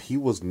find love. He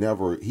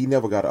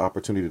never got an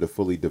opportunity to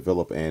fully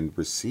develop and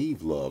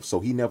receive love. So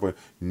he never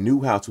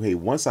knew how to, hey,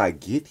 once I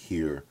get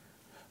here,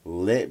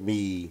 let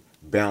me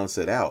balance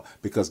it out.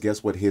 Because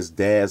guess what? His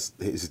dad's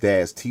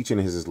teaching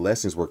and his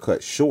lessons were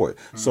cut short.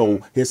 Mm-hmm.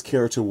 So his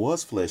character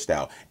was fleshed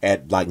out.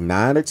 At like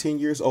 9 or 10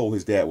 years old,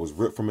 his dad was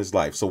ripped from his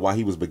life. So while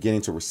he was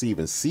beginning to receive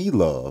and see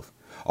love,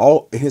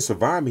 all in his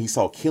environment, he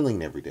saw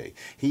killing every day.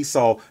 He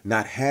saw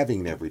not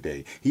having every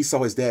day. He saw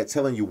his dad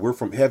telling you, we're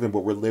from heaven, but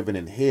we're living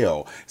in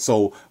hell.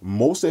 So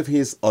most of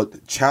his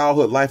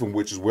childhood life, and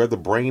which is where the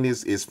brain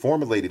is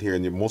formulated here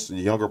in most of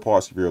the younger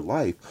parts of your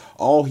life,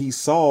 all he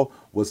saw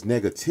was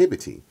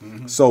negativity.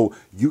 Mm-hmm. So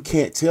you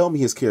can't tell me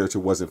his character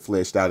wasn't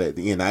fleshed out at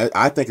the end.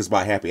 I think it's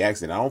by happy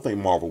accident. I don't think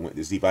Marvel went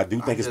this deep. I do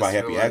think it's by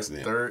happy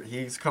accident.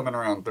 He's coming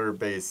around third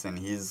base, and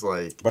he's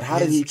like, but how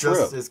did he trip?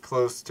 Just as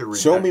close to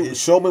redemption.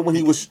 Show me when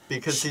he was,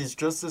 because he's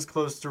just as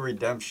close to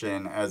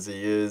redemption as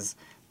he is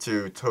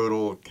to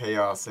total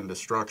chaos and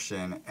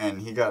destruction,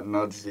 and he got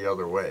nudged the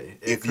other way.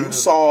 If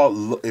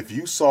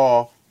you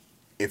saw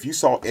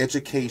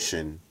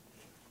education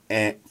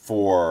and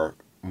for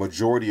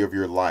majority of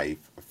your life,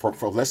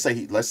 for let's say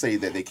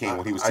that they came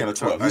when he was 10 or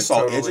 12. He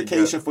saw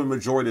education for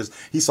majorities.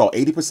 He saw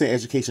 80%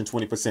 education,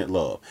 20%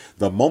 love.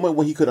 The moment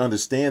when he could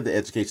understand the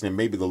education and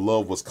maybe the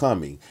love was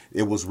coming,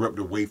 it was ripped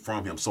away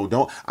from him.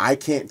 So I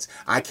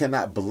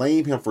cannot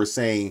blame him for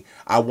saying,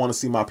 I want to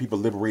see my people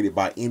liberated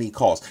by any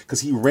cost,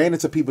 because he ran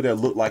into people that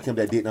looked like him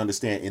that didn't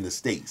understand in the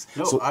States.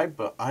 No, so,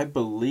 I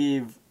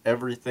believe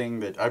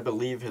everything I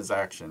believe his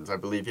actions. I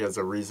believe he has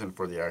a reason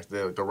for the act.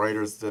 The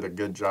writers did a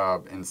good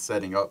job in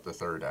setting up the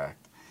third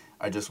act.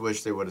 I just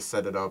wish they would have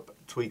set it up,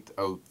 tweaked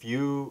a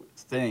few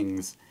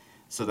things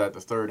so that the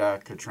third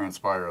act could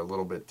transpire a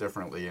little bit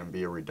differently and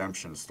be a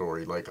redemption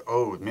story. Like,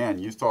 oh man,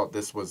 you thought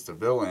this was the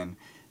villain.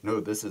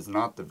 No, this is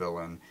not the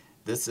villain.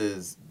 This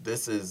is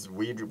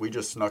we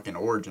just snuck an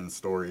origin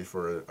story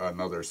for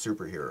another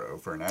superhero,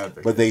 for an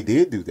advocate. But they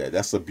did do that.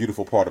 That's the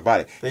beautiful part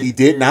about it. He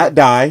did not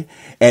die.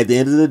 At the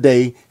end of the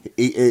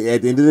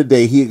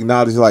day, he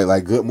acknowledged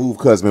like good move,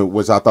 Cuzman,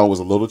 which I thought was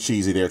a little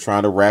cheesy. They're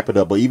trying to wrap it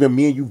up. But even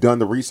me and you've done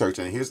the research,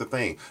 and here's the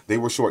thing: they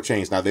were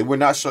shortchanged. Now they were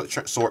not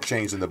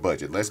shortchanged in the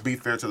budget. Let's be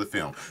fair to the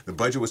film. The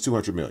budget was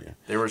 $200 million.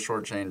 They were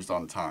shortchanged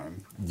on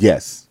time.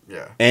 Yes.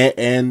 Yeah.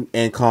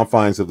 And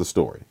confines of the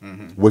story,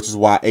 which is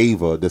why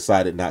Ava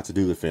decided not to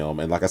do the film.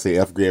 And like I say,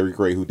 F. Gary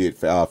Gray, who did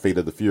Fate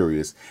of the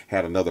Furious,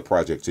 had another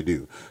project to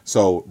do.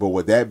 So, but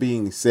with that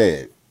being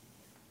said,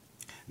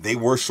 they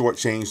were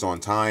shortchanged on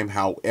time.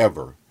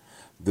 However,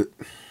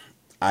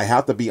 I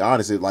have to be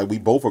honest. Like, we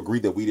both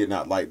agreed that we did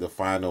not like the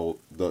final.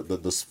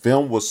 The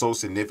film was so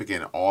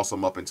significant and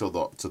awesome up until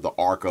the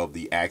arc of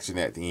the action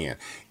at the end.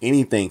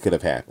 Anything could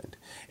have happened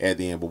at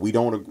the end, but we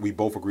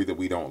both agree that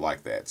we don't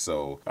like that.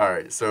 So all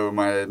right. So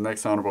my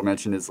next honorable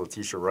mention is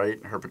Letitia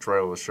Wright. Her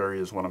portrayal of Shuri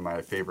is one of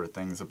my favorite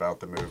things about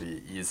the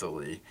movie.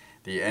 Easily,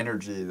 the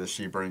energy that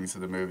she brings to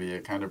the movie,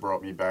 it kind of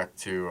brought me back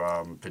to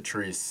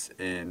Patrice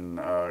in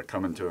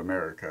Coming to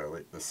America,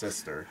 like the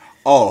sister.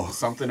 Oh,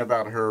 something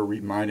about her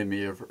reminded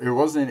me of. It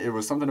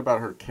was something about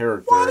her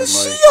character. Why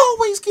does she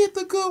always get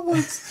the good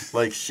ones?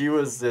 Like, she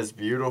was this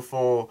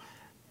beautiful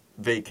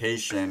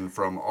vacation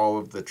from all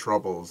of the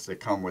troubles that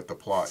come with the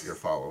plot you're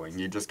following.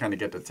 You just kind of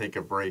get to take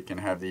a break and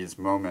have these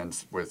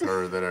moments with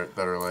her that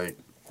are like,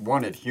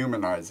 one, it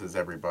humanizes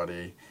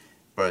everybody,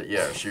 but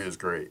yeah, she was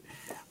great.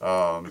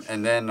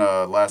 And then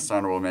last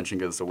honorable mention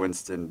goes to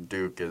Winston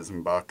Duke as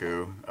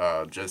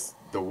M'Baku. Just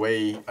the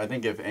way, I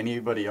think if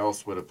anybody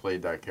else would have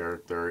played that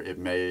character, it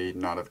may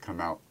not have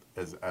come out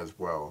as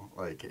well.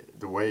 Like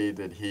the way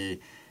that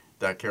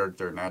that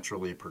character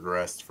naturally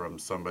progressed from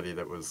somebody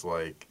that was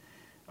like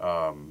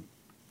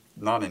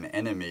not an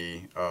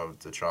enemy of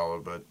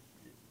T'Challa,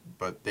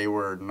 but they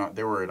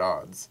were at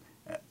odds,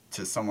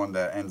 to someone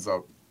that ends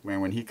up,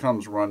 when he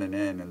comes running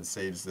in and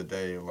saves the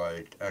day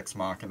like Ex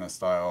Machina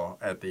style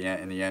at the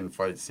end, in the end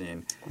fight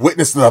scene.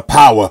 Witness the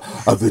power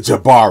of the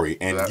Jabari,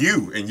 and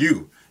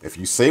you. If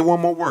you say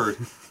one more word,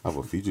 I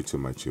will feed you to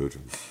my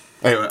children.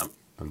 Anyway,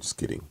 I'm just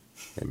kidding.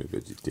 I'm a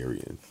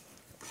vegetarian.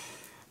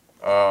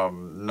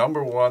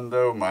 Number one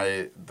though,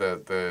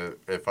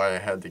 if I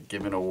had to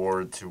give an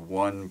award to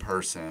one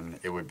person,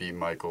 it would be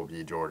Michael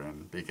B.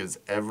 Jordan, because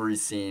every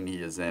scene he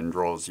is in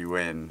draws you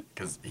in,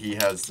 because he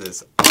has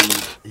this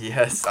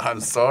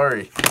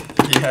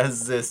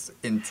this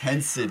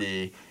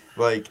intensity,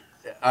 like,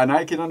 and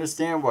I can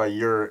understand why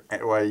you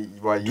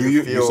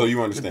feel. So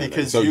you understand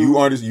because that. You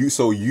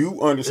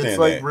understand. It's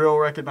like real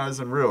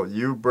recognizing real.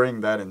 You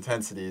bring that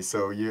intensity,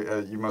 so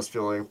you must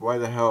feel like, why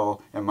the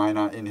hell am I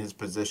not in his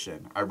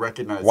position? I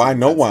recognize. Well, I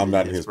know why I'm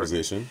not in his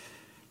position.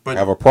 But I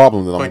have a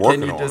problem that I'm working on.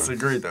 But can you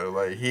disagree though?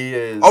 Like he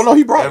is. Oh no,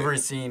 he brought every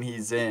scene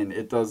he's in.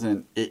 It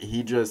doesn't.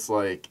 He just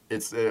like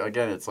it's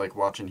again. It's like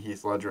watching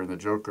Heath Ledger in The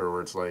Joker,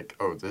 where it's like,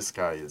 oh, this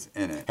guy is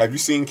in it. Have you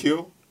seen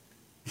Kill?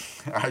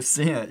 I've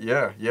seen it,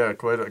 yeah,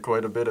 quite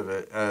a bit of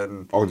it,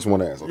 and I just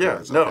want to ask. Okay,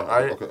 yeah, no,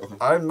 okay.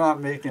 I'm not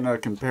making a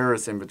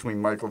comparison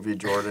between Michael B.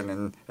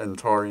 Jordan and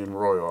Tarian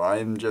Royal.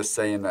 I'm just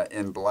saying that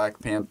in Black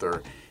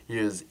Panther, he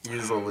is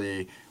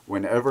easily,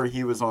 whenever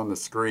he was on the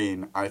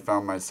screen, I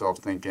found myself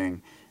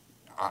thinking,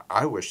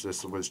 I wish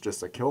this was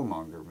just a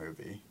Killmonger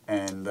movie,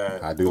 and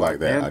that I do like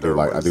that. I do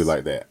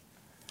like that.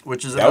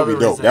 Which is that would be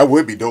dope. That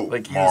would be dope.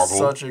 Like he's Marvel.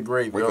 such a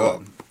great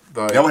villain.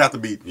 That would have to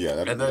be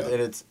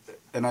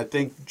And I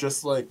think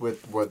just like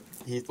with what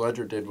Heath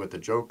Ledger did with the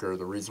Joker,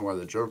 the reason why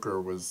the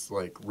Joker was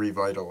like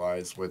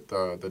revitalized with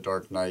the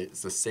Dark Knight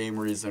is the same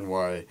reason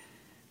why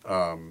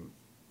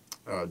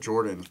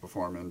Jordan's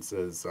performance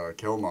as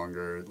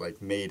Killmonger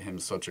like made him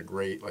such a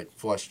great like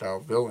fleshed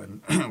out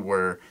villain,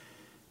 where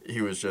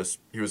he was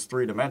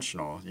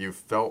 3-dimensional. You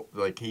felt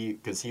like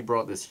because he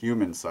brought this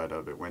human side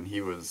of it when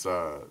he was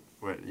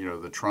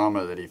the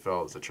trauma that he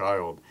felt as a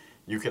child.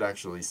 You could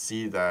actually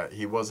see that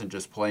he wasn't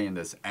just playing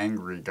this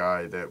angry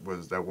guy that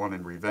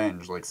wanted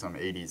revenge like some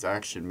 80s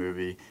action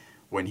movie.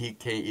 When he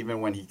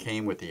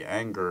came with the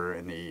anger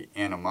and the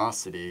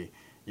animosity,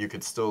 you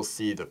could still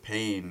see the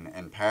pain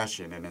and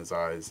passion in his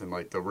eyes and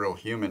like the real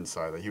human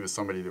side. Like he was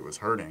somebody that was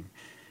hurting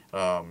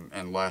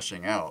and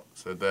lashing out.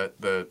 So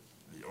that the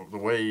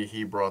way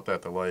he brought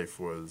that to life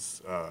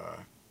was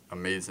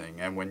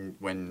amazing. And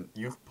when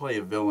you play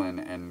a villain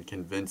and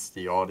convince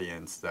the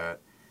audience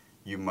that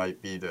you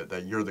might be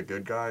that you're the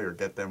good guy or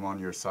get them on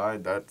your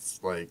side,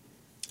 that's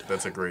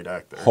a great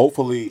actor.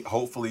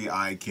 Hopefully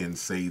I can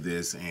say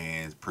this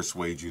and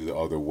persuade you the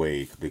other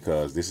way,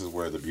 because this is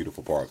where the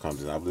beautiful part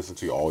comes in. I've listened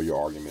to all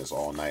your arguments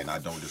all night, and I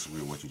don't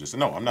disagree with what you just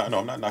said. I'm not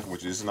knocking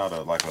what you. This is not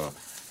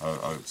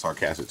a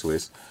sarcastic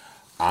twist.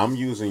 I'm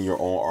using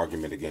your own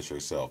argument against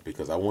yourself,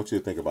 because I want you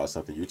to think about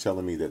something. You're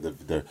telling me that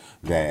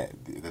that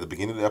at the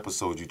beginning of the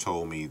episode you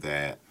told me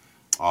that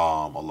a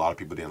lot of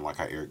people didn't like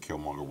how Eric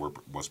Killmonger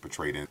was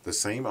portrayed in. The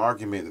same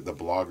argument that the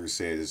blogger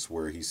says,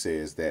 where he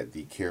says that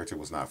the character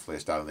was not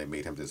fleshed out and they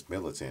made him this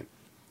militant.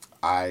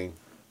 I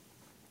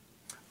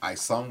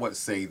somewhat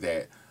say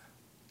that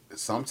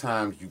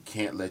sometimes you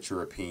can't let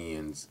your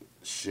opinions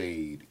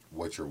shade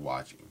what you're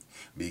watching,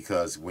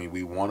 because when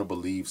we want to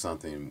believe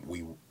something,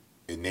 we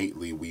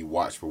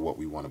watch for what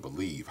we want to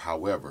believe.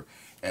 However,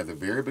 at the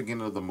very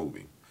beginning of the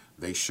movie,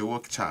 they show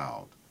a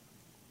child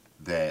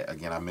that,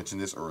 again, I mentioned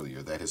this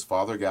earlier, that his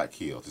father got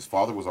killed. His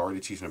father was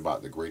already teaching him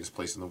about the greatest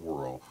place in the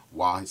world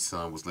while his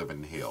son was living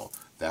in hell.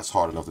 That's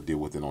hard enough to deal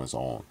with it on its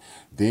own.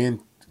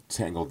 Then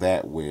tangle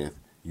that with,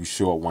 you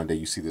show up one day,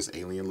 you see this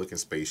alien-looking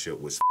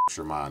spaceship, which f***s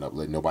your mind up.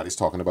 Like, nobody's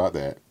talking about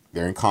that.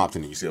 They're in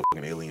Compton and you see a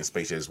fucking alien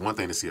spaceship. It's one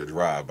thing to see a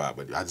drive-by,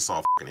 but I just saw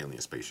a fucking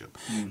alien spaceship.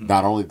 Mm-hmm.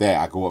 Not only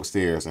that, I go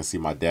upstairs and see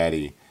my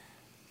daddy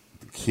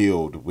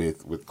killed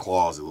with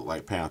claws that look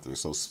like panthers.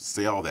 So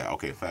say all that.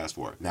 Okay, fast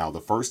forward. Now,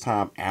 the first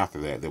time after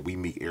that we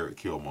meet Eric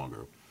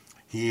Killmonger,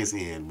 he is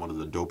in one of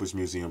the dopest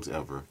museums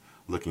ever,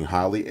 looking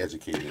highly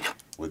educated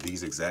with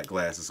these exact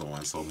glasses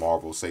on. So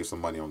Marvel, save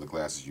some money on the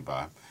glasses you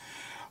buy,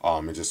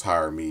 and just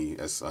hire me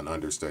as an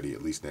understudy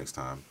at least next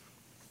time.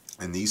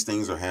 And these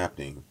things are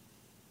happening.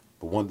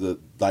 But one of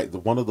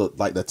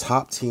the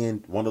top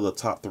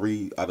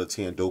 3 out of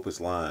 10 dopest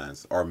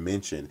lines are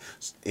mentioned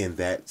in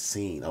that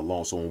scene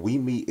alone. So when we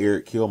meet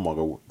Eric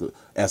Killmonger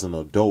as an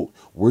adult,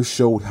 we're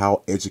showed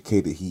how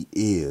educated he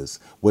is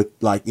with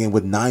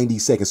 90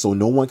 seconds. So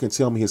no one can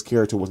tell me his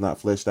character was not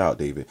fleshed out,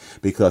 David,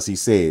 because he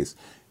says,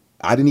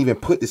 I didn't even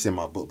put this in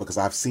my book because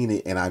I've seen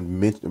it and I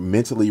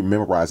mentally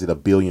memorized it a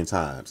billion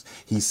times.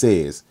 He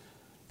says,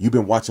 You've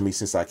been watching me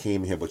since I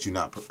came here, but you're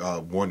not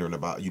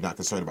you're not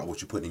concerned about what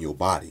you're putting in your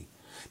body.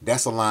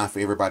 That's a line for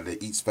everybody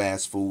that eats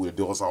fast food and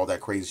does all that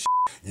crazy shit.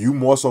 You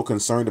more so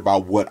concerned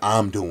about what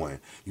I'm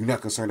doing. You're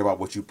not concerned about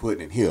what you're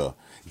putting in here.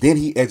 Then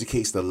he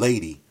educates the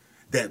lady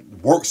that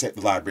works at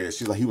the library.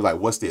 He was like,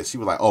 what's this? She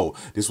was like, oh,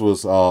 this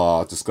was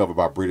discovered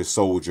by British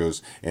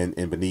soldiers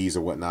in Belize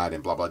or whatnot,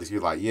 and blah blah. He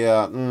was like,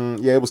 yeah,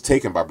 it was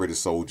taken by British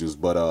soldiers,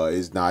 but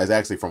it's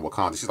actually from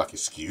Wakanda. She's like,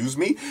 excuse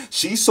me?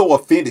 She's so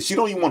offended. She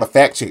don't even want to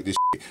fact check this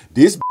shit.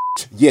 This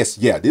this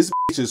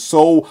bitch is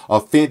so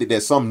offended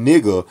that some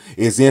nigga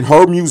is in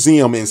her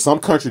museum in some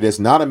country that's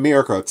not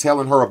America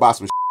telling her about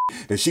some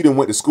shit that she done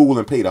went to school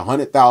and paid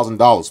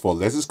 $100,000 for.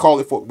 Let's just call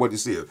it for what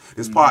this is.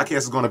 This podcast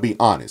is going to be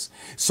honest.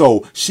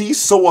 So she's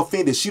so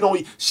offended. She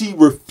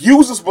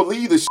refuses to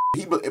believe the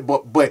shit.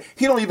 But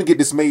he don't even get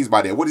dismayed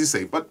by that. What does he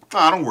say? But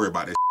don't worry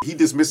about it. He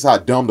dismisses how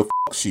dumb the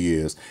fuck she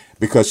is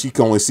because she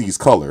can only sees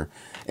color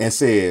and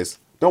says,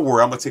 don't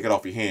worry, I'm going to take it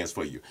off your hands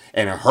for you.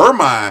 And in her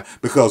mind,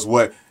 because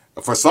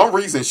for some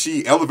reason,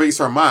 she elevates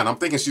her mind. I'm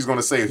thinking she's going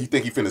to say he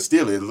think he finna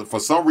steal it. For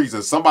some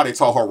reason, somebody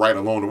told her right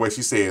along the way.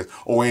 She says,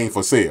 oh, it ain't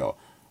for sale.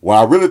 Well,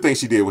 I really think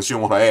she did was she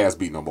don't want her ass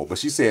beat no more. But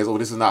she says, oh,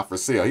 this is not for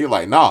sale. He's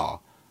like, nah.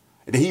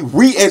 And then he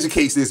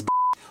re-educates this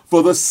bitch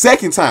for the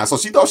second time. So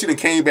she thought she done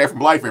came back from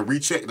life and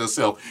rechecked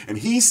herself. And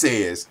he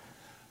says,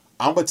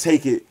 I'm going to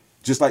take it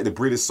just like the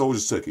British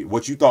soldiers took it.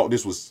 What you thought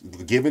this was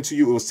given to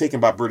you, it was taken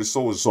by British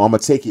soldiers. So I'm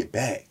going to take it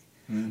back.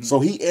 Mm-hmm.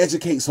 So he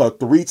educates her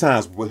 3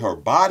 times with her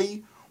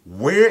body,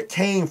 where it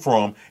came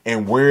from,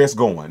 and where it's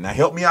going. Now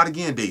help me out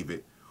again,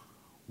 David.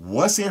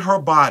 What's in her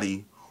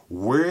body,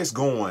 where it's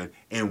going,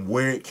 and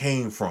where it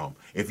came from?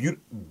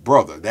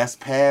 Brother, that's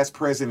past,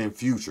 present, and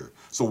future.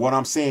 So what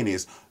I'm saying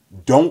is,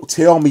 don't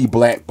tell me,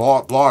 black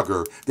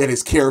blogger, that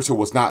his character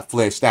was not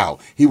fleshed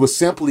out. He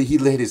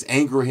let his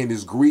anger and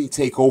his greed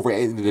take over at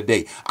the end of the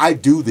day. I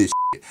do this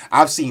shit.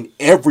 I've seen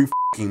every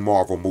fucking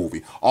Marvel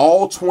movie.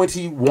 All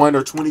 21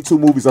 or 22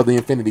 movies of the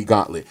Infinity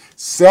Gauntlet.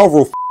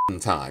 Several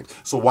times.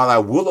 So while I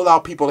will allow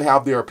people to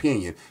have their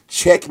opinion,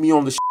 check me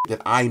on the shit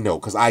that I know,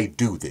 because I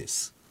do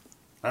this.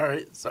 All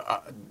right. So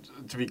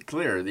to be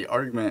clear, the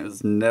argument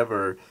is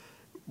never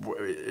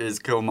is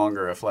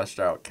Killmonger a fleshed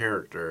out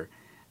character.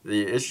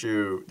 The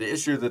issue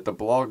that the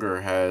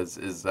blogger has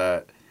is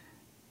that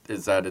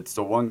it's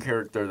the one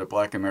character that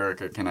Black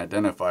America can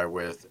identify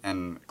with,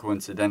 and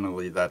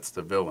coincidentally, that's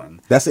the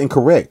villain. That's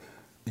incorrect.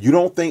 You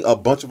don't think a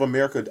bunch of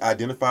America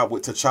identified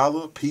with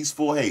T'Challa?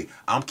 Peaceful? Hey,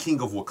 I'm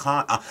king of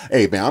Wakanda.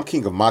 Hey, man, I'm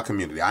king of my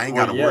community. I ain't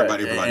got to worry about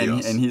everybody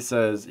else. And he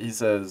says,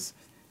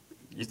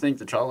 you think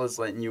T'Challa's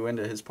letting you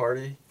into his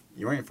party?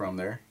 You ain't from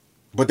there.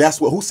 But that's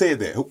who said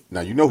that?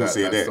 Now, you know who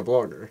said that. That's the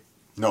blogger.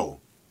 No.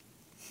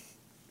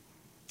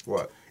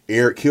 What?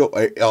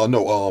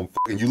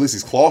 Fucking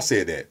Ulysses Claw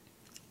said that.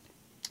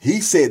 He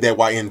said that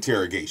while in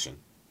interrogation.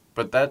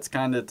 But that's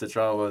kind of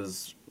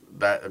T'Challa's...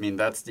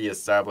 that's the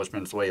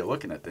establishment's way of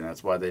looking at things.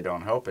 That's why they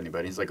don't help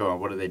anybody. He's like, oh,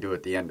 what do they do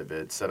at the end of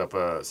it? Set up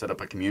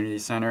a community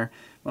center?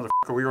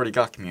 Motherfucker, we already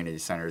got community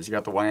centers. You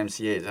got the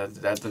YMCA.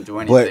 That doesn't do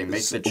anything.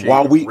 Make the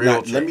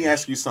change. Let me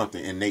ask you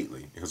something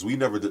innately, because we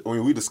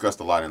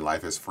discussed a lot in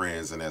life as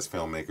friends and as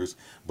filmmakers.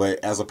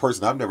 But as a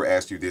person, I've never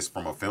asked you this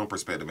from a film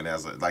perspective, and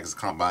it's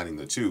combining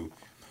the two.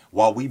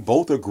 While we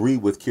both agree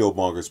with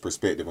Killmonger's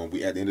perspective, and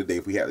at the end of the day,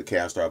 if we had to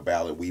cast our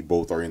ballot, we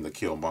both are in the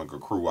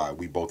Killmonger crew.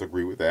 We both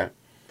agree with that.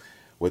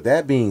 With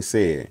that being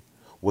said,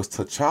 was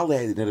T'Challa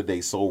at the end of the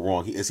day so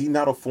wrong? Is he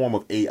not a form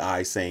of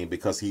AI saying,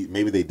 because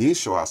maybe they did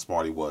show how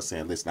smart he was,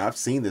 saying, listen, I've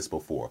seen this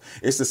before.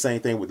 It's the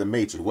same thing with the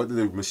Matrix. What did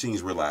the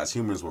machines realize?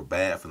 Humans were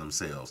bad for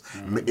themselves.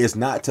 Mm-hmm. Is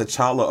not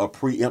T'Challa a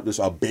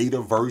preemptive, a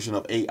beta version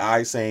of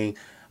AI saying,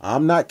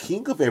 I'm not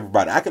king of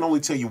everybody. I can only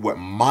tell you what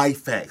my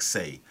facts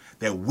say.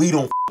 That we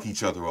don't f***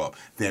 each other up.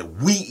 That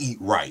we eat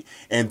right.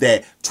 And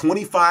that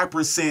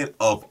 25%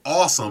 of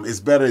awesome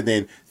is better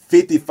than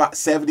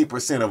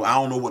 70% of I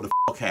don't know what the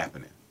fuck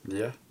happening.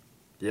 Yeah.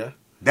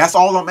 That's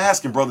all I'm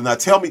asking, brother. Now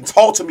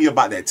talk to me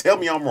about that. Tell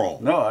me I'm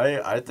wrong. No,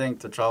 I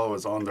think T'Challa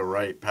was on the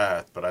right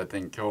path, but I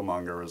think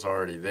Killmonger was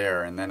already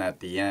there, and then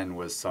at the end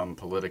was some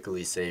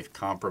politically safe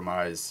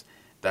compromise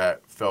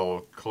that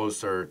fell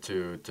closer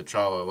to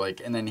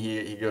T'Challa. And then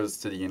he goes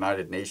to the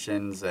United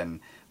Nations,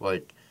 and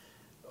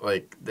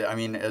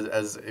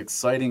as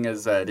exciting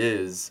as that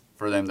is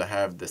for them to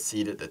have the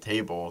seat at the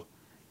table,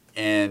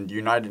 and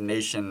United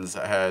Nations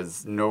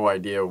has no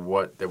idea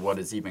what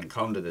has even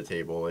come to the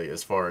table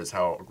as far as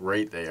how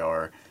great they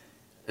are.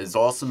 As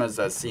awesome as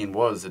that scene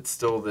was, it's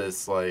still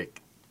this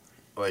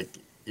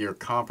you're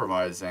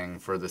compromising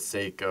for the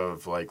sake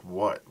of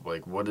what?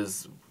 What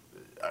is?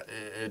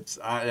 And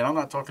I'm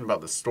not talking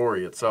about the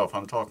story itself.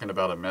 I'm talking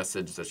about a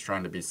message that's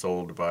trying to be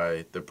sold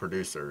by the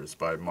producers,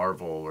 by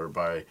Marvel, or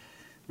by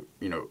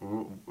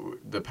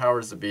the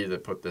powers that be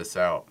that put this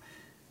out.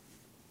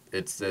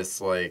 It's this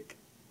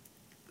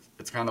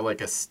it's kind of like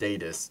a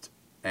statist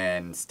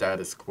and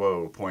status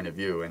quo point of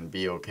view, and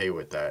be okay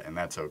with that, and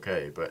that's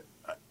okay. But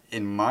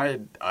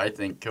I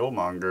think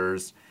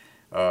Killmonger's,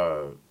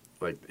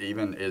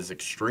 even as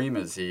extreme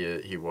as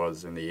he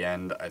was in the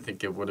end, I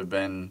think it would have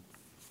been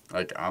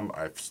Like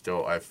I've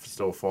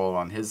still fall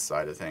on his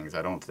side of things.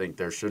 I don't think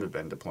there should have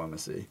been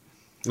diplomacy.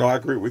 No, I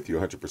agree with you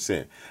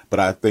 100%. But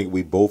I think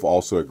we both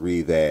also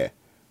agree that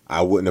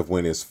I wouldn't have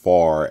went as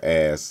far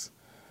as,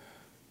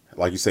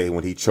 like you say,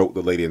 when he choked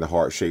the lady in the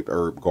heart-shaped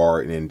herb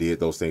garden and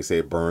did those things,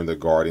 say burn the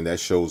garden. That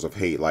shows of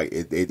hate. Like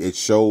it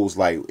shows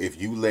like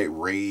if you let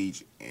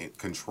rage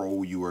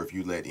control you, or if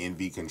you let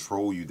envy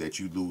control you, that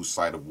you lose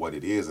sight of what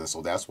it is. And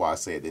so that's why I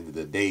say at the end of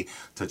the day,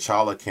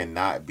 T'Challa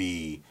cannot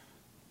be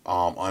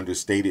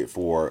understated.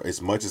 For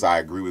as much as I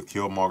agree with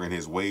Killmonger and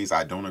his ways,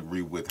 I don't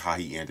agree with how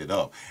he ended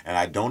up, and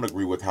I don't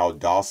agree with how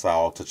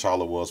docile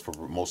T'Challa was for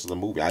most of the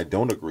movie. I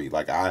don't agree.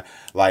 Like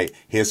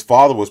his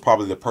father was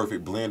probably the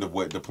perfect blend of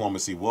what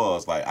diplomacy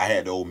was. Like I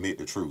had to omit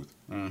the truth.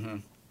 Mm-hmm.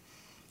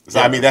 So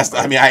yeah, I mean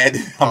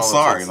I'm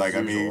sorry. Like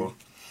I mean,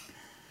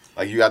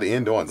 like you got to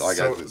end on like.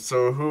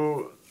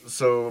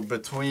 So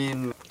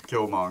between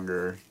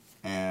Killmonger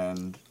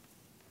and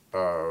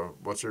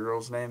what's your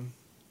girl's name?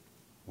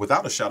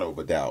 Without a shadow of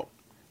a doubt,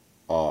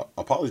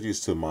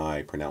 apologies to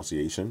my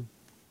pronunciation.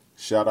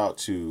 Shout out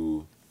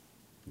to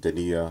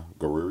Dania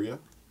Garuria.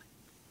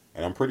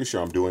 And I'm pretty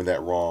sure I'm doing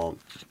that wrong.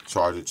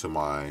 Charge it to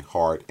my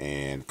heart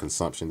and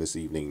consumption this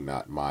evening,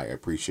 not my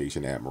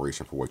appreciation and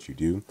admiration for what you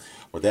do.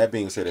 With that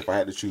being said, if I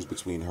had to choose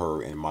between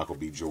her and Michael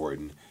B.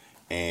 Jordan,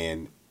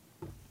 and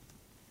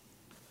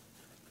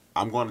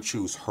I'm going to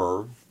choose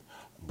her,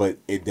 but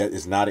that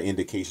is not an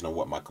indication of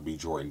what Michael B.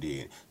 Jordan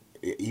did.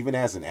 Even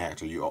as an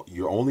actor, you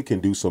only can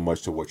do so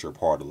much to what your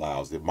part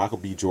allows. If Michael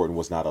B. Jordan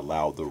was not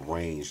allowed the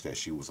range that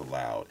she was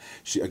allowed,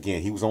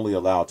 he was only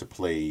allowed to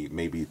play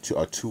maybe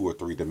a 2 or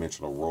 3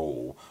 dimensional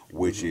role,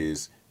 which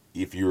is,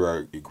 if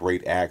you're a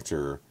great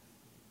actor,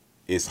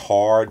 it's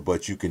hard,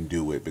 but you can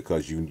do it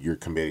because you're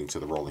committing to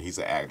the role. And he's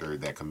an actor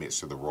that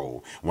commits to the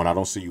role. When I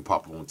don't see you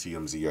pop up on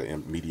TMZ or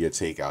Media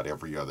Takeout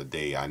every other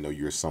day, I know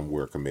you're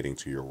somewhere committing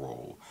to your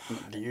role.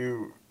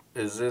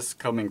 Is this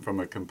coming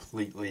from a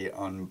completely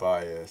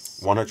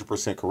unbiased?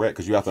 100% correct,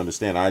 because you have to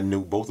understand, I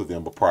knew both of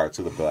them, but prior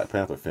to the Black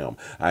Panther film,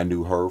 I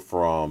knew her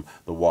from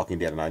The Walking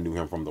Dead, and I knew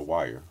him from The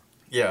Wire.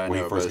 Yeah, I know,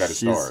 when he first got his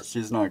start.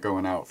 She's not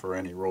going out for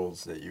any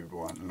roles that you'd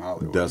want in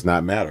Hollywood. Does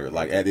not matter.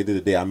 Like at the end of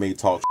the day, I may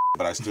talk,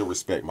 but I still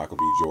respect Michael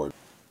B. Jordan.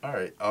 All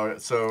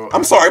right, so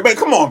I'm sorry, but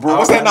come on, bro.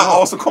 Was that not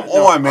awesome? Come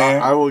on, man.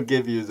 I will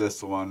give you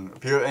this one,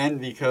 and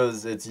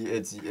because it's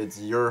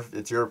your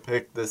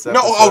pick this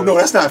episode. No,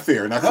 that's not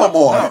fair. Now come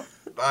on.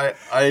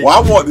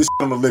 I want this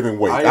on the living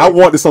wake. I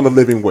want this on the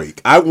living wake.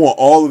 I want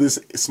all of this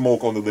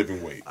smoke on the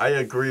living wake. I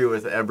agree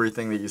with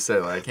everything that you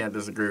said. Like, I can't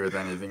disagree with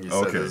anything you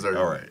said. Okay, those are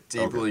all right.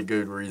 deeply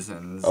good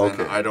reasons.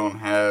 Okay. And I don't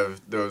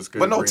have those good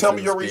reasons. But no, tell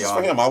me your reasons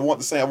for him. I want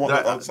to say I want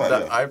the other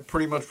side. I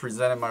pretty much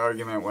presented my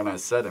argument when I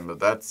said him,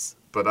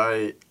 but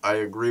I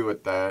agree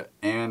with that,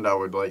 and I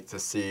would like to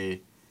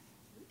see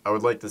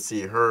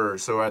her.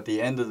 So at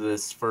the end of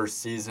this first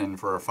season,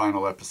 for our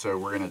final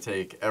episode, we're going to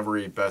take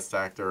every best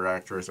actor,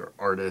 actress, or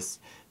artist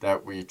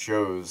that we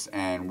chose,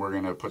 and we're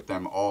going to put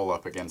them all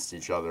up against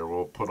each other.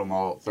 We'll put them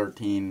all,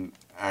 13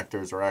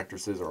 actors or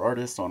actresses or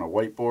artists, on a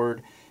whiteboard,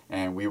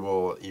 and we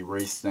will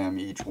erase them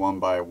each one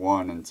by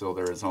one until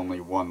there is only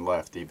one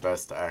left, the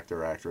best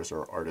actor, actress,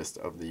 or artist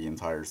of the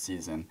entire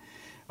season.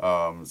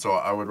 So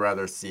I would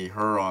rather see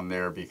her on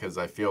there, because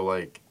I feel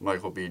like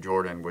Michael B.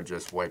 Jordan would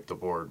just wipe the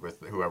board with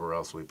whoever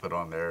else we put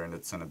on there, and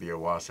it's going to be a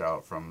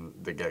washout from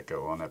the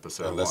get-go on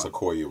episode 1. Unless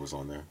Okoye was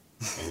on there,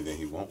 and then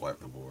he won't wipe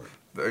the board.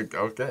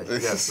 Okay,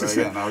 yes, so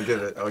again, I'll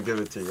give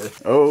it to you.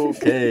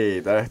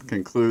 Okay, that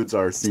concludes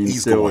our Scene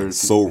He's Stealers. Going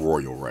so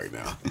royal right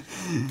now.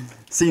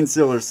 Scene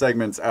Stealers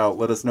segment's out.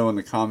 Let us know in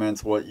the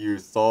comments what you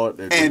thought.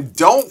 And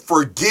don't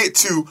forget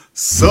to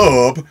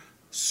subscribe.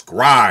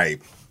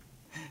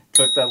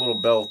 Click that little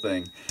bell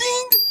thing.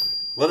 Ding!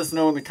 Let us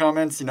know in the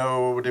comments,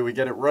 did we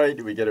get it right?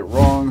 Did we get it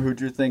wrong?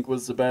 Who'd you think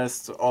was the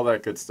best? All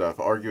that good stuff.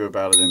 Argue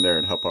about it in there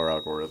and help our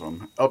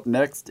algorithm. Up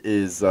next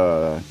is,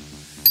 you're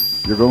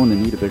going to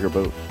need a bigger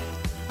boat.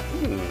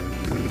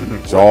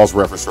 Jaws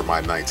reference for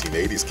my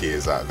 1980s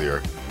kids out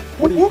there.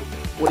 What do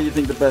you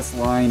think the best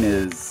line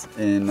is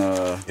in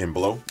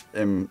Blow?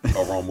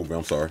 Wrong movie,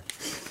 I'm sorry.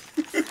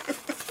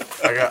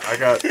 I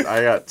got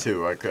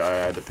 2. I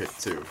had to pick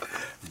 2.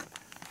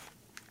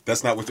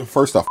 That's not what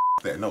first off,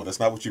 that. No, that's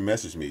not what you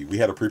messaged me. We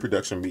had a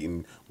pre-production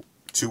meeting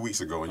 2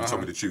 weeks ago, and you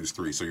told me to choose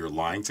 3. So you're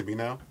lying to me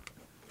now?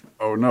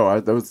 Oh no,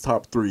 those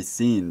top 3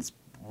 scenes.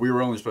 We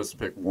were only supposed to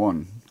pick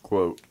 1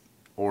 quote,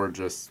 or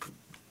just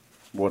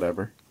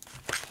whatever.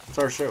 It's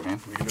our show, man.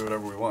 We can do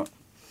whatever we want.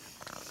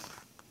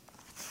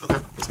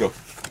 Okay, let's go.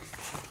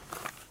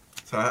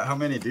 So how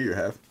many do you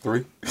have?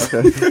 3.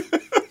 Okay.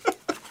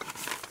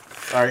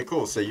 All right,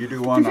 cool. So you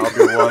do 1, I'll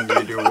do 1,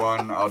 you do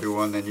 1, I'll do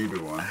 1, then you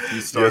do 1.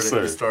 You start Yes, it,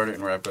 sir. you start it,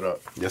 and wrap it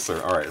up. Yes,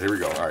 sir. All right, here we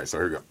go. All right, so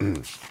here we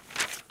go.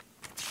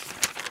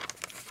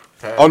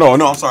 Pat. Oh no,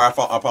 I'm sorry. I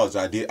apologize.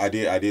 I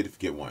did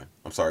forget 1.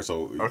 I'm sorry.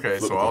 So okay,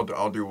 so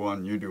I'll do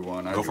 1, you do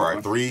 1. Go for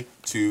it. 3,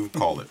 2,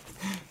 call it.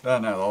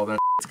 No, all that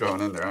going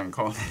in there. I ain't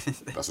calling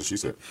anything. That's what she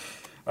said.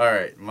 All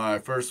right, my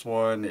first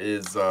one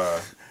is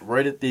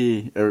right at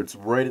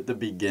the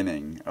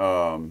beginning.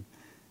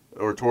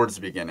 or towards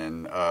the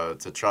beginning,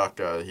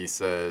 T'Chaka, he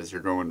says,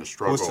 you're going to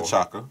struggle. Who's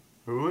T'Chaka?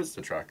 Who is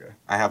T'Chaka?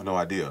 I have no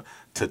idea.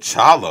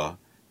 T'Challa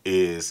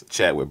is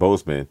Chadwick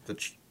Boseman.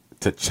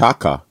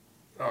 T'Chaka.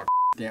 Oh,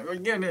 damn.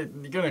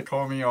 You're gonna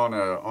call me on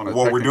a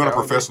Well, we're doing a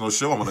professional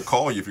show. I'm going to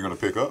call you if you're going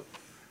to pick up.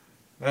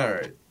 All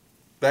right.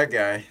 That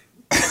guy.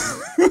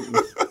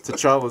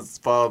 T'Challa's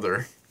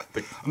father.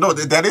 No,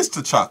 that is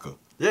T'Chaka.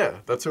 Yeah,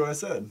 that's who I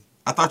said.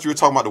 I thought you were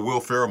talking about the Will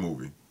Ferrell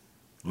movie.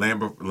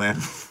 Land. No.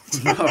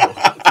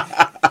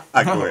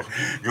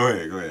 Go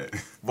ahead.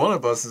 One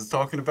of us is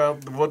talking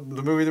about the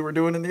movie that we're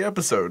doing in the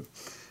episode.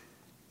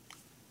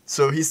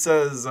 So he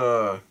says,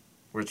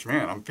 which,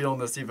 man, I'm feeling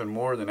this even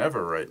more than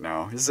ever right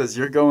now. He says,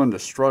 you're going to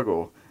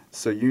struggle,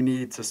 so you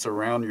need to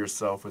surround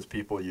yourself with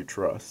people you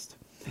trust.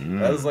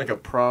 That is like a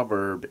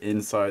proverb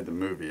inside the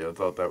movie. I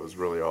thought that was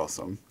really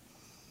awesome.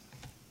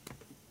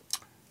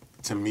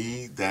 To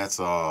me, that's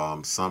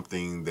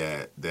something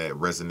that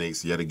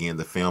resonates. Yet again,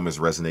 the film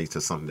resonates to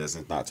something that's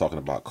not talking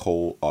about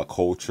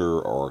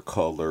culture or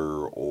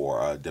color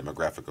or a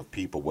demographic of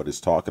people. What it's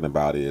talking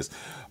about is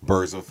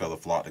birds of a feather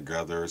flock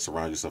together.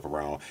 Surround yourself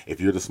around. If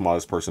you're the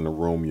smartest person in the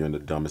room, you're in the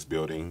dumbest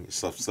building.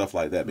 Stuff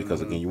like that.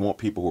 Because again, you want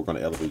people who are going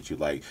to elevate you.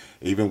 Like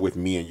even with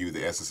me and you,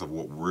 the essence of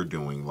what we're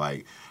doing.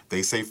 Like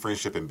they say,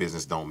 friendship and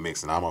business don't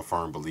mix, and I'm a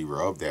firm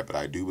believer of that. But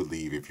I do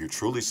believe if you're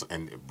truly,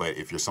 but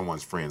if you're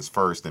someone's friends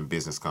first, then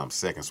business comes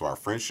second. So our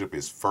friendship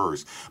is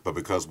first, but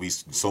because we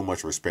so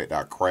much respect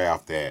our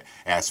craft that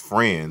as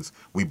friends,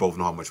 we both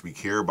know how much we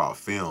care about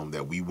film,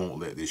 that we won't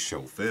let this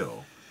show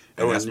fail.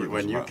 And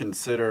when you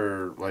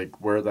consider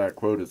like where that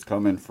quote is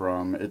coming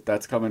from,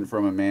 that's coming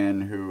from a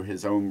man who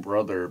his own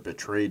brother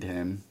betrayed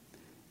him,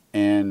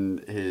 and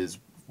his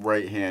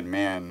right-hand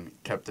man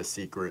kept a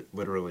secret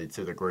literally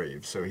to the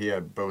grave. So he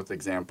had both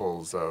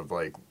examples of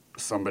like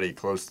somebody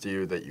close to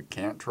you that you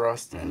can't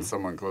trust and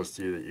someone close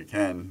to you that you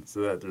can. So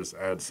that just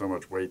adds so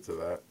much weight to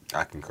that.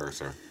 I concur,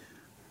 sir.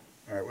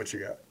 All right, what you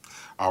got?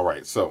 All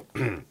right, so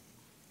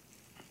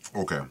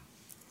okay.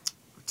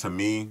 To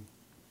me,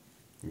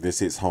 this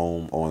hits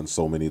home on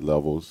so many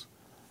levels.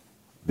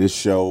 This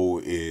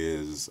show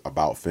is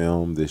about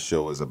film. This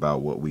show is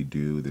about what we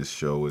do. This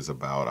show is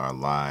about our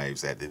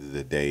lives. At the end of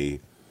the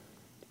day,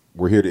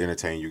 we're here to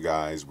entertain you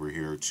guys. We're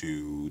here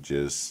to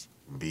just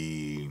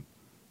be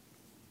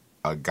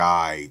a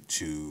guide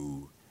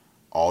to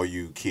all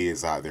you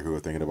kids out there who are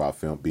thinking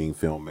about being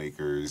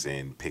filmmakers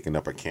and picking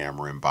up a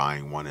camera and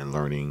buying one and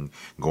learning,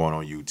 going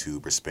on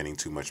YouTube or spending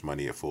too much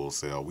money at Full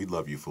Sail. We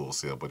love you, Full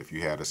Sail, but if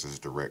you had us as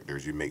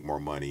directors, you make more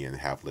money and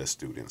have less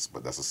students.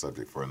 But that's a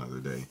subject for another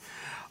day.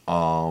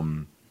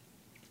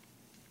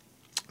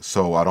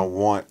 So I don't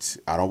want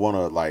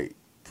to like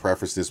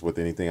preface this with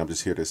anything. I'm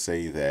just here to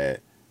say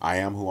that I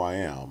am who I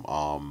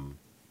am.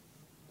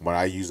 When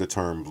I use the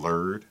term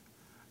blurred,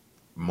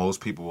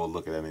 most people will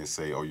look at it and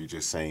say, "Oh, you're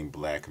just saying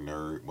black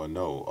nerd." Well,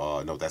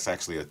 no, that's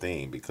actually a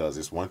thing, because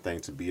it's one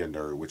thing to be a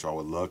nerd, which I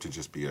would love to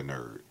just be a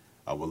nerd.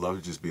 I would love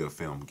to just be a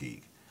film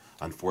geek.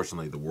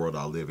 Unfortunately, the world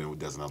I live in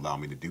doesn't allow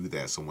me to do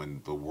that. So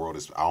when the world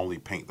is, I only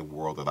paint the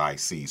world that I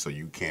see. So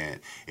you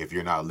can't, if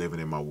you're not living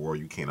in my world,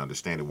 you can't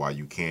understand it. While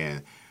you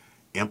can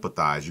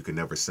empathize, you can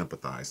never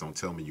sympathize. Don't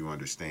tell me you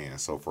understand.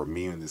 So for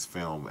me in this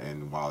film,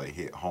 and while it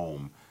hit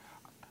home,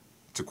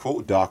 to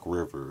quote Doc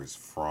Rivers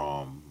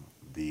from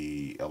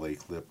the LA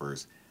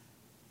Clippers,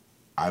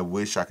 I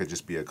wish I could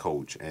just be a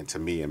coach. And to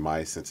me, in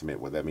my sentiment,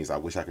 what that means, I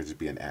wish I could just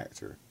be an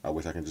actor. I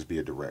wish I could just be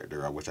a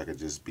director. I wish I could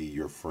just be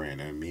your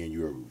friend. And me and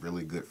you are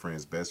really good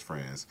friends, best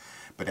friends.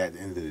 But at the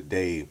end of the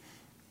day,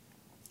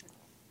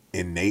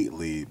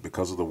 innately,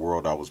 because of the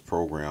world I was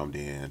programmed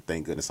in,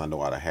 thank goodness I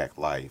know how to hack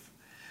life,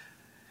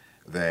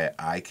 that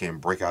I can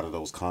break out of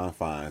those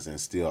confines, and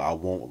still I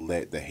won't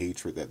let the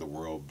hatred that the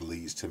world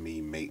bleeds to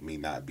me make me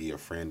not be a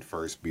friend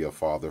first, be a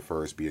father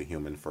first, be a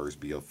human first,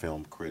 be a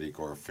film critic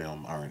or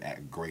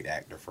a great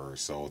actor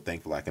first. So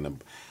thankfully I can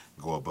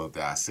go above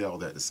that. I say all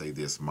that to say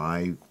this: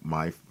 my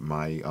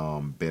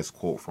best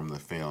quote from the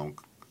film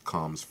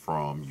comes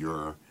from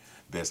your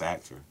best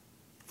actor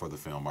for the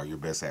film, or your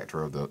best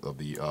actor of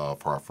the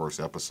for our first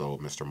episode,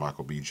 Mr.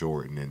 Michael B.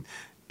 Jordan. And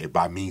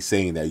by me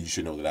saying that, you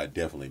should know that I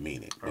definitely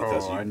mean it.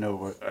 Because I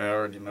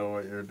already know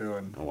what you're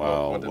doing.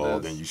 Well,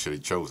 then you should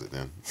have chose it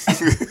then.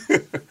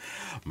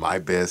 My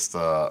best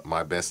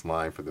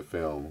line for the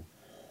film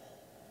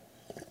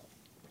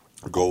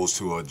goes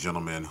to a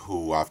gentleman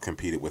who I've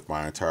competed with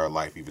my entire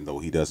life, even though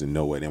he doesn't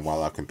know it. And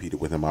while I've competed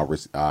with him,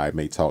 I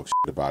may talk shit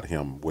about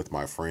him with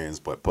my friends,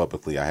 but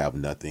publicly I have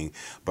nothing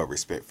but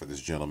respect for this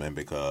gentleman,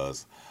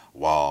 because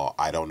while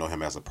I don't know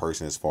him as a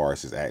person as far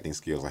as his acting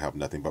skills, I have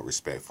nothing but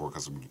respect for,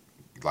 because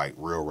like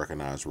real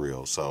recognize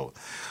real. So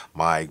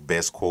my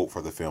best quote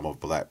for the film of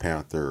Black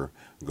Panther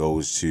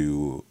goes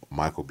to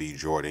Michael B.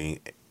 Jordan,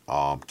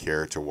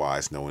 character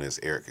wise known as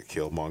Eric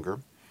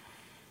Killmonger.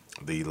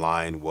 The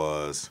line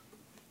was,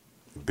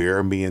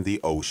 "Bury me in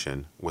the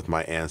ocean with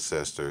my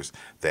ancestors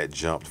that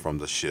jumped from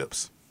the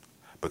ships,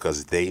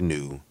 because they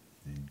knew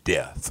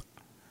death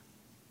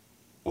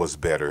was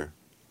better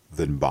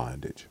than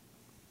bondage."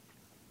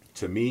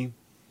 To me,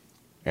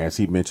 As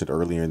he mentioned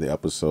earlier in the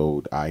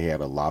episode, I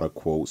had a lot of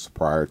quotes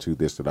prior to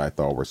this that I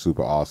thought were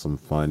super awesome,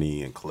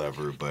 funny, and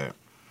clever, but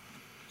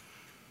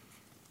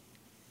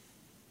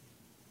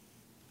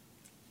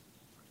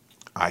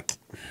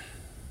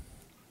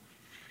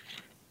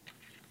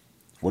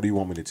what do you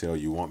want me to tell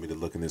you? You want me to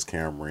look in this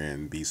camera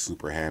and be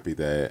super happy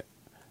that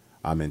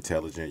I'm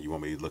intelligent? You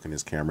want me to look in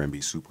this camera and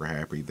be super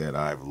happy that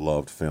I've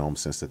loved film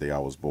since the day I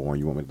was born?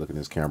 You want me to look in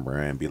this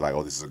camera and be like,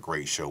 oh, this is a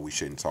great show. We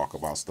shouldn't talk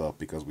about stuff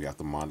because we have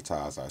to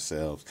monetize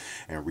ourselves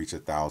and reach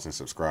 1,000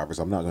 subscribers.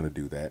 I'm not going to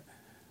do that.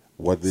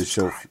 Whether this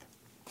show...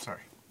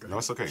 Sorry. No,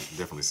 it's okay.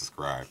 Definitely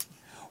subscribe.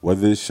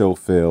 Whether this show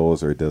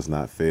fails or does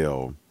not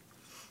fail,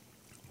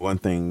 one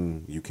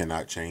thing you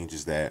cannot change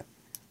is that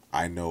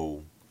I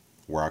know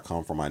where I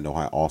come from. I know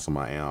how awesome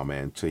I am.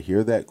 And to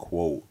hear that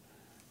quote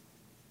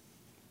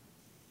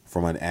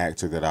from an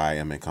actor that I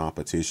am in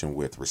competition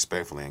with,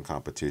 respectfully in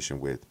competition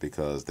with,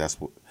 because that's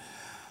what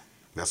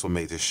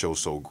made this show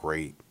so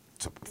great.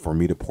 For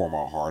me to pour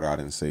my heart out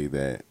and say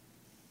that.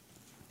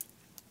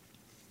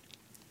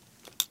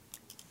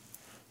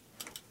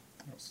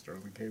 That was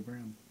Sterling K.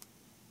 Brown.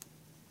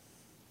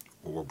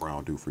 What will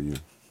Brown do for you?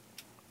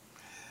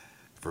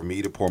 For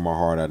me to pour my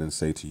heart out and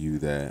say to you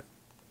that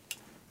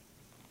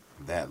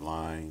that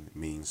line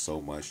means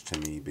so much to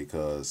me,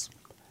 because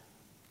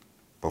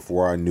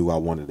before I knew I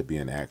wanted to be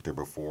an actor,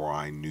 before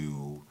I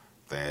knew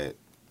that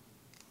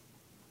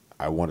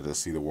I wanted to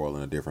see the world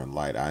in a different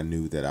light, I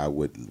knew that I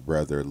would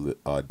rather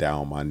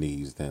down my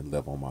knees than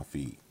live on my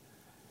feet.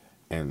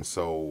 And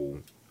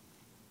so,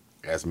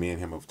 as me and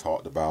him have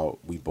talked about,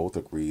 we both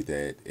agree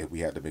that if we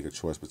had to make a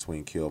choice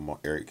between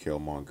Eric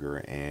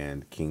Killmonger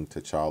and King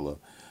T'Challa,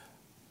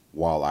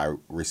 while I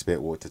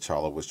respect what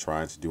T'Challa was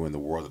trying to do in the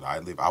world that I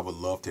live, I would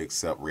love to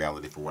accept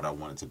reality for what I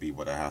want it to be,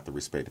 but I have to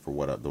respect it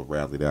for the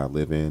reality that I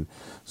live in.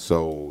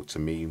 So to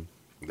me,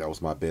 that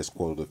was my best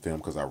quote of the film,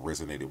 because I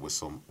resonated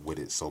with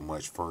it so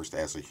much. First,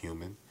 as a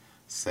human.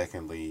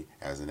 Secondly,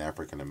 as an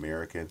African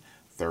American.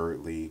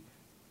 Thirdly,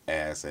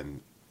 as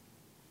an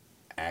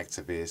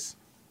activist.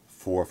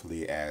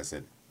 Fourthly, as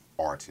an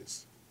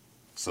artist.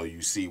 So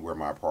you see where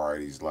my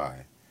priorities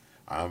lie.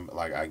 I'm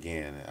like,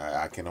 again,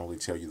 I can only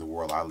tell you the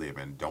world I live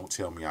in. Don't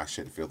tell me I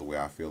shouldn't feel the way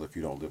I feel if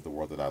you don't live the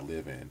world that I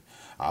live in.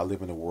 I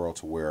live in a world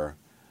to where,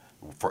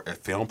 for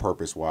film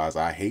purpose wise,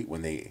 I hate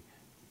when they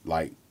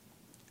like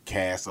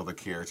cast other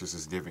characters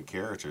as different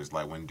characters.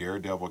 Like when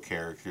Daredevil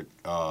character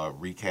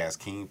recast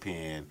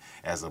Kingpin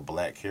as a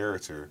black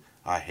character,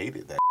 I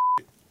hated that.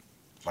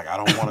 Like, I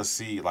don't want to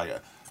see, like,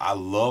 I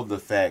love the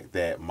fact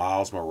that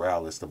Miles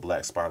Morales, the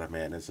Black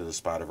Spider-Man Into the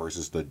Spider-Verse,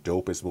 is the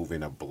dopest movie,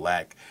 and a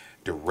black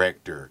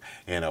director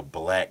and a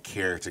black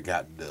character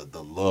got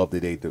the love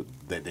that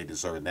they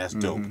deserve, and that's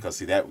dope. Because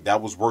see, that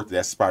was worth it.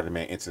 That's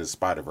Spider-Man Into the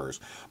Spider-Verse.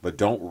 But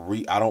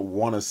I don't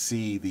want to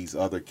see these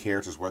other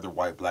characters, whether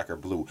white, black, or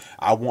blue.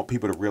 I want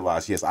people to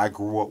realize, yes, I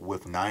grew up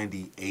with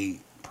 98%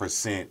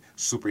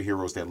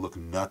 superheroes that look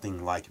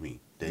nothing like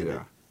me. David.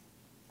 Yeah.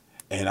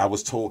 And I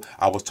was taught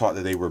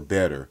that they were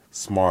better,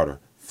 smarter,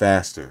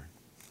 faster.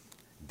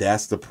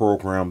 That's the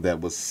program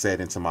that was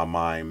set into my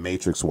mind,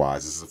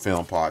 Matrix-wise. This is a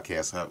film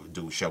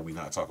podcast. Shall we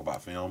not talk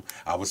about film?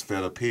 I was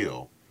fed a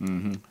pill.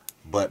 Mm-hmm.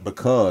 But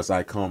because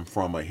I come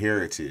from a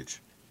heritage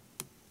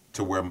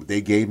to where they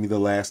gave me the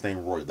last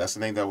name Roy. That's the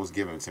name that was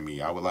given to me.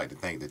 I would like to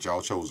think that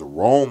y'all chose the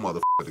wrong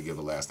motherfucker to give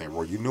the last name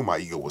Roy. You knew my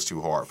ego was too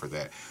hard for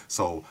that.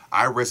 So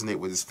I resonate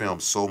with this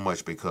film so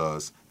much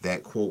because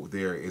that quote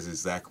there is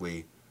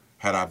exactly...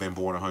 Had I been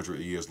born 100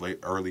 years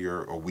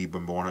earlier, or we've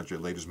been born 100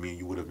 later, me and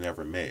you would have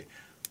never met.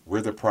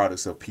 We're the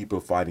products of people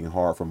fighting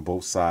hard from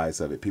both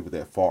sides of it, people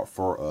that fought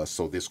for us.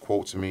 So this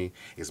quote to me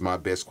is my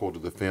best quote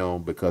of the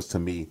film, because to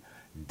me,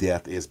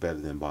 death is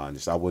better than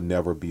bondage. I will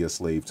never be a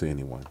slave to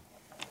anyone.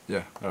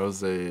 Yeah, that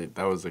was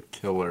a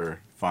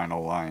killer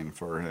final line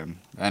for him,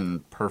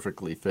 and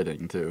perfectly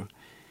fitting too.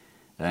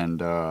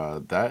 And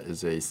that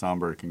is a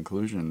somber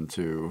conclusion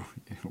to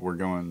we're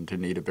going to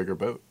need a bigger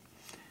boat.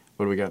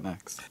 What do we got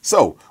next?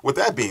 So, with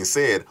that being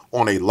said,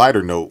 on a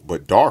lighter note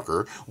but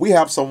darker, we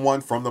have someone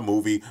from the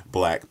movie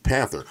Black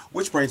Panther,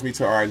 which brings me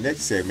to our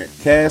next segment,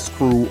 Cast,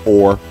 Crew,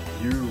 or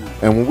You.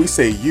 And when we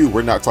say you,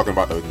 we're not talking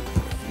about a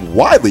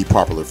widely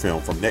popular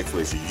film from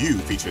Netflix, You,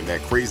 featuring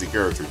that crazy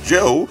character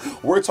Joe.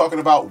 We're talking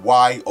about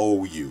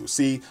YOU.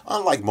 See,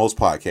 unlike most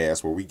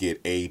podcasts where we get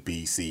A,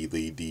 B, C,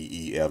 D,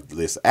 E, F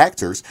list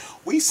actors,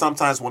 we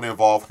sometimes want to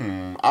involve,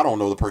 I don't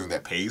know, the person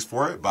that pays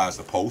for it, buys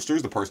the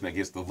posters, the person that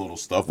gets the little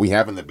stuff we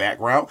have in the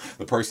background,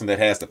 the person that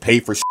has to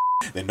pay for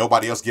that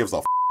nobody else gives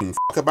a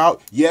fuck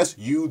about. Yes,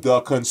 you,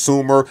 the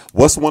consumer.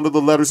 What's one of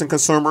the letters in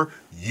consumer?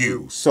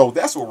 You. So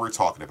that's what we're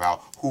talking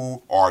about.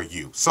 Who are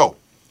you? So,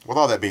 with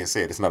all that being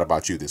said, it's not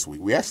about you this week.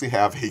 We actually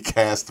have a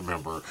cast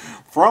member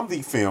from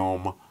the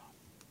film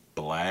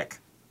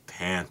Black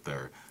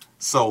Panther.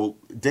 So,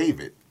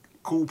 David,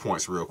 cool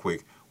points real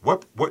quick.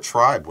 What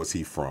tribe was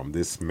he from,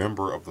 this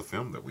member of the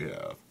film that we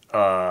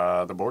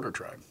have? The Border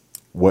Tribe.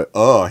 What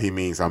he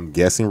means, I'm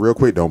guessing real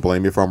quick, don't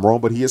blame me if I'm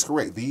wrong, but he is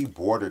correct. The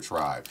Border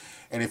Tribe.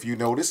 And if you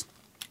notice,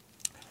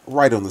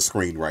 right on the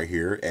screen right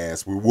here,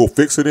 as we will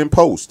fix it in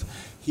post.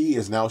 He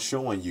is now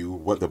showing you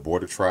what the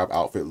Border Tribe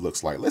outfit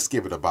looks like. Let's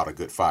give it about a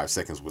good 5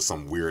 seconds with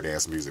some weird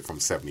ass music from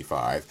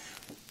 75.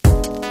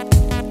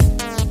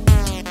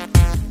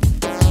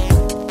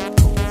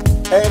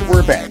 And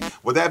we're back.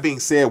 With that being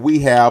said, we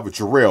have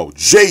Jarrell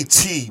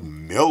JT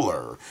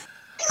Miller.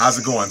 How's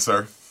it going,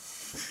 sir?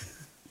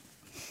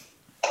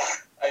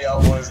 How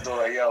y'all boys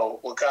doing? Yo,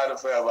 Wakanda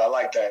forever. I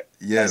like that.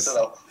 Yes.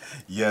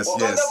 Yes, Wakanda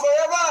yes.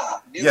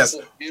 forever. Beautiful,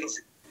 Yes. beautiful.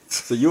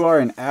 So you are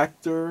an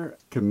actor,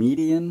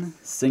 comedian,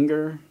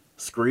 singer,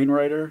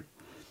 screenwriter.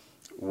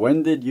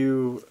 When did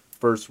you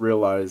first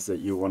realize that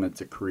you wanted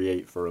to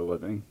create for a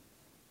living?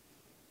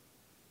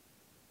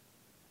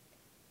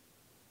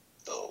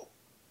 So,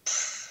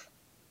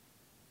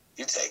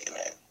 you taking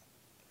that.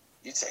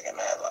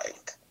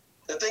 Like,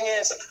 the thing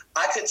is,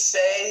 I could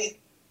say,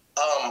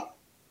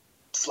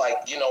 like,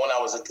 you know, when I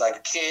was like a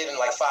kid and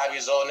like 5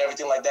 years old and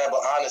everything like that. But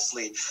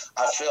honestly,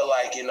 I feel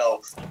like, you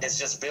know, it's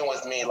just been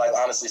with me, like,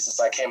 honestly, since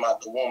I came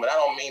out the womb. And I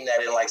don't mean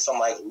that in like some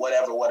like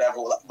whatever,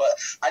 but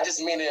I just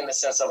mean it in the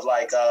sense of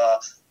like,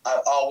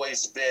 I've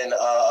always been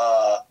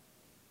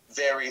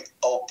very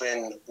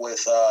open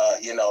with,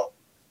 you know,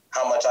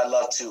 how much I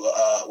love to,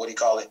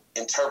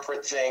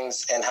 interpret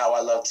things, and how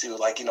I love to,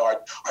 like, you know,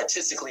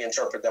 artistically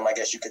interpret them, I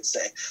guess you could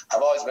say.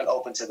 I've always been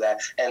open to that.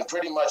 And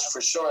pretty much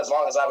for sure, as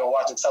long as I've been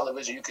watching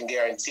television, you can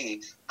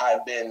guarantee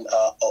I've been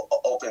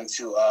open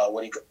to,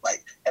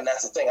 and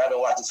that's the thing, I've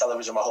been watching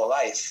television my whole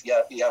life. You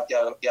have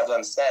to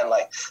understand,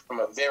 like,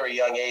 from a very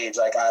young age,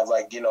 like, I've,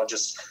 like, you know,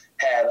 just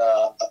had,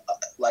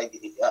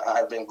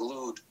 I've been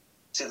glued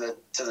to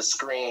the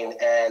screen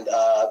and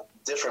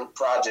different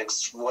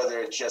projects, whether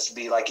it just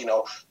be like, you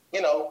know,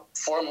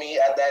 for me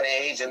at that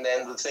age. And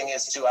then the thing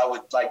is too, I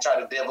would like try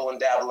to dibble and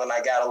dabble, and I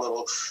got a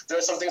little, there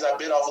are some things I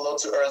bit off a little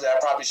too early that I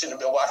probably shouldn't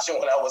have been watching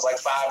when I was like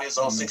 5 years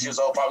old, 6 years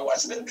old, probably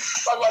watching a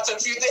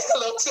few things a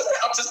little too,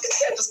 I'm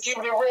just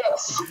keeping it real.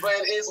 But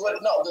it is what,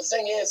 no, the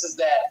thing is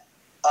that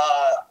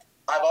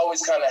I've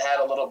always kind of had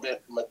a little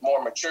bit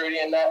more maturity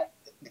in that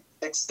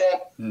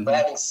extent. Mm-hmm. But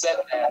having said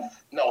that,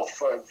 no,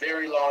 for a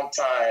very long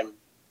time,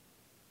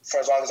 for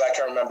as long as I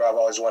can remember, I've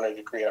always wanted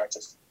to create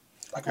artists,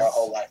 like my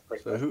whole life.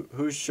 So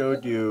who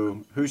showed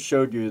you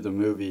the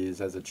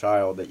movies as a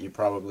child that you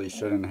probably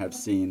shouldn't have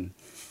seen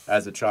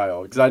as a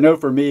child? Because I know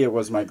for me it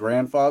was my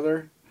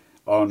grandfather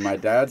on my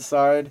dad's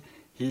side.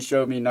 He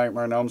showed me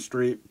Nightmare on Elm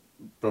Street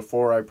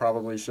before I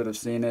probably should have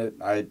seen it.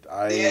 I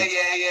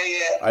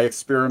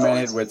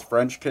experimented with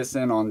French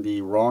kissing on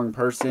the wrong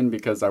person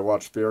because I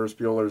watched Ferris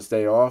Bueller's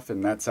Day Off,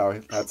 and that's how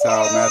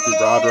Matthew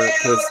Broderick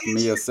kissed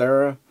Mia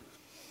Sara.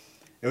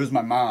 It was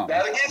my mom.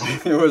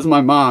 It was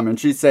my mom, and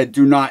she said,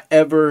 "Do not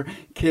ever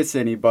kiss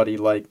anybody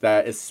like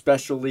that,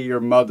 especially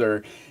your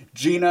mother."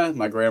 Gina,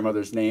 my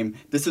grandmother's name.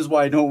 This is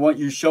why I don't want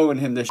you showing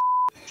him this.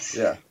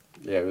 Yeah,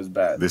 it was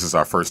bad. This is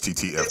our first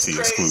TTFT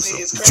exclusive.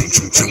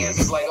 It's crazy.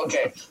 It's like,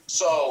 okay,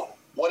 so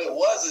what it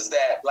was is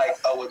that, like,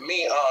 with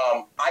me,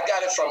 I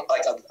got it from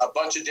like a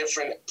bunch of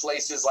different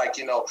places, like,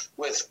 you know,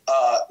 with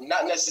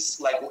not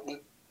necessarily like.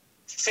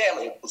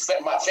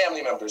 My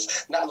family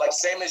members, not like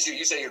same as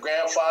you said your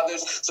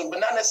grandfathers, so but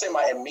not necessarily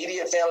my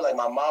immediate family, like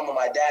my mom and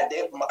my dad.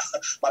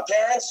 My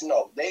parents,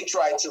 no, they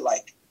tried to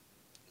like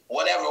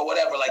whatever,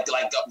 like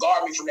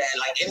guard me from that, and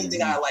like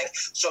anything I like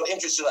showed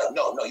interest in, like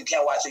no, you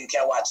can't watch it, you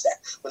can't watch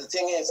that. But the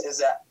thing is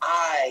that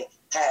I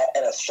had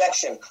an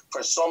affection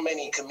for so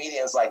many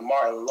comedians like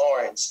Martin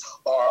Lawrence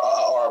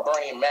or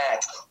Bernie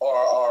Mac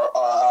or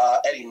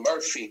Eddie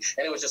Murphy,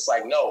 and it was just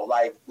like no,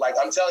 like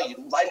I'm telling you,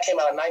 Life came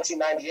out in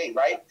 1998,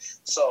 right?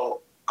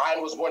 So I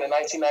was born in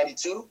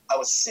 1992. I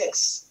was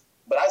 6,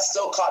 but I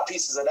still caught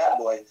pieces of that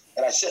boy,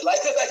 and I should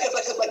like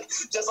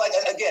just like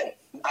again,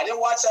 I didn't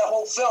watch that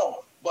whole film,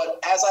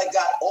 but as I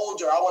got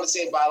older, I want to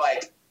say by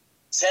like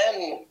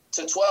 10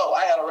 to 12,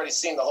 I had already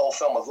seen the whole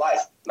film of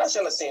Life. And I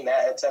shouldn't have seen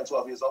that at 10,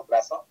 12 years old, but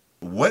I saw.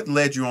 What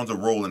led you on the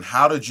role, and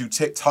how did you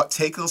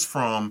take us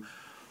from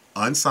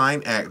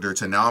unsigned actor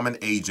to now I'm an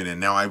agent and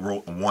now I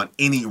want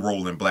any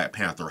role in Black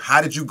Panther?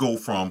 How did you go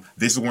from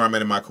this is where I'm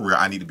at in my career,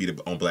 I need to be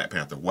on Black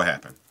Panther? What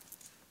happened?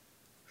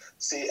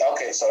 See,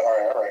 okay, so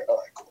all right,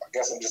 cool. I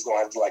guess I'm just going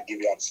to have to like give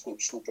you all the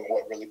scoop and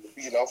what really,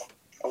 you know.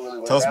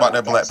 Tell us about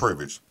that black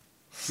privilege.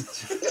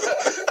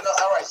 No,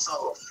 all right,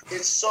 so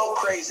it's so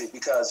crazy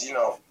because, you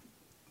know,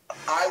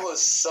 I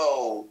was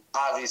so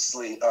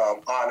obviously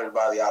honored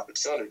by the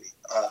opportunity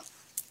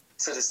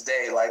to this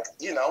day, like,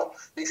 you know,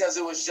 because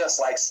it was just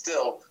like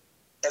still,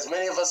 as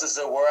many of us as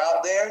there were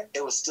out there,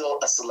 it was still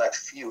a select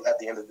few at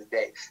the end of the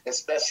day,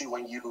 especially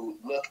when you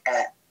look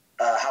at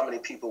how many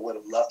people would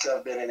have loved to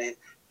have been in it,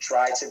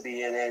 tried to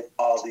be in it,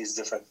 all these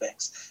different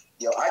things.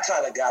 You know, I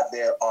kind of got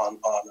there on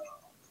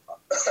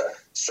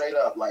straight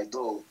up, like,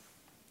 dude,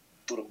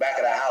 through the back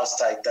of the house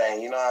type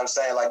thing, you know what I'm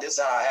saying? Like, this is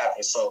how it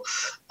happened. So,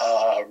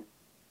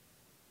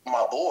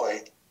 my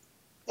boy,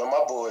 one of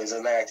my boys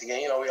in acting,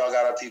 you know, we all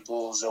got our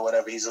peoples or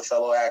whatever. He's a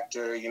fellow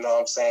actor, you know what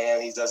I'm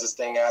saying? He does his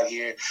thing out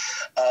here.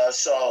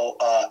 So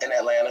in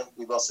Atlanta,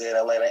 we both stay in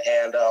Atlanta,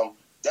 and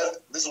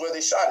this is where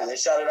they shot it. They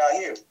shot it out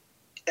here.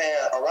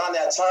 And around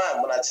that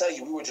time, when I tell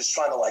you, we were just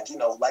trying to like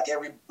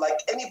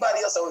anybody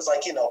else that was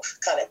like, kind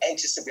of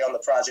anxious to be on the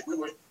project, we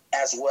were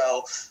as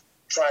well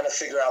trying to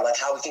figure out like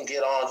how we can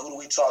get on, who do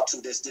we talk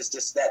to, this,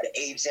 that, the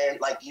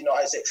agent, like,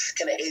 I say,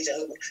 can the agent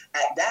hook me?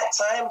 At that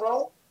time,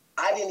 bro,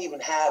 I didn't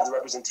even have the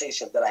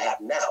representation that I have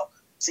now.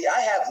 See,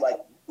 I have like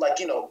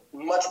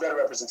much better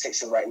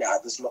representation right now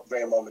at this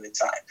very moment in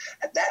time.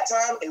 At that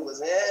time, it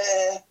was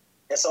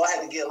and so I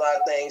had to get a lot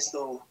of things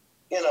through,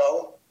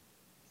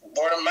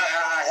 word of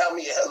mouth, help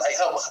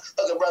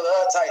a brother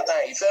up type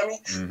thing. You feel me?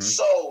 Mm-hmm.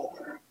 So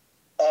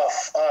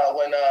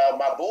when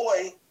my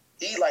boy,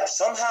 he like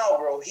somehow,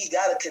 bro, he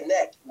got to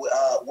connect with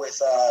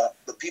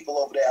the people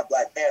over there at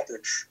Black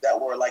Panther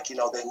that were like,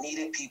 they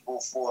needed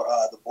people for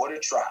the Border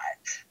Tribe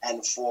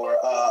and for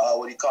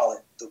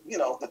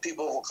the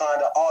people of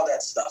Wakanda, all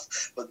that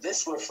stuff. But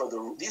these were for the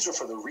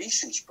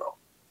reshoots, bro.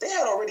 They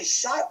had already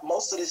shot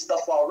most of this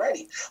stuff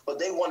already, but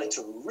they wanted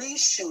to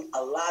reshoot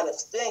a lot of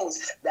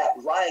things that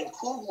Ryan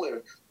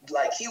Coogler,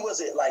 like he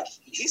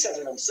said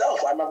it himself.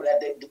 I remember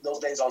those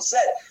days on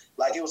set.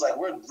 Like it was like,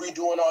 we're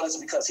redoing all this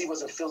because he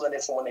wasn't feeling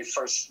it from when they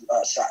first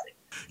shot it.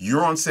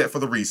 You're on set for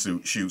the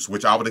reshoots,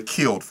 which I would have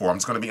killed for. I'm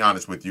just going to be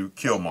honest with you.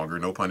 Killmonger,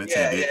 no pun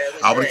intended. Yeah,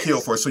 I would have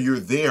killed for. So you're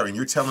there and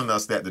you're telling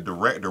us that the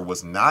director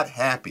was not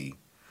happy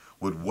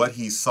with what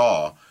he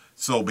saw.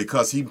 So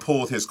because he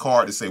pulled his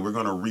card to say, we're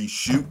going to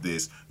reshoot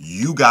this,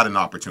 you got an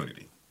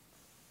opportunity.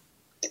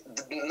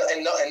 And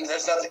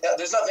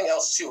there's nothing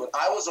else to it.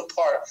 I was a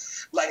part,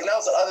 like, and that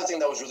was the other thing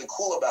that was really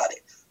cool about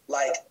it.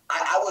 Like,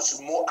 I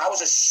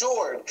was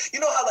assured,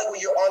 how like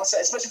when you're on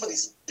set, especially for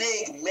these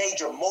big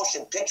major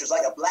motion pictures,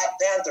 like a Black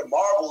Panther,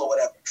 Marvel or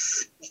whatever,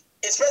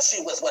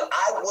 especially with where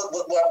I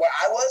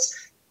was,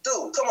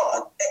 dude, come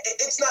on.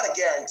 It's not a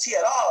guarantee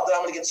at all that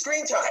I'm going to get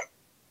screen time.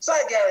 It's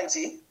not a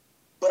guarantee.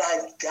 But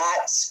I've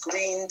got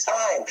screen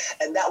time,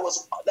 and that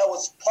was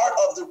part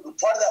of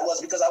that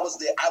was because I was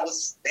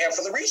there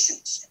for the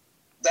reshoots.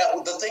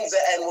 That the things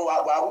that, and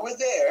while we were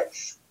there,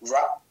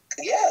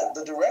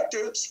 the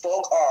director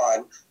spoke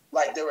on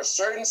like there were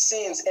certain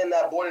scenes in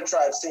that Border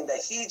Tribe scene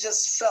that he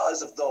just felt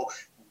as if though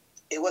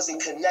it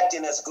wasn't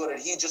connecting as good, and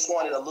he just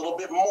wanted a little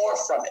bit more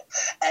from it.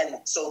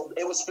 And so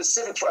it was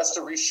specific for us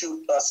to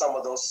reshoot some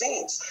of those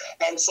scenes.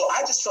 And so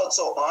I just felt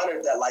so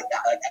honored that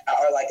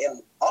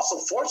and also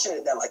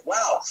fortunate that like,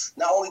 wow,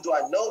 not only do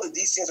I know that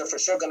these scenes are for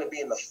sure going to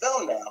be in the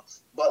film now,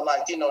 but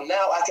like,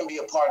 now I can be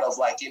a part of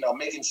like,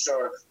 making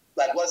sure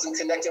like wasn't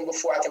connecting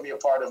before, I can be a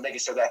part of making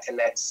sure that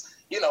connects,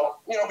 be a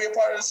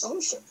part of the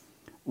solution.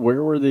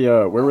 Where were the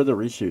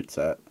reshoots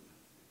at?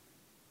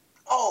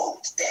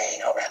 Oh,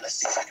 dang. All right, let's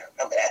see if I can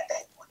remember that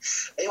thing.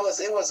 It was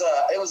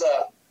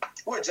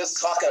we were just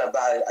talking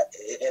about it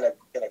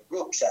in a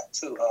group chat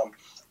too.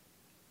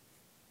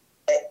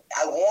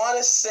 I want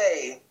to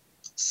say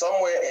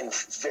somewhere in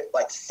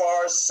like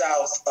far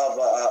south of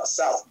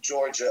South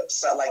Georgia.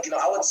 So like,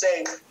 I would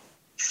say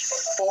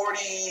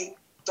 30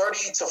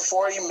 to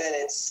 40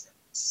 minutes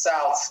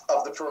south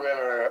of the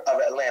perimeter of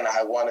Atlanta,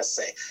 I want to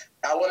say.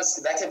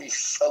 That could be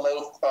a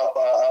little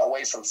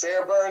ways from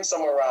Fairburn,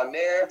 somewhere around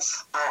there.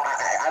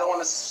 I don't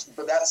want to,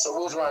 but that's so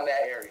it was around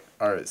that area.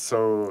 All right,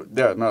 so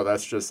yeah, no,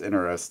 that's just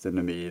interesting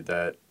to me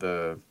that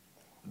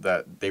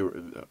they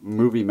were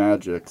movie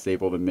magic's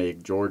able to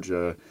make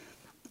Georgia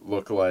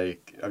look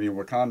like. I mean,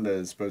 Wakanda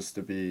is supposed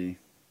to be.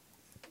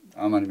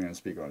 I'm not even going to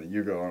speak on it.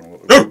 You go on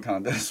what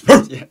Wakanda is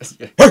supposed to be. Yes.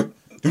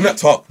 Do not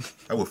talk.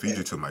 I will feed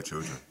you to my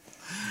children.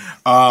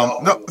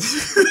 No.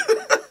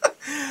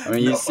 I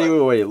mean, you see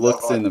the way it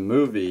looks in the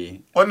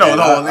movie. Well,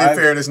 no. In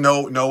fairness,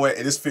 no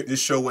way. This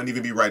show wouldn't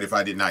even be right if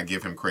I did not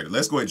give him credit.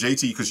 Let's go at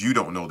JT because you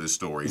don't know this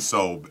story.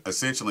 So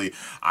essentially,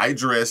 I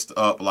dressed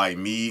up like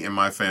me and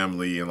my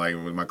family and like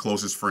with my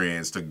closest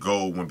friends to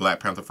go when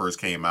Black Panther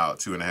first came out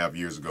 2.5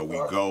 years ago. We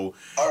go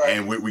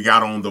and we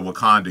got on the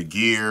Wakanda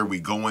gear. We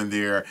go in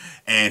there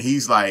and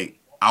he's like,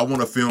 I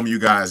want to film you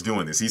guys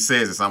doing this. He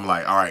says this. I'm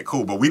like, all right,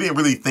 cool. But we didn't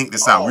really think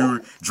this out. We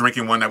were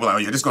drinking one night. We're like, oh,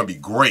 yeah, this is going to be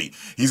great.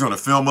 He's going to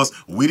film us.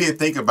 We didn't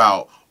think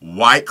about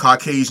white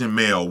Caucasian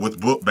male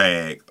with book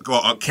bag,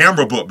 a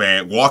camera book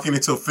bag, walking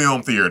into a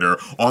film theater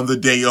on the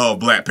day of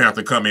Black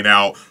Panther coming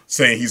out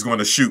saying he's going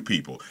to shoot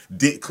people.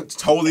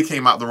 Totally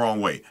came out the wrong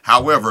way.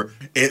 However,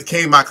 it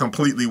came out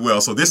completely well.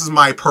 So this is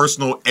my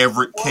personal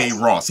Everett K.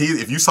 Ross.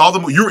 If you saw the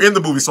movie, you were in the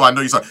movie, so I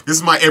know you saw it. This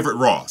is my Everett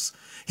Ross.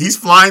 He's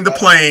flying the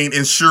plane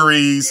in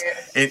Shuri's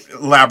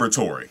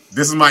laboratory.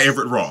 This is my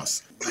Everett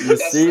Ross. You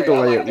see the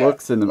way it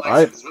looks in them.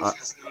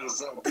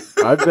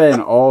 I've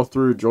been all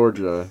through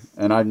Georgia,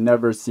 and I've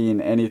never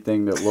seen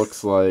anything that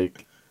looks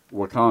like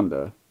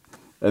Wakanda.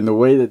 And the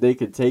way that they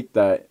could take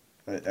that,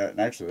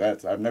 actually,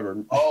 I've never.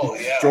 Oh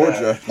yeah,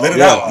 Georgia. Let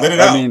it out. Let it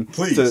out. I mean,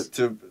 please.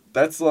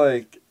 That's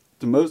like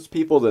to most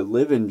people that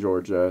live in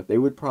Georgia, they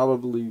would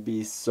probably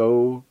be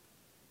so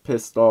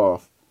pissed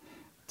off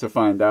to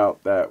find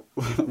out that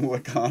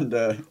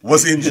Wakanda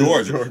was in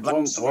Georgia.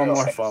 One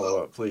more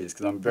follow-up, please,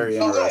 because I'm very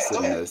interested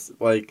in this.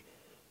 Like,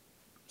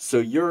 so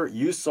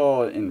you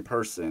saw it in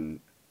person,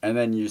 and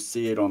then you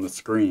see it on the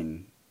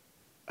screen.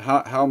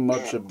 How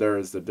much of there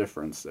is the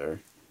difference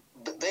there?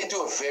 they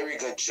do a very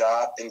good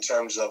job in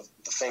terms of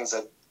the things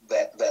that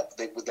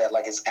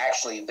like is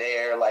actually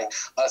there, like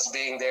us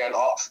being there and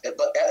all.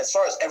 But as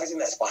far as everything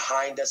that's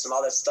behind us and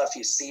all that stuff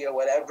you see or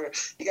whatever,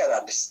 you gotta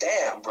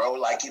understand, bro.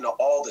 Like, you know,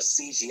 all the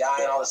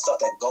CGI and all the stuff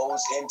that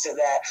goes into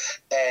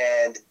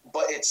that,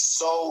 but it's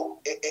so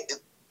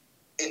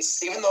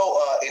it's even though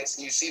it's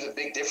you see the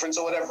big difference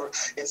or whatever,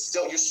 it's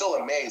still you're still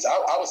amazed.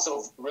 I was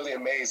still really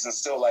amazed and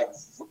still like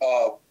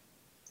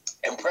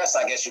impressed,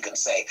 I guess you can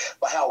say,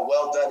 by how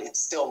well done it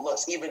still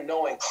looks, even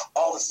knowing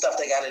all the stuff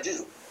they got to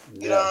do.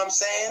 You know what I'm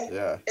saying?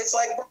 Yeah. It's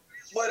like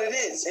what it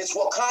is. It's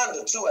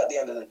Wakanda too. At the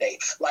end of the day,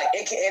 like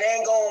it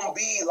ain't gonna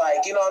be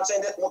like, you know what I'm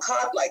saying. That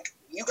Wakanda, like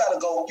you gotta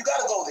go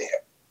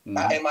there.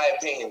 In my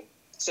opinion,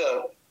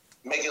 to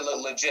make it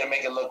look legit,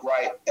 make it look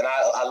right. And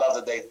I love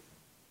that they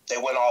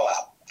went all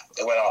out.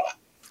 They went all out.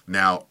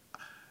 Now,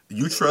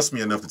 you trust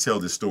me enough to tell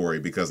this story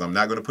because I'm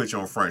not going to put you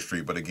on Front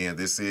Street. But again,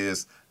 that's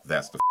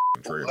the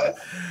trailer.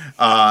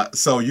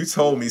 So you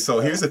told me. So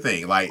here's the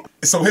thing. Like,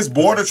 so his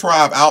Border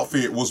Tribe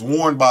outfit was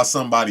worn by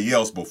somebody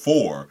else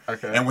before.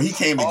 Okay. And when he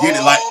came to get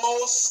it, like,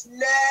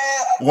 snap!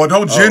 Well,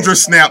 don't ginger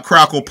snap,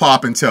 crackle,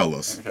 pop, and tell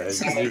us. Okay.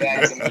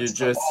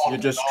 You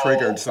just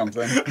triggered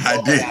something.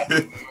 I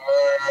did.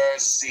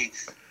 Mercy,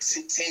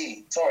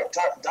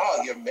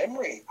 dog, your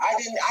memory. I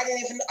didn't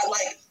even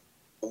like.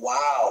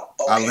 Wow.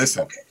 Okay, I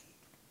listen. Okay.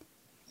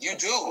 You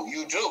do.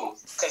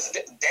 Because,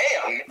 damn,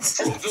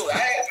 dude,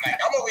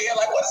 I'm over here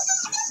like, what is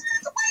this?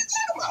 What are you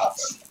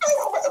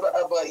talking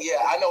about? But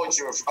yeah, I know what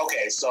you're,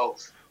 okay, so,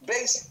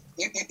 base,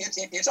 you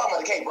talking about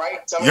the cape, right?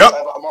 Yep.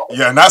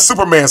 Yeah, not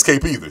Superman's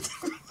cape either.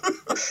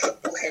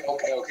 Okay.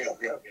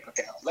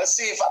 Let's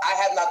see if I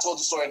have not told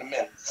the story in a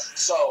minute.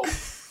 So,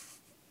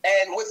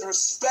 and with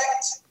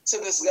respect to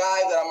this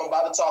guy that I'm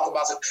about to talk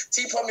about, so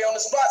T put me on the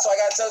spot, so I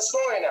gotta tell the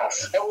story now.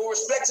 And with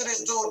respect to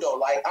this dude, though,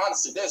 like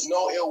honestly, there's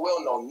no ill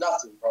will, no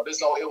nothing, bro. There's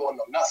no ill will,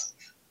 no nothing.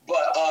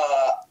 But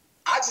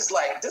I just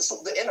like this.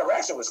 The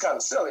interaction was kind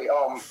of silly.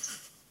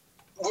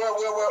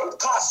 We're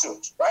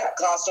costumes, right?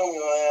 Costume,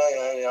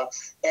 yeah.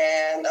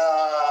 And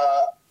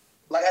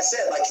like I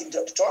said, like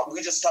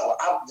we just talk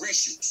about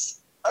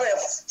reshoots. I mean,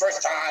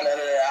 first time,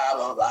 blah,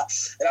 blah, blah.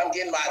 And I'm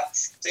getting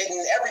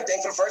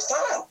everything for the first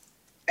time.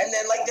 And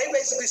then, like, they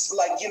basically,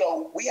 like, you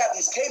know, we have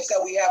these capes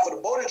that we have for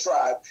the Border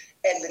Tribe,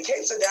 and the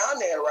capes are down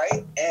there,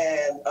 right?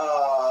 And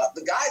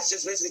the guys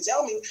just basically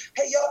tell me,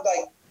 hey, yo,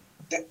 like,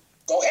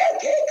 go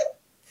ahead, pick.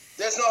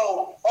 There's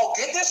no,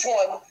 get this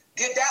one,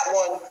 get that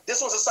one.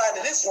 This one's assigned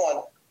to this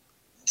one.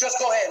 Just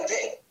go ahead and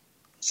pick.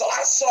 So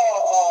I saw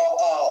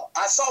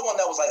one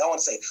that was like, I want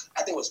to say,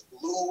 I think it was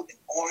blue and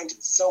orange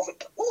and silver.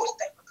 Ooh,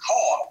 that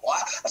hard, boy.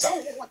 I said,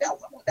 I want that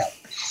one.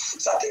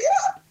 So I pick it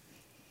up.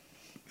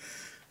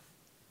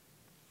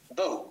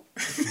 Dude,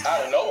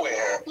 out of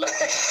nowhere, like,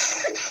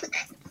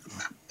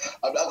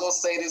 I'm not gonna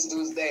say this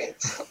dude's name,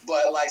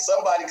 but like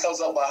somebody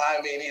comes up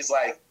behind me and he's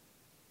like,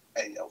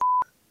 "Hey, yo,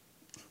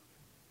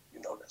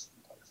 you know this,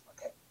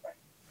 okay?" Right?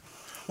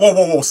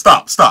 Whoa!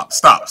 Stop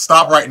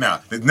right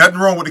now. There's nothing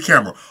wrong with the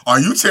camera.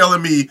 Are you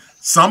telling me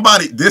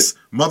this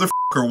motherfucker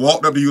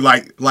walked up to you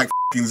like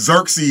fucking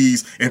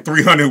Xerxes and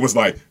 300 was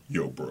like,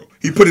 "Yo, bro"?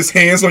 He put his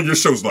hands on your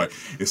shoulders like,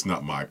 "It's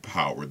not my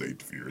power they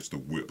fear, it's the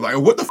whip." Like,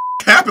 what the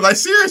happened? Like,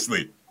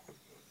 seriously.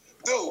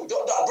 Dude,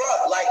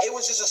 bro, like it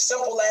was just as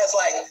simple as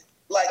like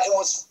it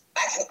was.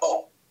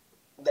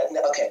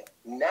 Okay.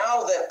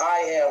 Now that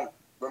I am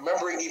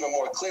remembering even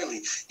more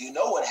clearly, you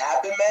know what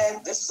happened,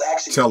 man? This is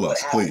actually tell what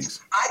us, happened.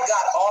 please. I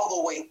got all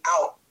the way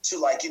out to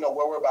like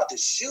where we're about to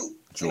shoot.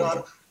 Georgia. You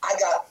know, I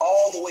got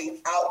all the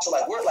way out to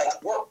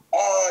we're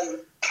on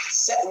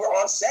set. We're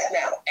on set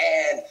now,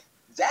 and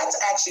that's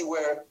actually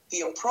where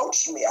he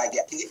approached me, I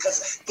guess,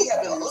 because he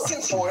had been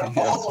looking for it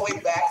all the way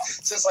back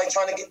since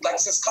trying to get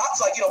since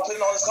cops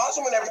putting on his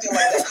costume and everything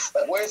like that.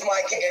 Like, where's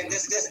my and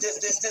this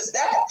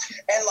that,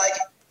 and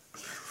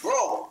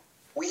bro,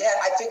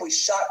 I think we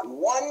shot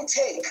one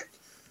take,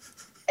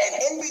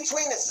 and in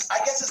between this, I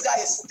guess this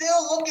guy is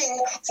still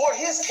looking for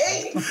his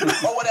cape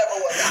or whatever.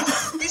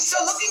 He's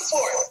still looking for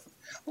it.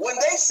 When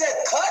they said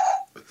cut,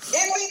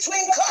 in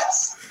between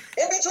cuts,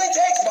 in between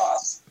takes,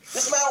 boss.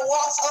 This man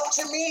walks up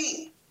to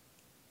me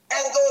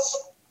and goes,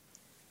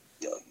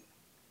 "Yo,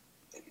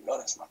 you know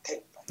that's my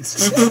tape."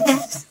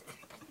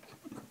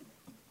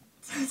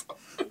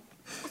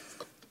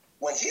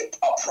 When he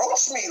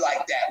approached me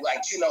like that,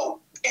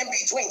 in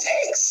between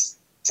takes,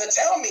 to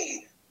tell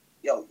me,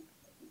 "Yo,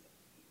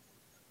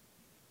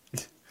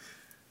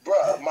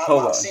 bruh, my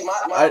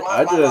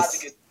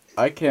logic is."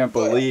 I can't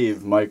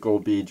believe Michael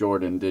B.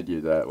 Jordan did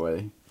you that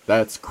way.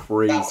 That's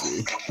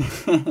crazy.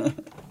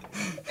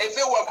 If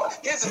it were,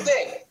 here's the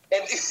thing,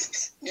 and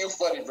you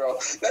funny, bro.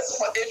 That's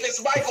funny. If it's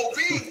Michael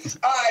B,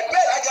 I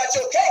bet I got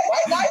your cake,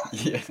 right, Mike?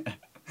 Yeah.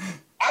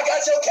 I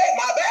got your cake,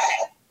 my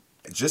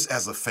bad. Just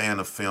as a fan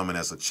of film and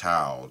as a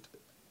child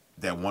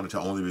that wanted to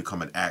only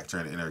become an actor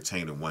and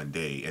entertainer one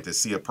day, and to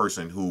see a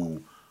person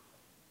who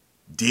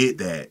did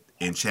that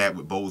in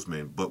Chadwick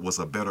Boseman, but was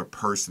a better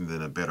person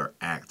than a better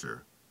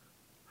actor,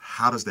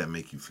 how does that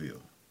make you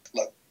feel?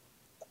 Look,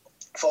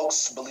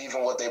 folks believe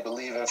in what they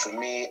believe in. For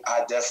me,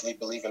 I definitely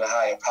believe in a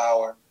higher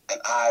power,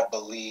 and I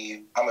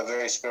believe I'm a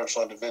very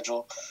spiritual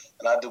individual,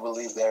 and I do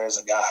believe there is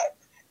a God.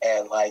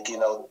 And like, you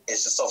know,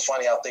 it's just so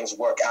funny how things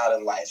work out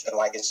in life, and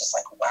like it's just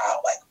like, wow,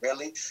 like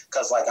really,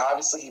 because like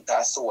obviously he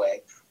passed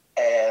away,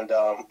 and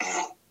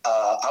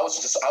I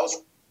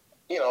was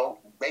you know,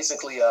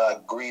 basically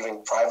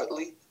grieving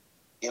privately.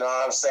 You know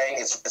what I'm saying?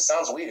 It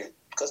sounds weird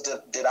because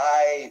did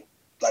I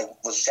like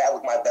was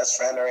Chadwick my best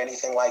friend or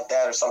anything like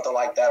that or something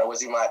like that, or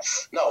was he my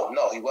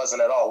no he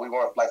wasn't at all. We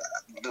weren't like,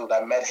 dude,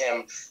 I met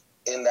him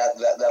in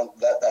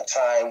that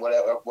time,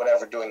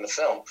 whatever during the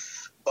film.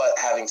 But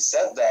having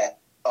said that,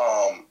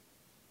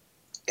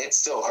 it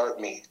still hurt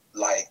me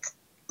like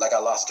I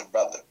lost a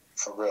brother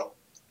for real,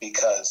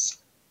 because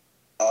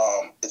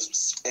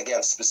it's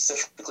again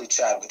specifically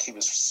Chadwick. He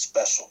was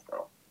special,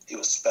 bro. He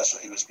was special.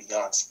 He was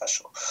beyond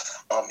special.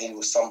 He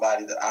was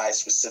somebody that I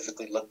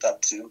specifically looked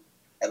up to,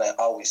 and I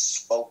always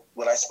spoke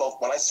when I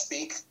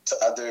speak to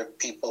other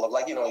people of,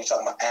 like, you know, you're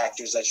talking about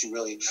actors that you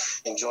really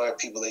enjoy or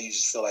people that you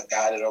just feel like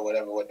guided or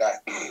whatever.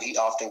 He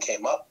often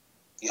came up.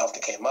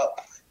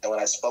 And when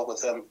I spoke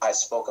with him, I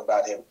spoke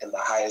about him in the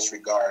highest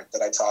regard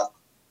that I talk,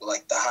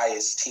 like the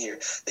highest tier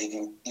that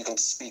you can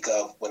speak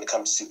of when it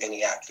comes to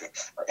any actor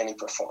or any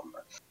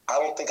performer. I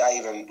don't think I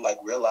even like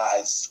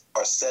realized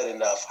or said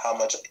enough how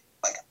much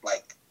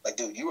like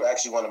dude, you were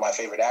actually one of my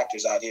favorite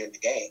actors out here in the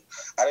game.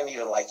 I didn't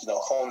even like, you know,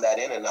 hone that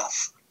in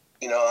enough.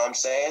 You know what I'm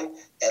saying?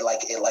 And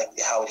like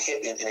how it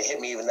hit me, and it hit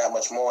me even that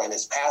much more in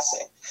his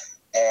passing.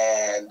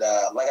 And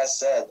like I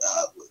said,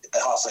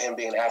 also him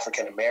being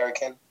African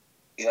American.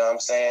 You know what I'm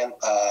saying?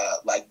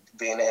 Like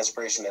being the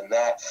inspiration in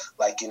that,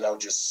 like, you know,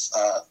 just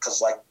because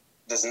like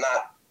there's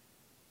not,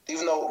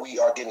 even though we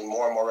are getting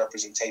more and more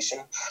representation,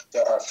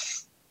 there are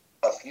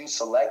a few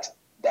select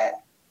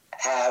that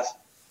have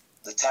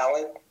the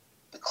talent,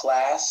 the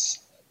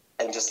class,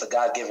 and just the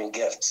God-given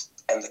gift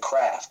and the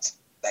craft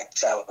that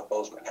Chadwick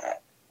Boseman had.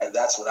 And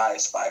that's what I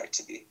aspire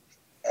to be.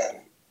 And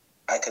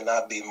I could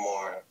not be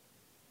more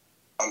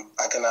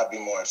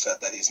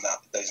upset that he's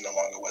no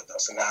longer with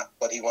us.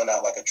 But he went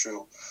out like a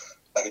true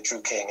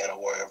king and a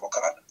warrior of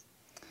Wakanda.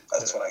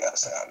 That's what I got to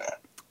say on that.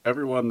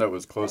 Everyone that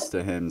was close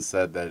to him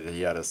said that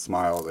he had a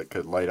smile that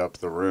could light up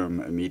the room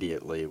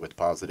immediately with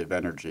positive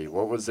energy.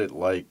 What was it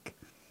like?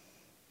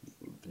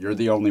 You're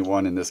the only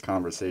one in this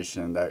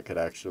conversation that could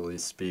actually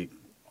speak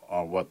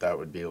on what that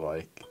would be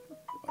like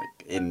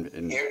in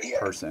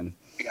person.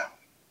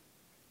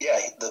 Yeah,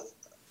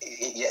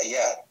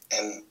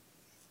 and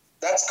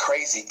that's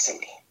crazy to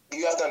me.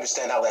 You have to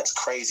understand how that's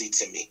crazy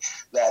to me,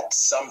 that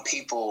some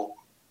people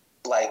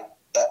like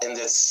in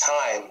this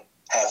time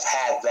have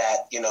had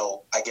that, you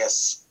know, I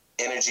guess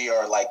energy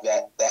or like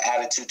that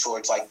attitude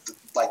towards like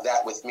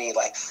that with me,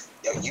 like,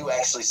 you know, you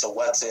actually, so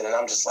what's it? And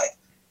I'm just like,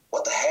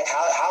 what the heck?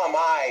 How am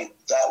I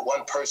that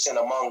one person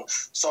among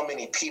so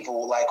many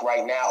people, like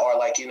right now, or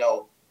like, you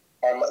know,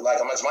 or like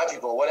amongst my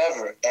people,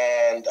 whatever.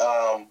 And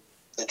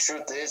the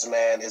truth is,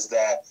 man, is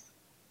that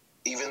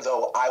even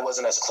though I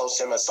wasn't as close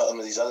to him as some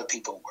of these other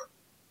people were,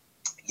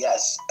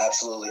 yes,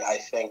 absolutely, I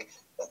think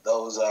that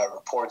those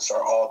reports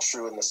are all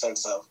true in the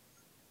sense of,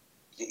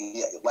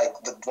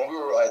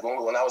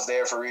 when I was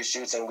there for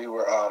reshoots and we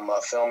were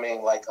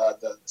filming like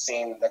the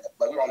scene, like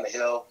we were on the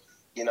hill,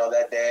 you know,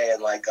 that day,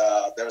 and like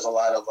there was a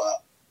lot of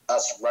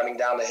us running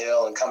down the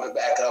hill and coming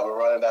back up, and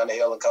running down the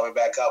hill and coming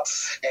back up,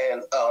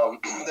 and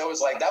there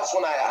was like, that was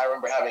when I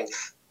remember having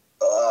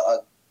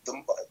the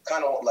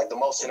kind of like the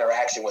most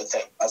interaction with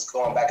him. I was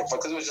going back and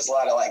forth because it was just a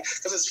lot of like,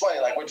 because it's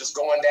funny, like we're just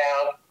going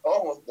down,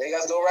 oh, you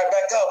guys go right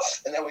back up,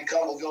 and then we'll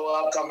go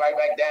up, come right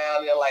back down,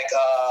 and then like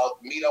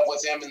meet up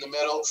with him in the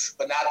middle,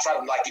 but not try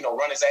to like, you know,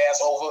 run his ass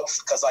over,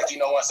 because like, you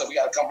know, I said we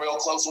got to come real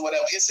close or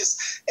whatever. It's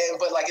just,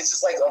 but like it's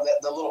just like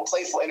the little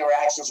playful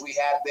interactions we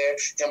had there,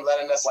 him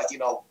letting us like, you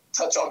know,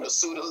 touch on the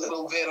suit a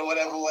little bit or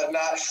whatever,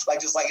 whatnot, like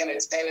just like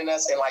entertaining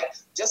us and like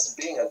just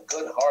being a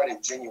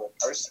good-hearted, genuine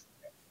person.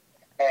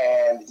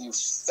 And you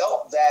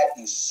felt that,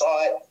 you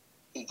saw it,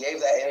 he gave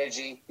that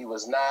energy. He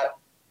was not,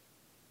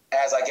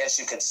 as I guess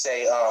you could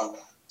say,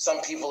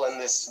 some people in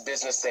this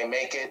business, they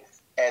make it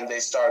and they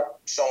start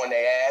showing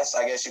their ass,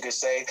 I guess you could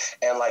say.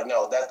 And like,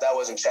 no, that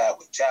wasn't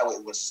Chadwick.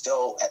 Chadwick was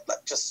still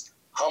like just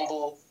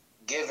humble,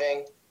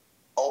 giving,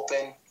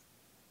 open,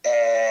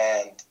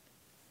 and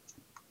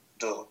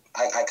dude,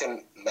 I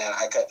couldn't,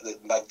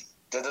 like,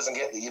 it doesn't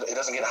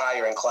get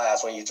higher in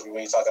class when you're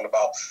talking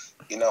about,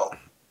 you know,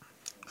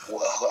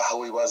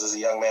 who he was as a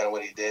young man,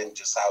 what he did, and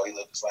just how he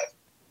lived his life.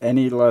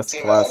 Any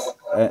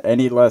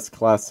less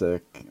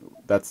classic?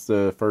 That's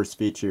the first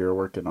feature you're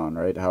working on,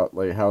 right?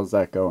 How's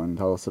that going?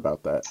 Tell us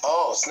about that.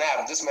 Oh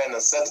snap! This man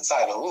has set the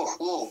title.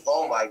 Ooh!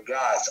 Oh my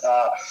gosh!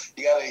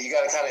 You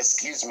gotta kind of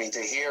excuse me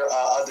to hear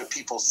other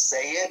people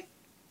say it.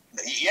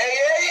 Yeah,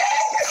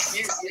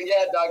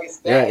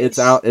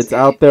 dog. It's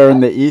out there in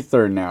the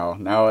ether now.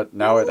 Now it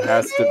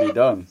has to be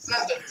done. That's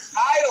the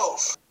title.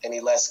 Any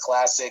less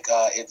classic?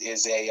 It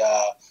is a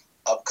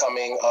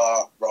upcoming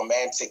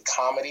romantic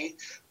comedy.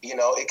 You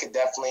know, it could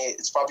definitely,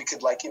 it's probably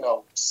could like, you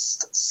know,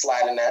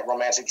 slide in that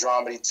romantic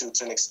dramedy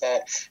to an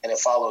extent. And it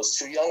follows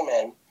two young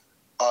men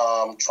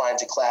trying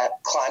to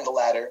climb the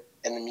ladder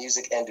in the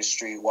music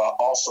industry while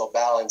also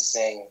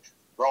balancing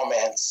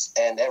romance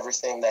and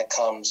everything that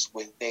comes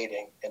with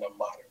dating in a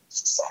modern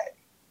society.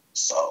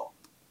 So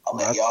I'll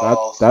let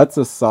y'all. That's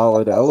a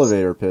solid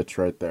elevator pitch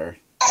right there.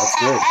 That's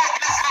good.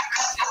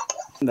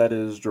 That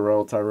is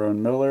Jarrell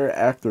Tyrone Miller,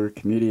 actor,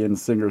 comedian,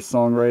 singer,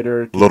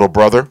 songwriter. Little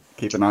brother.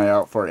 Keep an eye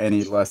out for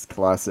Any Less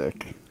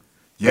Classic.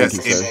 Yes,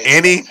 Thank you, sir.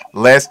 Any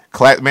Less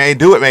Classic. Man,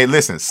 do it, man.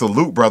 Listen,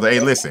 salute, brother. Hey,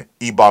 listen,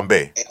 E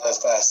Bombay. Any Less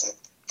Classic.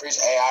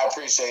 Hey, I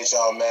appreciate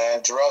y'all, man.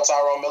 Jarrell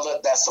Tyrone Miller,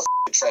 that's the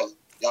trailer.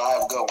 Y'all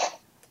have a good one.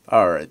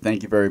 All right.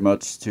 Thank you very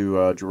much to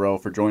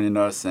Jarrell for joining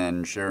us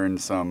and sharing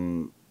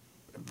some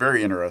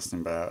very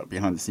interesting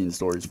behind-the-scenes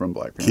stories from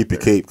Black Panther. Keep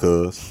your cape,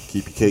 cuz.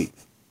 Keep your cape.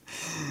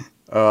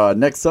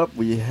 Next up,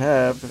 we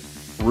have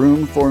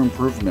room for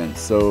improvement.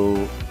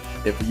 So,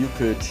 if you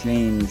could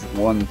change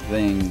one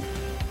thing,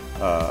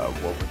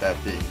 what would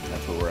that be?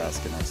 That's what we're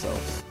asking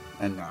ourselves.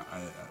 And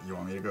you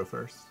want me to go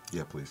first?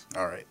 Yeah, please.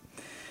 All right.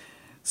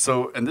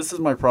 So, and this is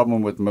my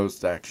problem with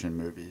most action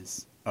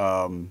movies.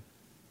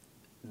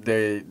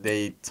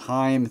 They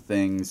time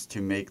things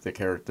to make the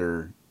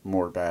character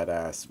more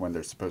badass when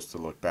they're supposed to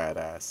look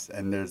badass,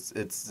 and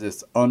it's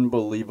this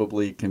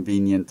unbelievably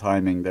convenient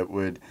timing that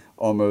would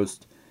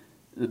almost,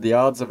 the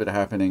odds of it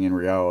happening in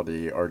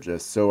reality are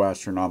just so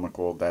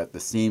astronomical that the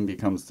scene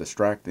becomes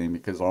distracting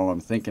because all I'm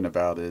thinking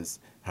about is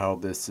how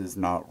this is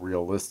not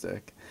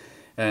realistic.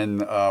 And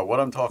what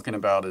I'm talking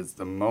about is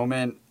the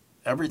moment,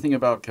 everything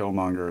about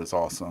Killmonger is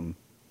awesome,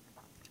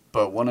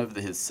 but one of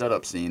his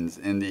setup scenes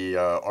in the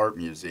art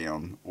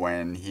museum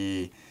when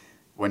he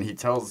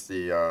tells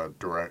the art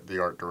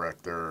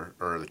director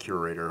or the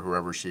curator,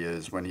 whoever she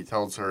is, when he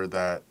tells her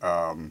that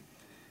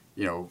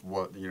you're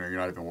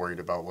not even worried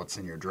about what's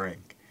in your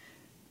drink.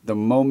 The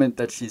moment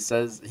that he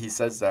says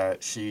that,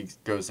 she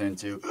goes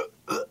into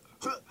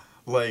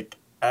like,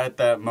 at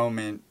that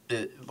moment,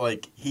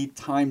 he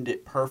timed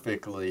it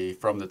perfectly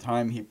from the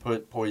time he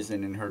put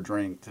poison in her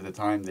drink to the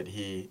time that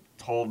he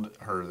told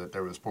her that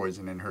there was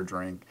poison in her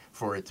drink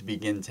for it to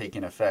begin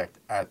taking effect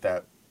at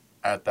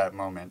that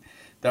moment.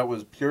 That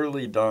was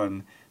purely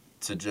done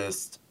to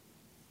just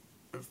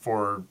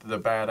for the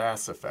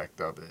badass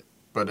effect of it.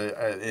 But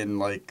in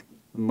like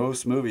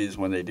most movies,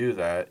 when they do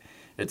that,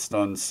 it's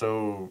done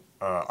so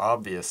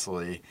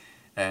obviously,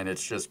 and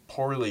it's just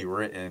poorly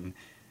written.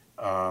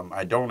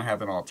 I don't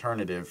have an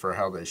alternative for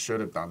how they should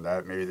have done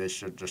that. Maybe they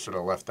should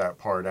have left that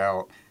part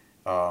out.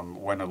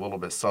 Went a little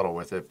bit subtle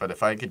with it. But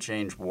if I could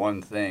change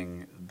one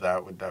thing,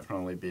 that would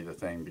definitely be the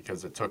thing,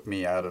 because it took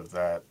me out of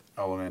that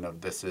element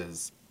of this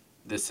is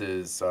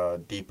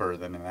deeper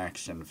than an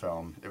action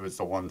film. It was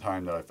the one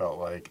time that I felt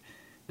like,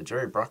 did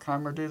Jerry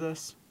Bruckheimer do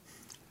this?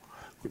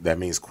 That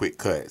means quick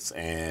cuts.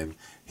 And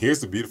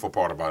here's the beautiful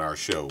part about our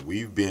show.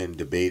 We've been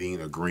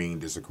debating, agreeing,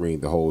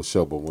 disagreeing the whole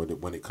show. But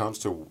when it comes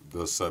to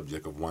the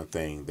subject of one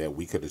thing that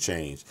we could have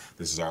changed,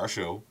 this is our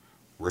show.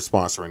 We're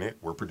sponsoring it.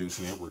 We're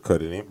producing it. We're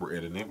cutting it. We're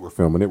editing it. We're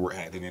filming it. We're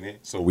acting in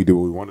it. So we do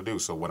what we want to do.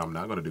 So what I'm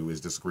not going to do is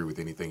disagree with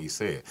anything he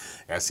said.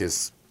 That's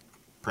his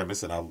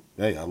premise. And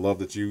I love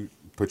that you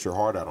put your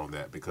heart out on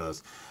that,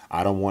 because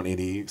I don't want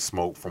any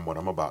smoke from what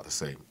I'm about to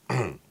say.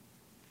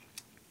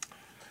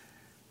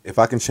 If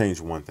I can change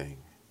one thing,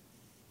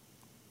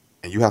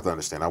 and you have to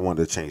understand, I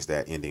wanted to change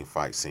that ending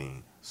fight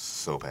scene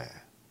so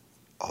bad.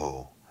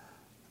 Oh,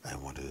 I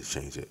wanted to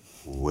change it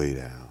way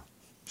down.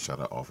 Shout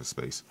out Office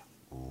Space.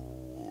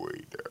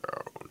 Way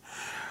down.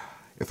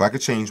 If I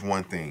could change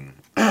one thing,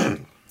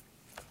 I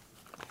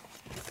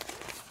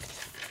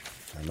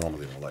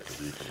normally don't like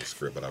to read from the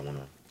script, but I want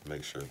to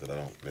make sure that I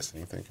don't miss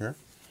anything here.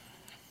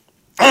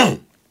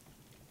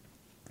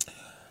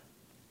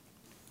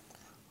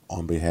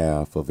 On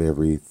behalf of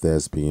every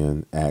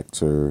thespian,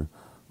 actor,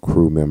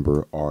 crew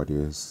member,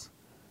 artist,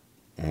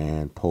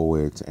 and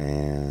poet,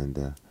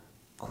 and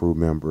crew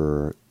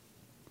member,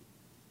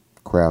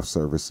 craft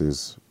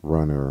services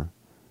runner,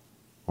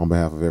 on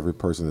behalf of every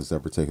person that's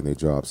ever taken their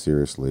job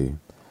seriously,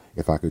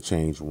 if I could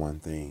change one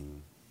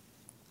thing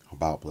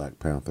about Black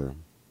Panther,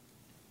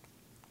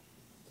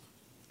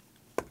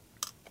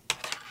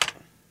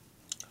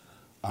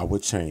 I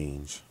would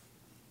change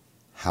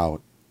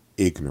how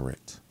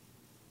ignorant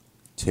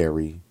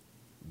Terry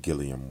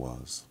Gilliam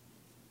was.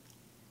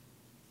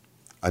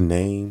 A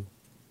name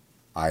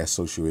I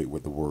associate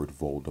with the word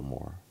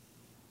Voldemort,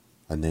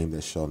 a name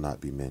that shall not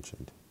be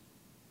mentioned.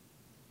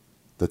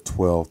 The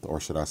 12th,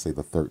 or should I say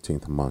the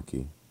 13th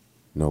monkey,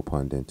 no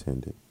pun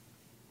intended.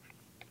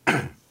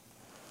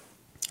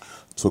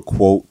 To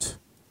quote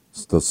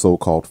the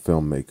so-called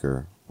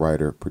filmmaker,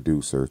 writer,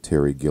 producer,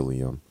 Terry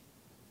Gilliam,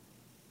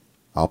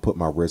 I'll put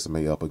my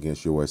resume up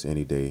against yours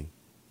any day.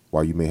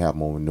 While you may have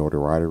more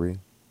notoriety,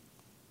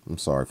 I'm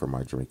sorry for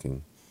my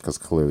drinking, because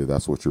clearly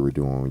that's what you were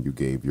doing when you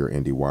gave your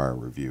IndieWire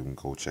review. And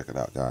go check it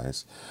out,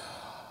 guys.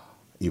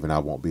 Even I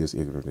won't be as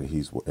ignorant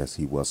as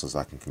he was, as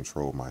I can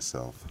control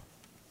myself.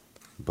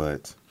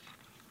 But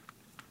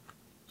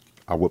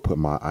I would put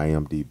my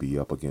IMDb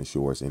up against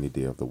yours any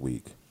day of the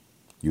week.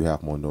 You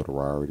have more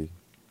notoriety.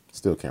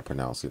 Still can't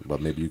pronounce it,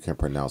 but maybe you can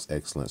pronounce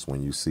excellence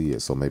when you see it.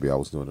 So maybe I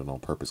was doing it on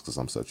purpose because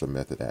I'm such a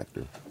method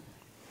actor.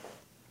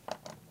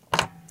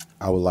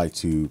 I would like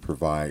to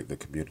provide the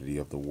community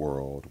of the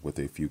world with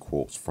a few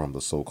quotes from the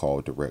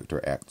so-called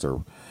director, actor.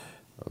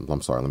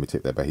 I'm sorry, let me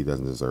take that back. He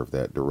doesn't deserve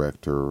that.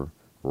 Director,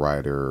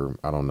 writer,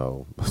 I don't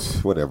know,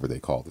 whatever they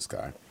call this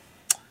guy.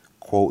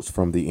 Quotes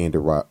from the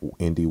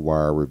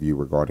IndieWire review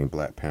regarding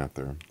Black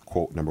Panther.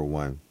 Quote number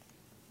 1.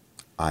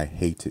 I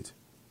hated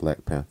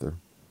Black Panther.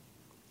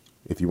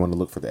 If you want to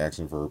look for the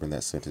action verb in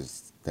that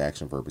sentence, the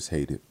action verb is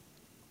hated.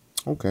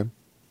 Okay,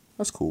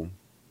 that's cool.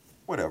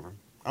 Whatever.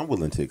 I'm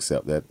willing to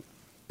accept that.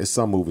 It's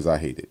some movies I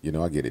hated. You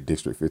know, I get it.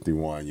 District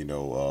 51,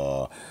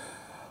 yeah.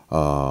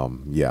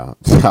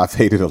 I've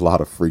hated a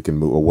lot of freaking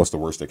movies. What's the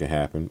worst that can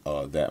happen?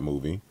 That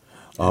movie.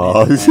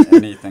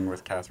 Anything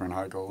with Katherine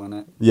Heigl in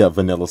it. Yeah,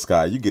 Vanilla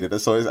Sky. You get it.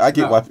 So I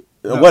get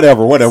No.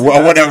 whatever.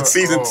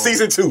 Season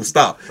Oh. 2.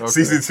 Stop. Okay.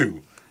 Season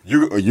 2.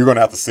 You're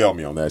gonna have to sell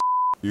me on that.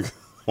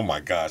 Oh my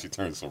gosh, you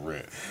turned so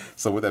red.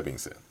 So with that being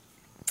said,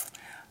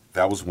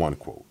 that was one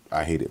quote.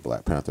 I hated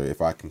Black Panther.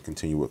 If I can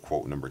continue with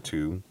quote number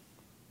 2.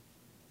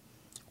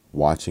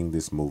 Watching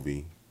this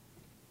movie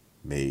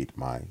made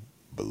my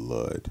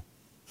blood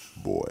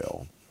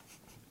boil.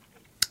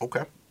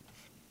 Okay.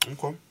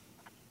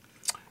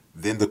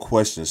 Then the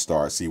questions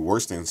start. See,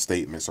 worse than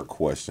statements or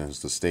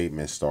questions, the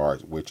statements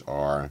start, which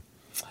are,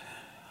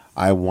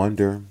 I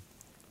wonder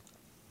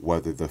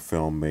whether the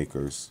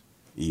filmmakers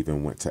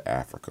even went to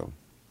Africa.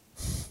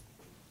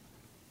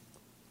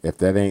 If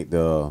that ain't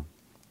the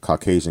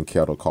Caucasian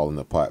kettle calling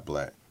the pot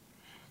black.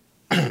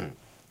 And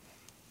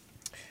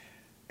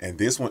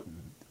this one,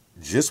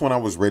 just when I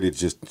was ready to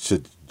just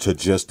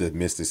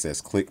dismiss this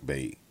as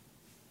clickbait,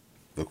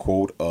 the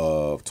quote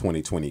of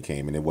 2020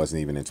 came, and it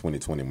wasn't even in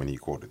 2020 when he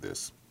quoted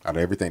this. Out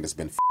of everything that's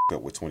been f***ed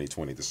up with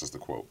 2020, this is the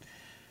quote.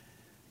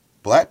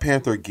 Black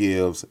Panther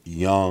gives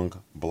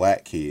young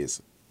black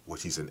kids,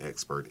 which he's an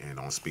expert in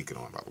on speaking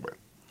on, by the way,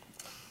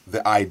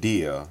 the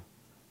idea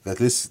that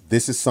this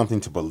is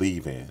something to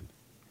believe in.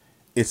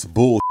 It's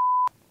bull.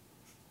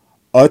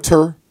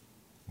 Utter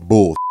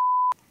bull.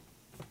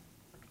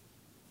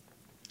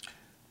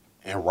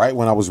 And right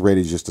when I was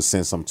ready just to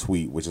send some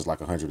tweet, which is like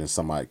 100 and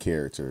some odd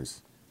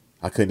characters,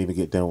 I couldn't even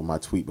get done with my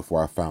tweet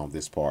before I found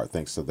this part,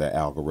 thanks to that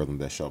algorithm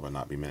that shall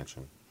not be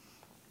mentioned.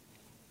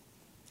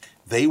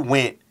 They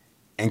went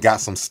and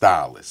got some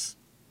stylists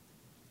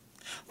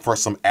for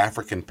some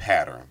African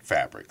pattern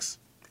fabrics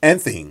and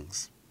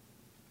things.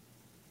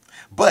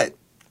 But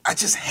I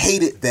just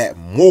hated that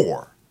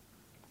more.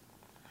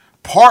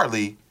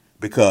 Partly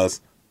because,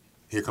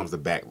 here comes the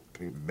back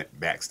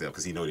step,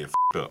 because he know they're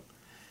f***ed up.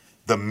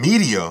 The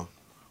media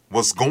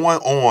was going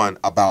on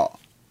about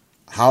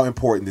how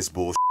important this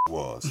bullshit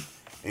was.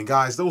 And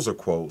guys, those are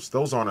quotes.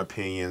 Those aren't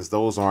opinions.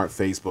 Those aren't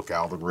Facebook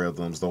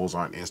algorithms. Those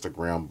aren't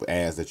Instagram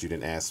ads that you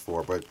didn't ask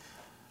for. But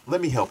let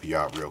me help you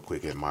out real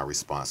quick in my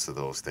response to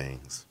those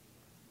things.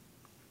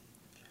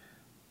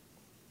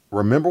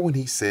 Remember when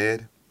he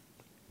said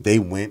they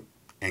went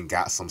and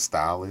got some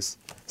stylists?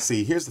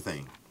 See, here's the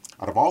thing.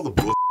 Out of all the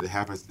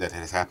bullshit that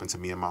has happened to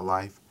me in my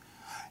life,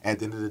 at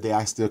the end of the day,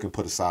 I still can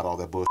put aside all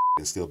that bullshit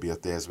and still be a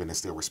thespian and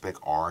still respect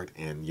art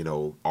and,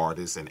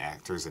 artists and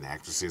actors and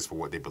actresses for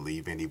what they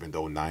believe in, even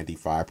though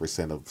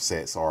 95% of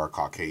sets are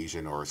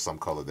Caucasian or some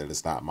color that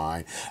is not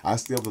mine. I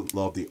still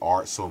love the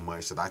art so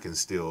much that I can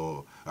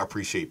still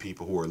appreciate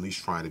people who are at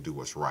least trying to do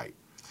what's right.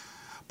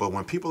 But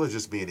when people are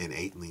just being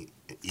innately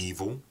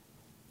evil,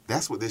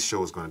 that's what this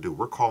show is going to do.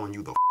 We're calling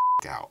you the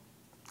out.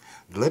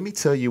 Let me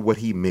tell you what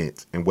he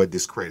meant and what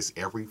discredits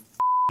every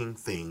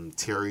thing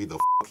Terry the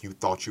you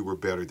thought you were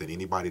better than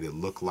anybody that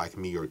looked like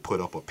me or put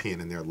up a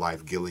pin in their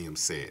life Gilliam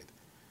said.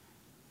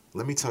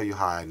 Let me tell you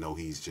how I know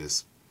he's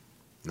just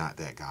not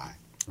that guy.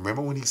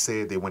 Remember when he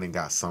said they went and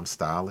got some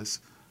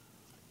stylist?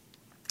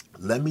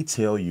 Let me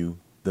tell you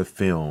the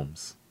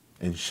films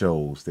and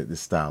shows that this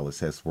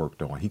stylist has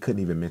worked on. He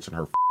couldn't even mention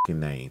her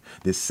name.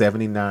 This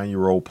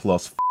 79-year-old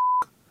plus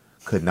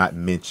could not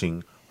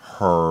mention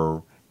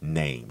her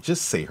name.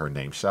 Just say her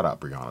name. Shout out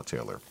Breonna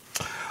Taylor.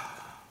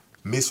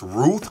 Miss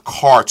Ruth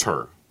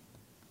Carter,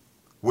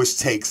 which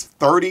takes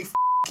 30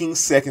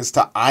 seconds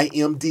to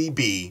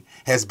IMDb,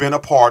 has been a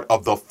part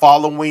of the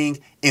following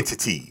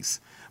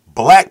entities: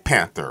 Black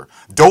Panther,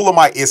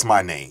 Dolomite Is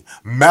My Name,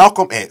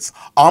 Malcolm X,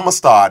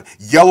 Amistad,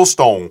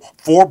 Yellowstone,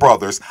 Four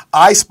Brothers,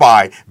 I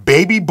Spy,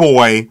 Baby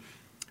Boy,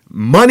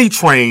 Money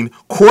Train,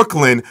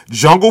 Corkland,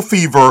 Jungle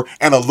Fever,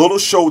 and a little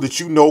show that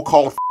you know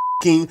called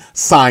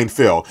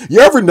Seinfeld.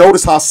 You ever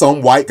notice how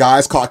some white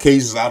guys,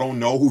 Caucasians, I don't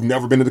know, who've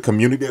never been in the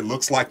community that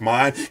looks like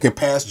mine, can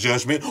pass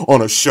judgment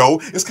on a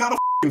show? It's kind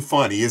of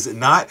funny, is it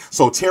not?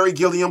 So Terry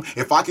Gilliam,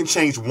 if I can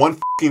change one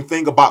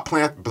thing about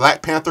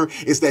Black Panther,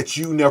 is that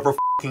you never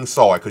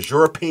saw it, because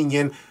your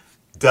opinion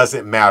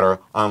doesn't matter,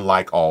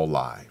 unlike all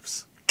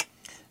lives.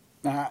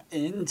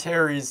 In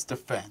Terry's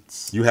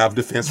defense. You have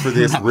defense for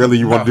this? Really?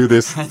 You want to do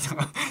this?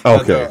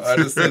 Okay. I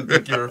just didn't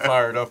think you were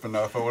fired up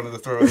enough. I wanted to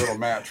throw a little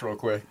match real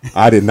quick.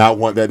 I did not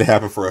want that to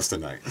happen for us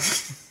tonight.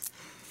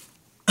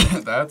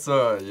 That's,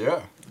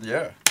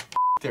 yeah.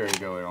 Terry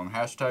going on.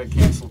 Hashtag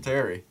cancel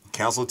Terry.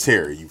 Cancel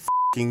Terry, you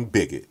fucking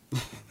bigot.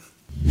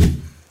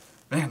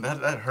 Man,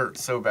 that hurt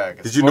so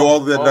bad. Did you know all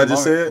that I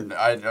just said?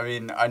 I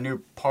mean, I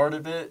knew part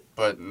of it,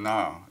 but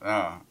no.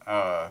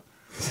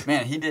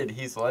 Man, he did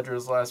Heath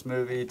Ledger's last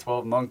movie,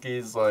 12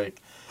 Monkeys, like...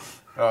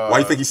 Why do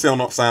you think he signed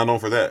on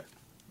for that?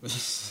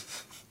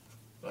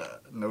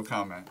 No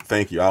comment.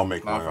 Thank you. I'll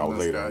make Not mine from out this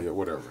later. guy. Yeah,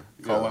 whatever.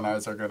 Cole and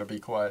I's are going to be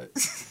quiet.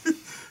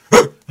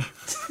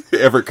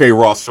 Everett K.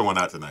 Ross showing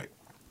out tonight.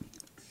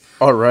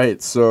 All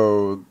right,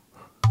 so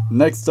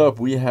next up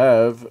we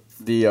have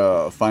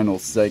the final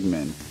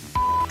segment,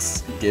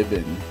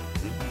 Given.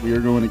 We are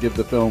going to give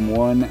the film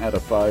 1 out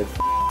of 5.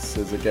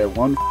 Does it get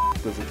 1?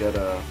 Does it get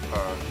a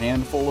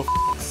handful of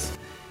f***s?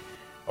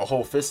 A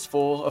whole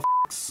fistful of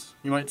f***s,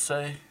 you might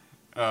say?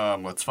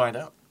 Let's find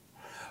out.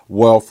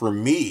 Well, for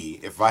me,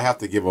 if I have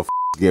to give a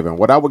given,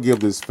 what I would give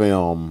this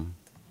film,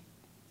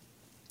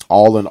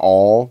 all in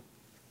all,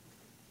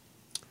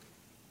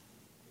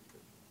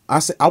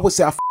 I would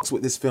say I fucks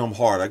with this film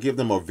hard. I give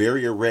them a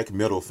very erect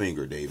middle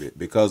finger, David,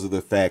 because of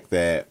the fact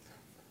that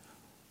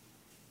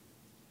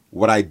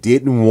what I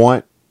didn't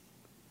want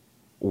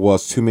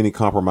was too many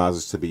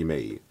compromises to be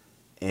made.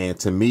 And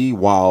to me,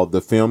 while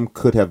the film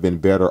could have been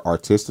better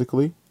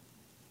artistically,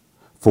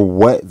 for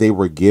what they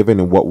were given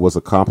and what was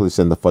accomplished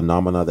and the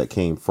phenomena that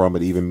came from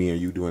it, even me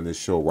and you doing this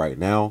show right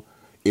now,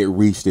 it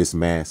reached its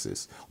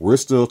masses. We're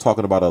still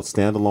talking about a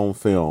standalone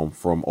film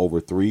from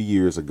over 3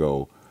 years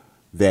ago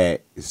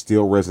that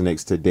still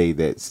resonates today,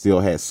 that still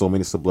has so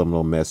many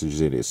subliminal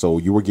messages in it. So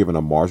you were given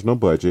a marginal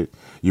budget.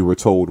 You were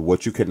told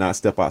what you could not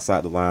step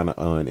outside the line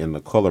on in the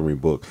coloring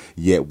book.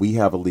 Yet we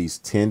have at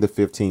least 10 to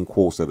 15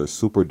 quotes that are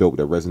super dope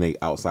that resonate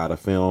outside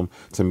of film.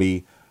 To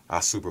me, I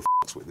super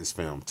f***s with this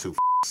film. Two.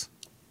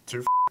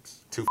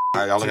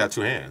 I only got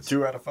 2 hands.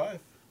 2 out of 5?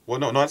 Well,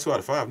 no, not 2 out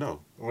of 5,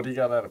 no. What do you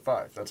got out of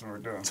 5? That's what we're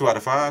doing. 2 out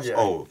of 5? Yeah.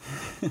 Oh.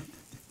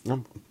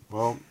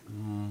 Well,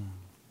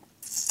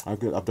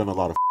 I've done a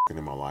lot of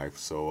in my life.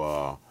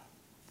 So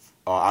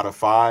out of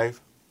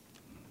 5,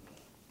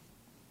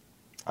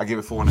 I give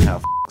it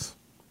 4.5.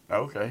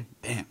 Okay.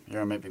 Damn,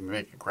 you're going to make me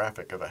make a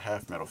graphic of a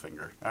half middle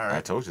finger. All right.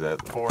 I told you that.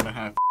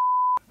 4.5.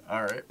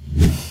 All right.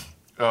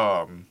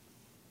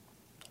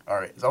 All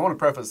right. So I want to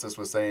preface this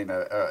with saying...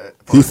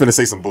 He's finna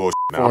say some bullshit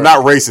now. I'm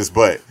not racist,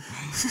 but...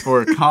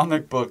 For a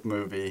comic book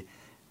movie,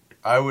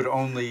 I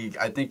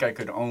think I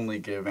could only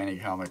give any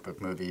comic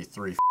book movie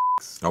 3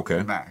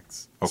 okay.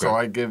 max. Okay. So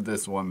I give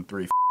this one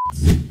 3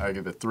 I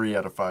give it 3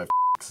 out of 5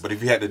 But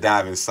if you had to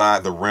dive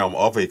inside the realm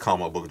of a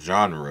comic book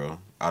genre,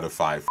 out of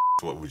 5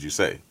 what would you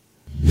say?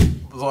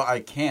 Well, I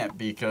can't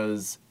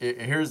because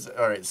here's...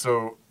 All right,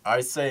 so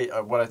I say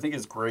what I think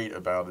is great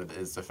about it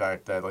is the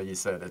fact that, like you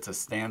said, it's a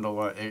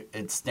standalone...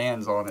 It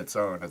stands on its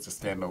own as a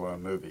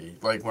standalone movie.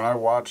 Like, when I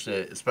watched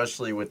it,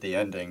 especially with the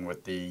ending,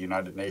 with the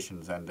United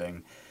Nations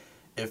ending,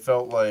 it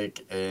felt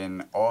like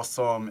an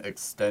awesome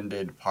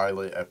extended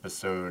pilot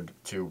episode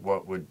to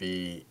what would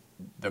be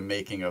the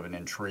making of an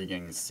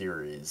intriguing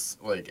series.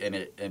 Like,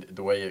 and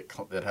the way it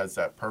has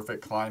that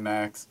perfect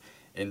climax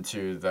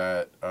into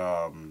that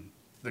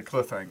the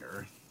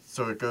cliffhanger.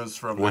 So it goes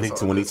from when he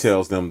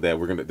tells them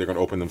that they're gonna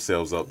open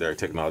themselves up, their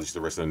technology to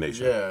the rest of the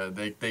nation. Yeah,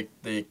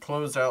 they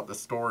close out the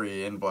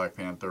story in Black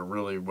Panther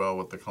really well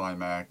with the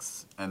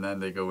climax, and then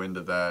they go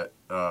into that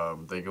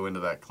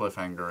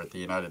cliffhanger at the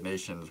United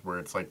Nations where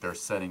it's like they're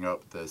setting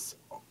up this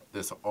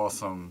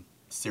awesome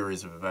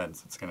series of events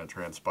that's going to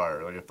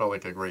transpire. Like, it felt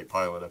like a great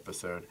pilot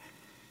episode.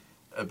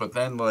 But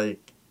then,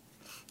 like,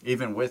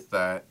 even with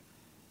that,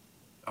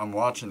 I'm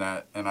watching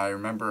that, and I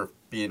remember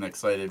being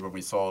excited when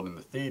we saw it in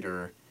the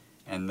theater,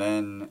 and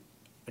then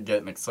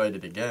getting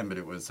excited again, but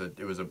it was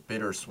a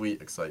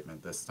bittersweet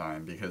excitement this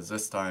time, because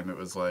this time it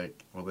was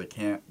like, well, they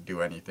can't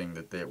do anything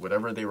that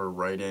whatever they were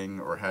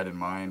writing or had in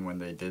mind when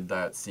they did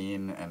that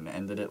scene and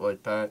ended it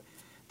like that,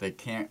 they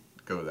can't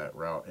go that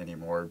route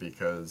anymore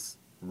because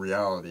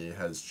reality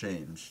has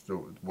changed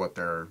what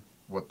their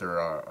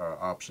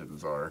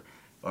options are,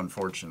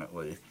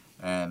 unfortunately.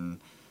 And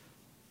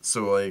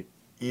so, like,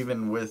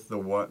 even with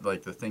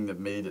the thing that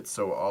made it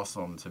so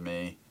awesome to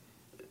me,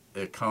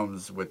 it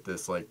comes with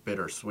this, like,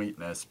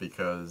 bittersweetness,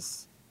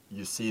 because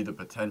you see the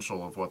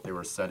potential of what they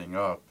were setting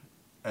up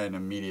and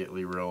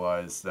immediately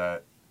realize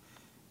that,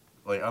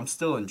 like, I'm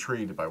still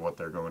intrigued by what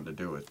they're going to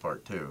do with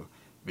part 2,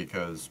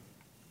 because,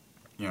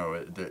 you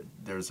know,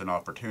 there's an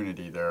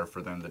opportunity there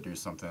for them to do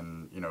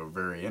something, you know,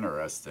 very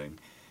interesting.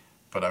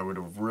 But I would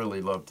have really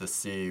loved to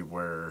see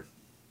where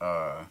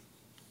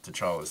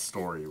T'Challa's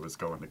story was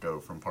going to go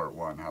from part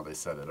 1, how they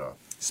set it up.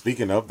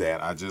 Speaking of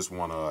that, I just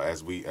want to,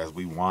 as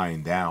we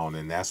wind down,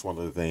 and that's one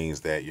of the things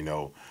that, you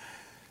know,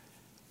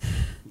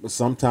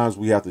 sometimes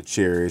we have to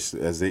cherish,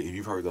 if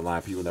you've heard the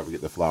line, people never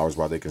get the flowers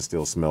while they can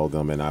still smell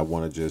them. And I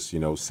want to just, you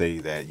know, say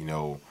that, you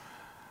know,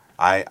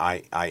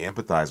 I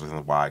empathize with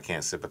him. Why I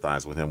can't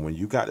sympathize with him when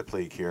you got to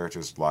play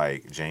characters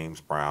like James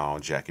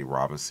Brown, Jackie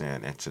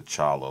Robinson, and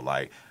T'Challa.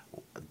 Like,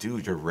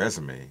 dude, your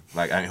resume.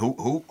 Like, I mean,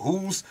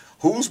 who's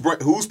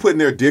putting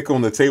their dick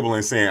on the table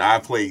and saying I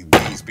played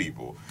these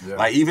people? Yeah.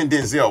 Like even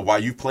Denzel,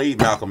 while you played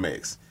Malcolm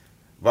X.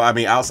 But I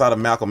mean, outside of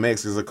Malcolm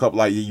X, there's a couple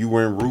like you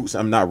were in Roots.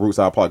 I'm not Roots.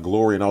 I probably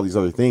Glory and all these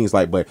other things.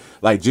 Like, but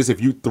like just if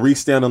you 3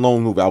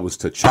 standalone movies, I was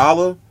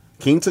T'Challa,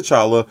 King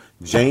T'Challa,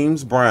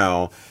 James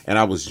Brown, and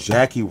I was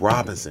Jackie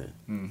Robinson.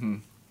 Mm-hmm.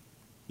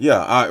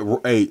 Yeah,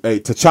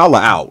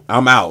 T'Challa out.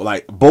 I'm out.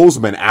 Like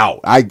Boseman out.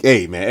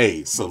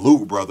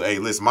 Salute, brother. Hey,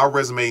 listen, my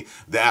resume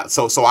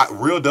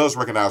real does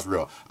recognize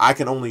real. I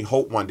can only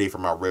hope one day for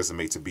my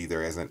resume to be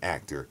there as an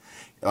actor.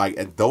 Like,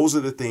 and those are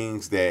the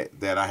things that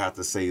I have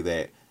to say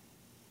that.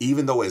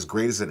 Even though as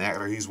great as an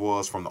actor he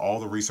was, from all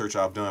the research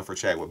I've done for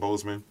Chadwick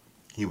Boseman,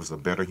 he was a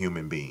better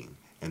human being.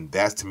 And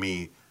that's, to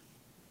me,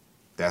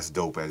 that's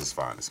dope at its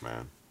finest,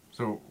 man.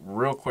 So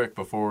real quick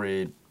before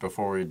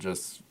we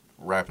just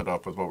wrap it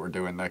up with what we're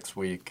doing next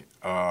week,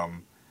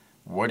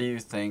 what do you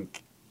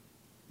think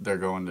they're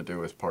going to do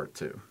with part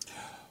 2?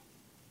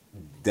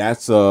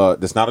 That's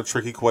not a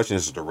tricky question.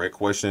 It's a direct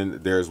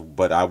question.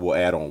 But I will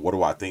add on, what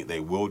do I think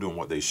they will do and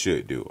what they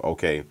should do?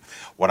 Okay.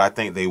 What I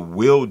think they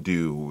will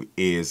do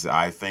is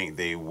I think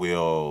they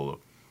will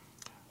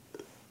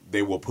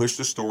push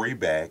the story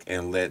back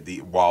and let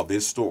the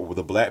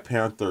Black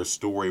Panther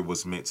story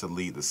was meant to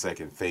lead the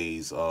second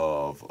phase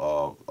of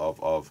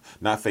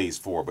not phase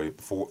 4,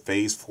 but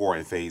phase 4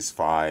 and phase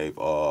 5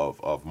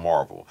 of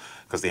Marvel,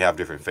 because they have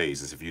different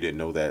phases. If you didn't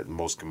know that,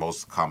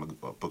 most comic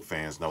book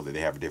fans know that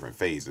they have different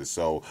phases.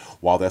 So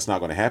while that's not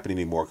going to happen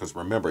anymore, because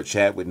remember,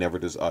 Chadwick never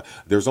does.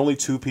 There's only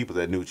 2 people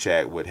that knew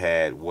Chadwick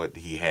had what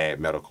he had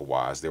medical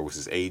wise. There was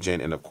his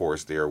agent, and of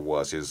course there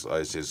was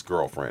his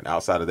girlfriend.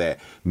 Outside of that,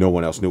 no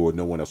one else knew, or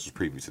no one else was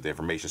privy to the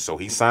information. So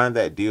he signed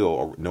that deal,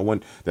 or no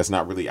one that's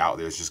not really out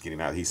there is just getting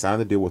out. He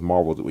signed the deal with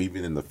Marvel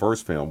even in the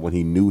first film when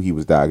he knew he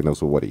was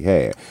diagnosed with what he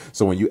had.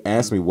 So when you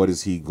ask me what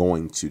is he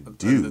going to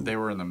do, they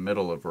were in the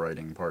middle of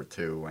writing part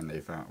 2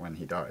 when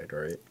he died,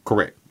 right?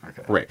 Correct.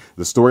 Okay. Correct.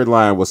 The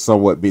storyline was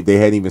somewhat. They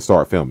hadn't even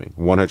started filming.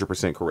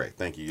 100% correct.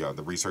 Thank you.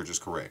 The research is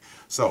correct.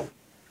 So,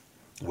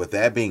 with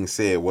that being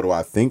said, what do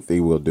I think they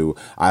will do?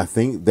 I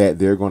think that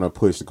they're going to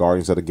push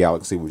Guardians of the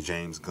Galaxy with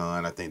James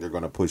Gunn. I think they're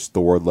going to push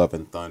Thor: Love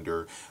and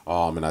Thunder,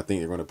 and I think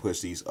they're going to push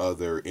these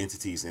other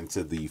entities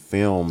into the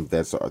film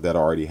that are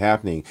already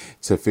happening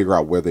to figure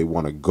out where they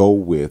want to go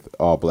with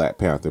Black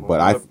Panther.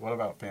 Well, what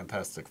about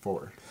Fantastic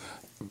Four?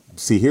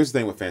 See, here's the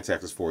thing with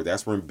Fantastic Four.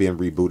 That's been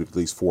rebooted at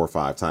least 4 or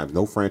 5 times.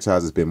 No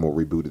franchise has been more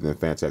rebooted than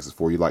Fantastic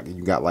Four. You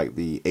got like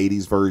the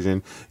 80s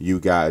version.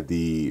 You got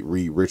the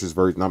Reed Richards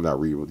version. I'm not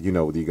Reed. You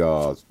know,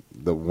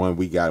 the one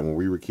we got when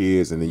we were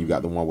kids, and then you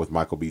got the one with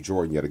Michael B.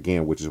 Jordan yet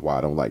again, which is why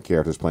I don't like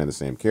characters playing the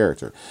same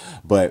character.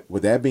 But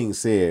with that being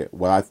said,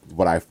 what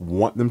I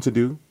want them to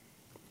do,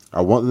 I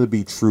want them to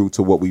be true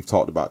to what we've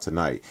talked about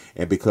tonight.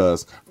 And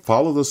because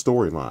follow the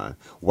storyline,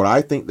 what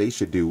I think they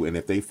should do, and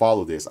if they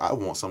follow this, I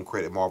want some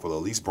credit. Marvel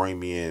at least bring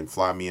me in,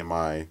 fly me and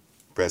my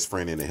best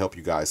friend in to help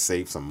you guys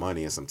save some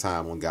money and some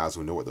time on guys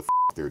who know what the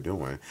they're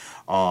doing.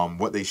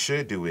 What they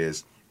should do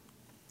is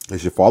they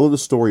should follow the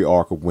story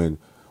arc of when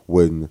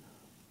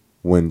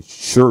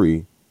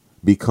Shuri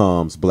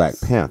becomes Black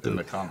Panther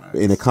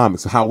in the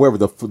comics. However,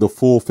 the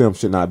full film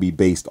should not be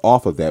based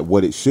off of that.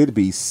 What it should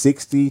be,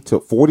 40 to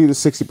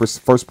 60%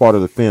 first part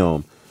of the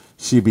film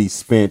should be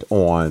spent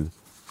on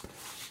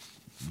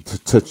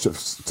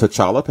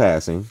T'Challa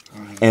passing,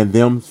 and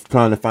them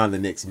trying to find the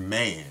next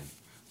man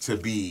to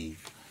be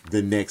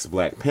the next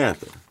Black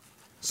Panther.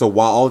 So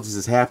while all this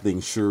is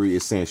happening, Shuri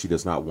is saying she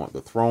does not want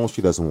the throne.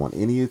 She doesn't want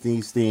any of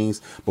these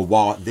things. But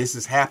while this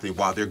is happening,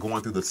 while they're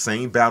going through the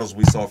same battles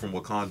we saw from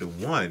Wakanda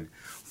 1,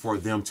 for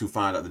them to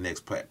find out the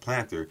next Black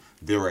Panther,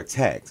 they're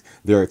attacked.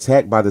 They're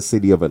attacked by the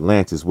city of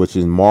Atlantis, which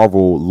in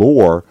Marvel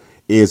lore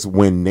is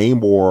when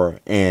Namor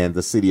and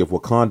the city of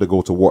Wakanda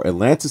go to war.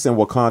 Atlantis and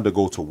Wakanda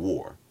go to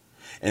war.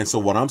 And so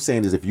what I'm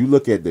saying is, if you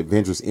look at the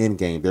Avengers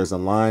Endgame, there's a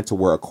line to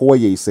where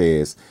Okoye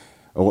says,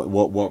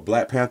 what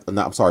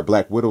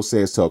Black Widow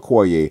says to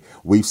Okoye,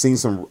 we've seen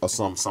some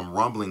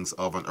rumblings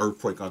of an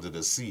earthquake under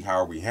the sea. How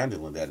are we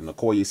handling that? And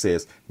Okoye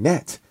says,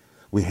 Nat,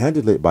 we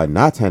handled it by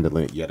not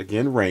handling it. Yet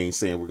again, Rain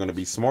saying we're going to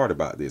be smart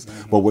about this.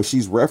 Mm-hmm. But what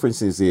she's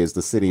referencing is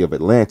the city of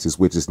Atlantis,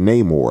 which is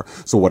Namor.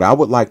 So what I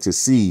would like to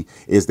see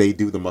is they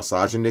do the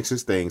misogynistic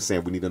thing,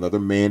 saying we need another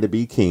man to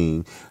be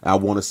king. I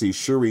want to see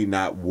Shuri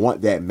not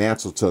want that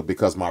mantle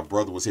because my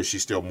brother was here.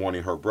 She's still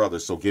mourning her brother.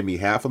 So give me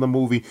half of the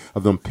movie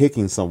of them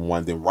picking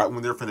someone. Then right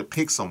when they're finna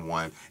pick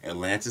someone,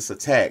 Atlantis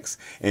attacks.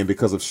 And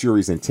because of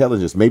Shuri's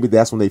intelligence, maybe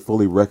that's when they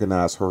fully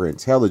recognize her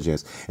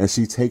intelligence. And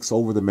she takes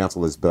over the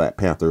mantle as Black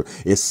Panther.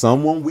 It's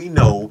someone we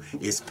know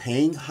is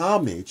paying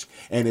homage,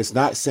 and it's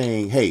not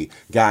saying, hey,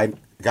 guy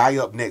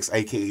up next,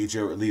 aka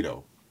Jared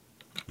Leto,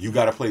 you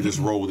got to play this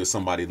role that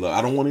somebody loves.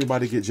 I don't want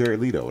anybody to get Jared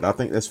Leto, and I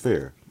think that's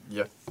fair.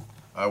 Yeah,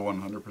 I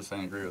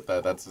 100% agree with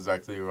that. That's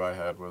exactly who I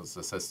had was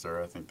the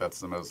sister. I think that's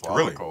the most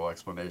logical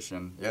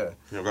explanation. Yeah.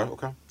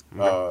 Okay.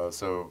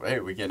 So hey,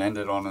 we can end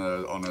it on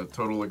a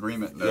total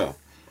agreement note.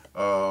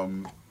 Yeah.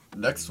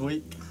 Next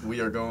week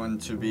we are going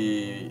to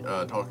be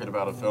talking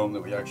about a film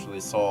that we actually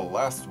saw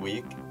last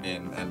week,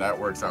 and that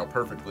works out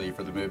perfectly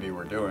for the movie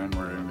we're doing.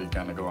 We're going to be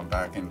kind of going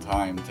back in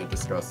time to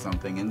discuss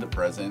something in the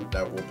present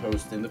that we'll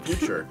post in the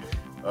future.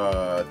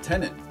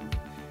 Tenet.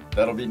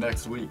 That'll be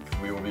next week.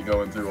 We will be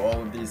going through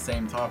all of these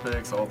same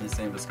topics, all these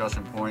same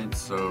discussion points.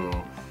 So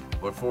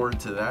look forward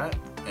to that.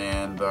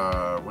 And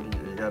what do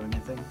you got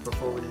anything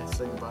before we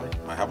say goodbye?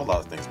 I have a lot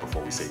of things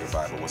before we say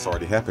goodbye, but what's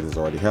already happened is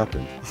already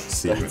happened.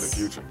 See you in the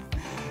future.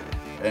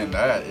 And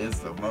that is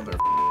the mother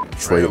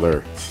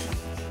Trailer.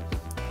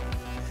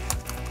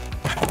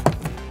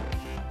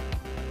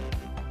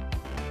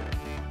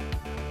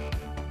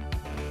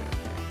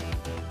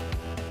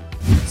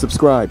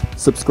 Subscribe.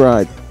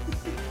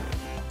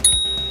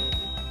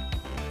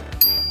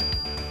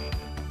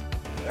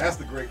 That's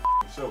the great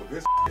show.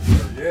 This,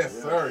 yes,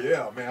 sir.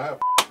 Yeah, man.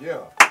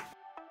 Yeah.